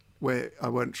 where I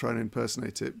won't try and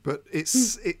impersonate it, but it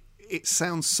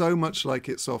sounds so much like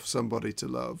it's off Somebody to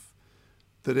Love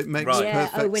that it makes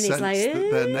perfect sense that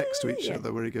they're next to each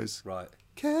other. Where he goes, right,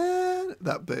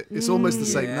 that bit. It's almost the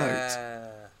same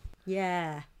note.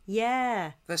 Yeah.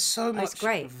 Yeah. There's so much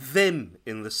great. vim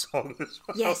in the song as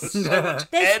well. Yes. There's so much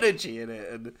energy in it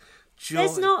and joy.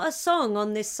 There's not a song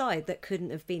on this side that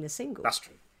couldn't have been a single. That's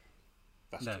true.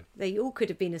 True. They all could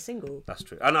have been a single. That's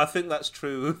true. And I think that's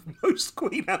true of most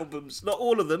Queen albums. Not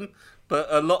all of them, but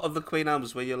a lot of the Queen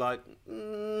albums where you're like,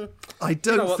 I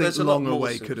don't think Long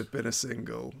Away could have been a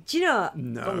single. Do you know what?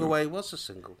 No. Long Away was a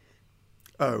single.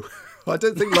 Oh, I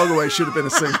don't think Long Away should have been a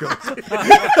single.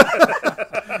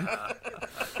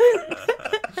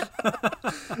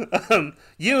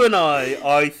 You and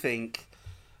I think,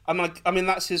 I mean,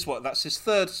 that's his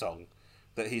third song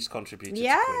that he's contributed to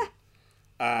Queen.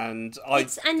 And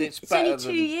it's only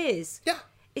 2 years. Yeah.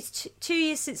 It's 2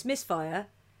 years since Misfire.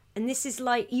 And this is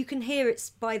like, you can hear it's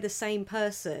by the same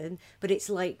person, but it's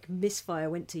like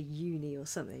Misfire went to uni or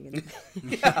something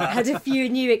and had a few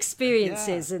new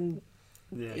experiences. And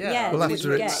well,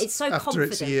 after it's so after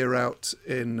confident. its year out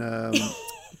in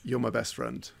You're My Best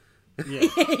Friend.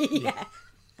 Yeah.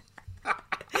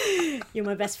 You're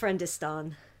My Best Friend,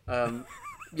 Istan. And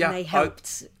they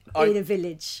helped in a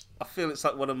village. I feel it's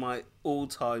like one of my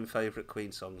all-time favourite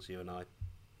Queen songs, You and I.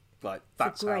 Like,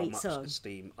 that's how much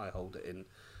esteem I hold it in.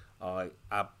 I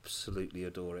absolutely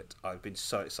adore it. I've been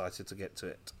so excited to get to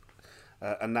it.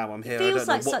 And now I'm here. It feels I don't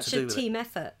know like what such to do a with team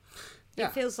effort. Yeah.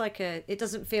 It feels like it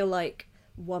doesn't feel like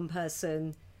one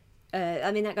person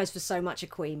I mean, that goes for so much of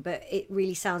Queen, but it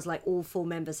really sounds like all 4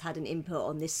 members had an input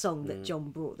on this song that John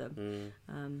brought them.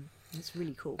 It's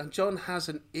really cool. And John has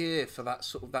an ear for that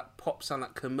sort of that pop sound,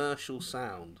 that commercial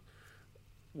sound,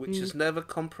 which is never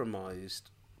compromised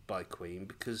by Queen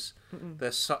because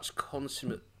they're such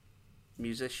consummate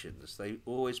musicians. They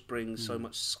always bring so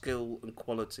much skill and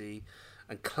quality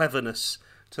and cleverness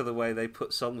to the way they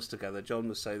put songs together. John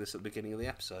would say this at the beginning of the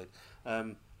episode.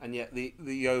 And yet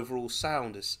the overall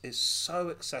sound is so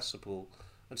accessible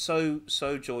and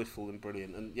so joyful and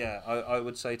brilliant. And yeah, I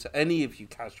would say to any of you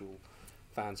casual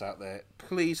fans out there,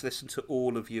 please listen to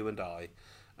all of You and I,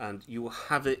 and you will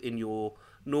have it in your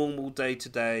normal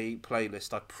day-to-day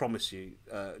playlist. I promise you,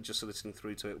 just listening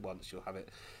through to it once, you'll have it,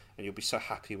 and you'll be so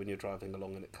happy when you're driving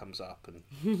along and it comes up, and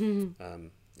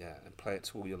and play it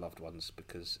to all your loved ones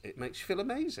because it makes you feel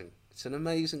amazing. It's an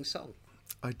amazing song.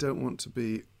 I don't want to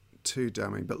be too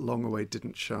damning, but Long Away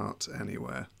didn't chart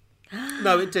anywhere.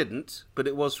 No, it didn't, but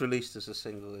it was released as a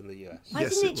single in the US. Why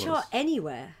didn't it chart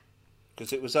anywhere?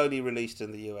 Because it was only released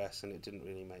in the US and it didn't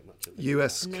really make much of it.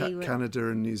 US, Canada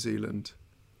and New Zealand.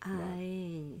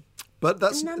 Aye. But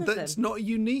that's not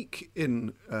unique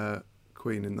in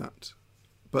Queen in that.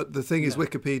 But the thing is,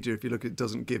 Wikipedia, if you look, it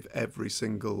doesn't give every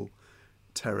single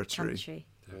territory. Country.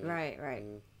 Right.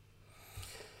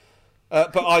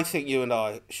 But I think You and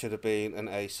I should have been an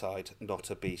A-side, not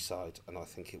a B-side, and I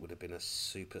think it would have been a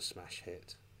super smash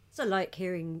hit. So I like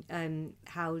hearing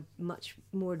how much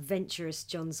more adventurous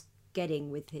John's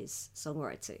getting with his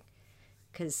songwriting,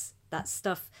 because that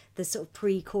stuff, the sort of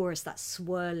pre-chorus, that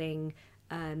swirling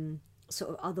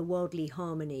sort of otherworldly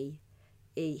harmony,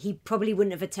 he probably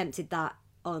wouldn't have attempted that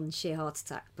on Sheer Heart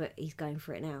Attack, but he's going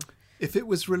for it now. If it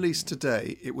was released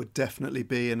today, it would definitely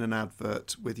be in an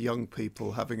advert with young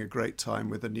people having a great time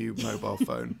with a new mobile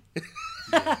phone.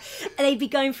 And they'd be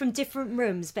going from different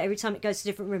rooms, but every time it goes to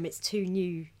a different room, it's 2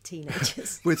 new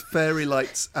teenagers. With fairy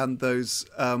lights and those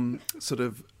sort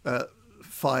of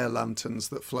fire lanterns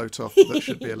that float off that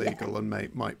should be illegal and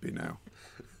might be now.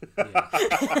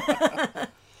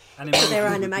 And they're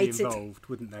would animated. be involved,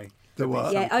 wouldn't they? The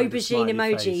what? Yeah, aubergine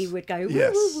emoji face. would go.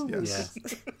 Yes, woo, woo, woo, yes.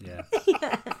 Yeah.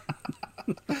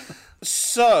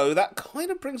 So that kind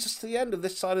of brings us to the end of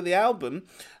this side of the album.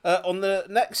 On the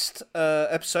next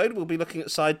episode, we'll be looking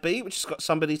at side B, which has got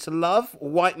Somebody to Love,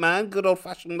 White Man, Good Old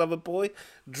Fashioned Lover Boy,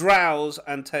 Drowse,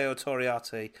 and Teo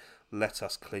Toriati, Let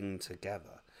Us Cling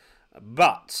Together.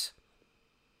 But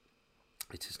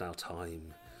it is now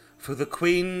time for the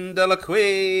Queen de la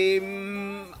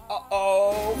Queen.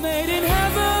 Uh-oh. Made in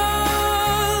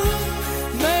heaven,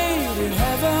 made in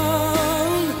heaven.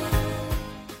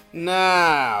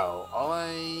 Now,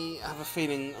 I have a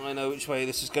feeling I know which way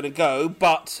this is going to go,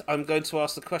 but I'm going to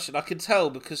ask the question. I can tell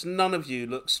because none of you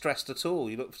look stressed at all.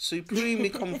 You look supremely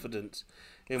confident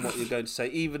in what you're going to say,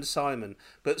 even Simon.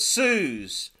 But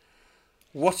Suze,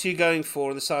 what are you going for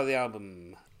on the side of the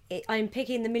album? I'm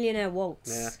picking the Millionaire Waltz.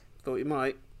 Yeah, thought you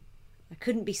might. I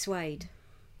couldn't be swayed.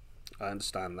 I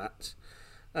understand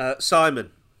that.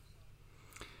 Simon?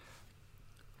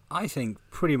 I think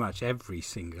pretty much every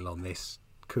single on this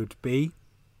could be,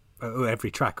 or every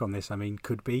track on this, I mean,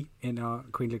 could be in our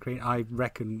Queen de la Queen. I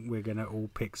reckon we're going to all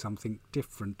pick something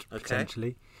different,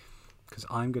 potentially, because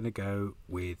I'm going to go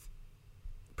with,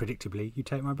 predictably, You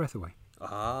Take My Breath Away.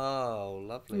 Oh,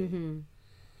 lovely. Mm-hmm.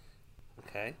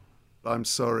 Okay. I'm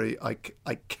sorry, I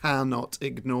cannot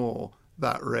ignore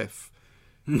that riff.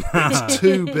 It's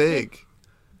too big.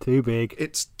 Too big.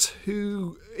 It's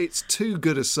too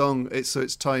good a song.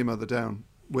 It's Tie Your Mother Down,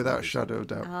 without a shadow of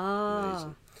doubt.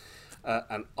 Ah.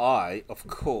 And I, of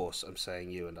course, am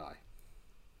saying You and I.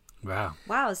 Wow.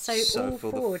 Wow, so all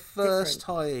for four the first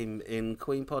different. time in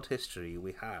QueenPod history,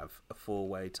 we have a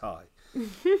 4-way tie.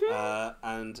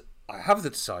 And I have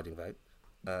the deciding vote.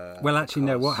 Well, actually,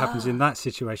 no. What happens in that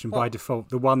situation? By default,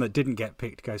 the one that didn't get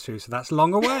picked goes through, so that's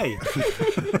Long Away.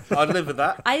 I'd live with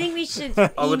that. I think we should I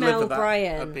would live email with that.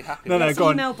 Brian. I'd be happy. No, Let's go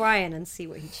on. email Brian and see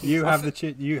what he chooses.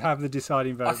 You have the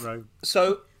deciding vote, Ro.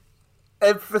 So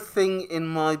everything in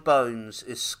my bones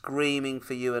is screaming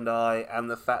for You and I, and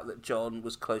the fact that John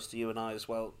was close to You and I as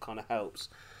well kind of helps.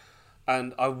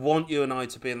 And I want You and I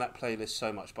to be in that playlist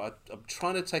so much, but I'm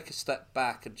trying to take a step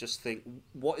back and just think,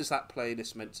 what is that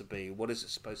playlist meant to be? What is it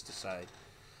supposed to say?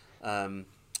 And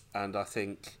I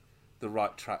think the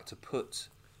right track to put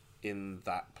in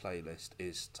that playlist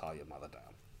is Tie Your Mother Down.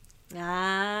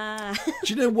 Ah.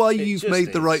 Do you know why you've just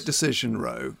made the is. right decision,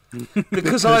 Ro?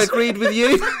 Because I agreed with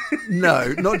you?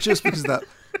 No, not just because of that.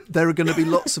 There are going to be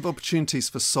lots of opportunities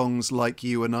for songs like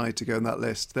You and I to go on that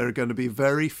list. There are going to be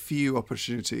very few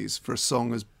opportunities for a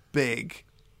song as big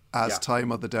as Tie Your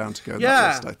Mother Down to go on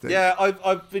that list, I think. Yeah,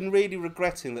 I've been really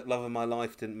regretting that Love of My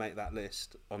Life didn't make that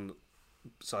list on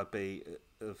side B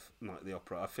of Night at the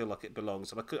Opera. I feel like it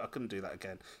belongs, and I couldn't do that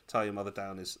again. Tie Your Mother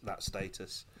Down is that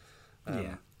status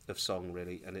of song,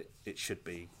 really, and it should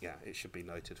be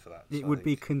noted for that. It would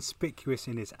be conspicuous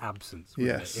in its absence,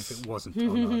 wouldn't it, if it wasn't on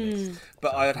our list.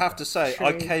 But I'd have to say,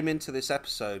 I came into this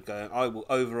episode going, I will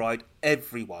override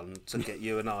everyone to get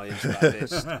you and I into that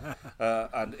list.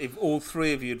 And if all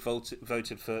three of you had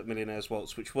voted for Millionaire's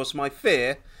Waltz, which was my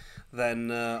fear,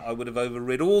 then I would have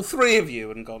overrid all three of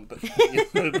you and gone. But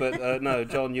no,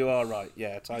 John, you are right.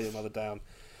 Yeah, Tie Your Mother Down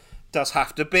does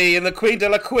have to be in the Queen de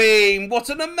la Queen. What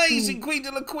an amazing Queen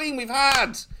de la Queen we've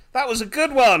had. That was a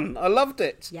good one. I loved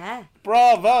it. Yeah.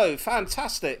 Bravo.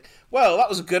 Fantastic. Well, that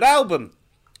was a good album.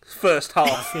 First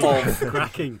half of...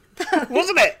 Cracking.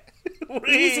 Wasn't it?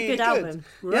 Really it is a good album.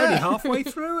 We're only halfway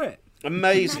through it.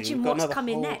 Amazing. Imagine We've got what's another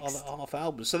coming whole next. other half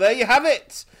album. So there you have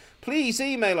it. Please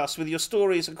email us with your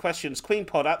stories and questions,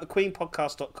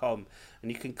 queenpod@thequeenpodcast.com.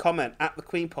 And you can comment at the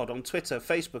QueenPod on Twitter,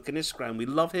 Facebook and Instagram. We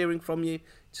love hearing from you.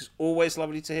 It's always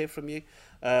lovely to hear from you.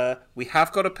 We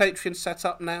have got a Patreon set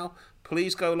up now.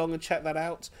 Please go along and check that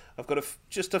out. I've got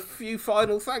just a few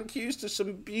final thank yous to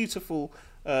some beautiful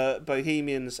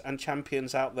bohemians and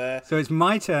champions out there. So it's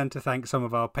my turn to thank some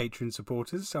of our Patreon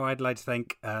supporters. So I'd like to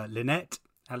thank Lynette,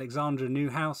 Alexandra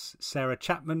Newhouse, Sarah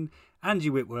Chapman, Angie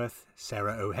Whitworth,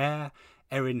 Sarah O'Hare,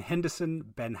 Erin Henderson,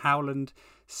 Ben Howland,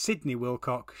 Sydney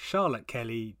Wilcock, Charlotte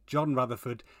Kelly, John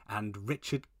Rutherford and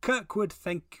Richard Kirkwood.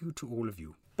 Thank you to all of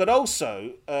you. But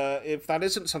also, if that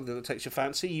isn't something that takes your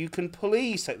fancy, you can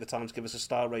please take the time to give us a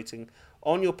star rating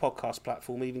on your podcast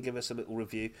platform, even give us a little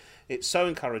review. It's so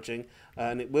encouraging,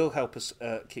 and it will help us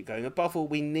keep going. Above all,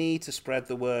 we need to spread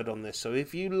the word on this. So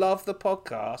if you love the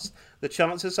podcast, the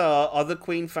chances are other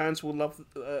Queen fans will love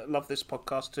this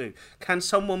podcast too. Can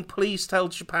someone please tell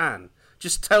Japan?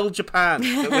 Just tell Japan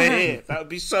that we're here. That would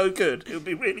be so good. It would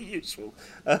be really useful.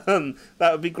 That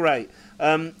would be great.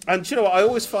 And you know what? I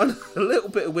always find a little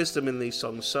bit of wisdom in these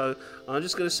songs. So I'm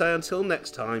just going to say until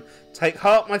next time, take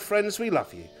heart, my friends, we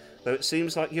love you. Though it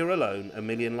seems like you're alone, a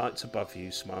million lights above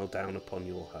you smile down upon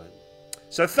your home.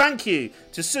 So thank you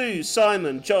to Sue,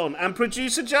 Simon, John and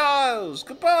producer Giles.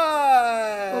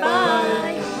 Goodbye.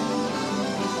 Bye.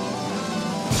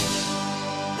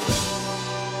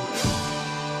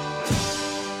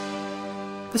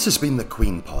 This has been The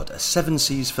Queen Pod, a Seven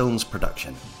Seas Films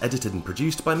production, edited and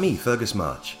produced by me, Fergus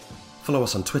March. Follow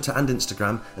us on Twitter and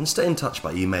Instagram, and stay in touch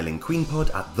by emailing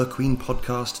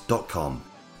queenpod@thequeenpodcast.com.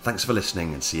 Thanks for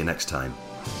listening, and see you next time.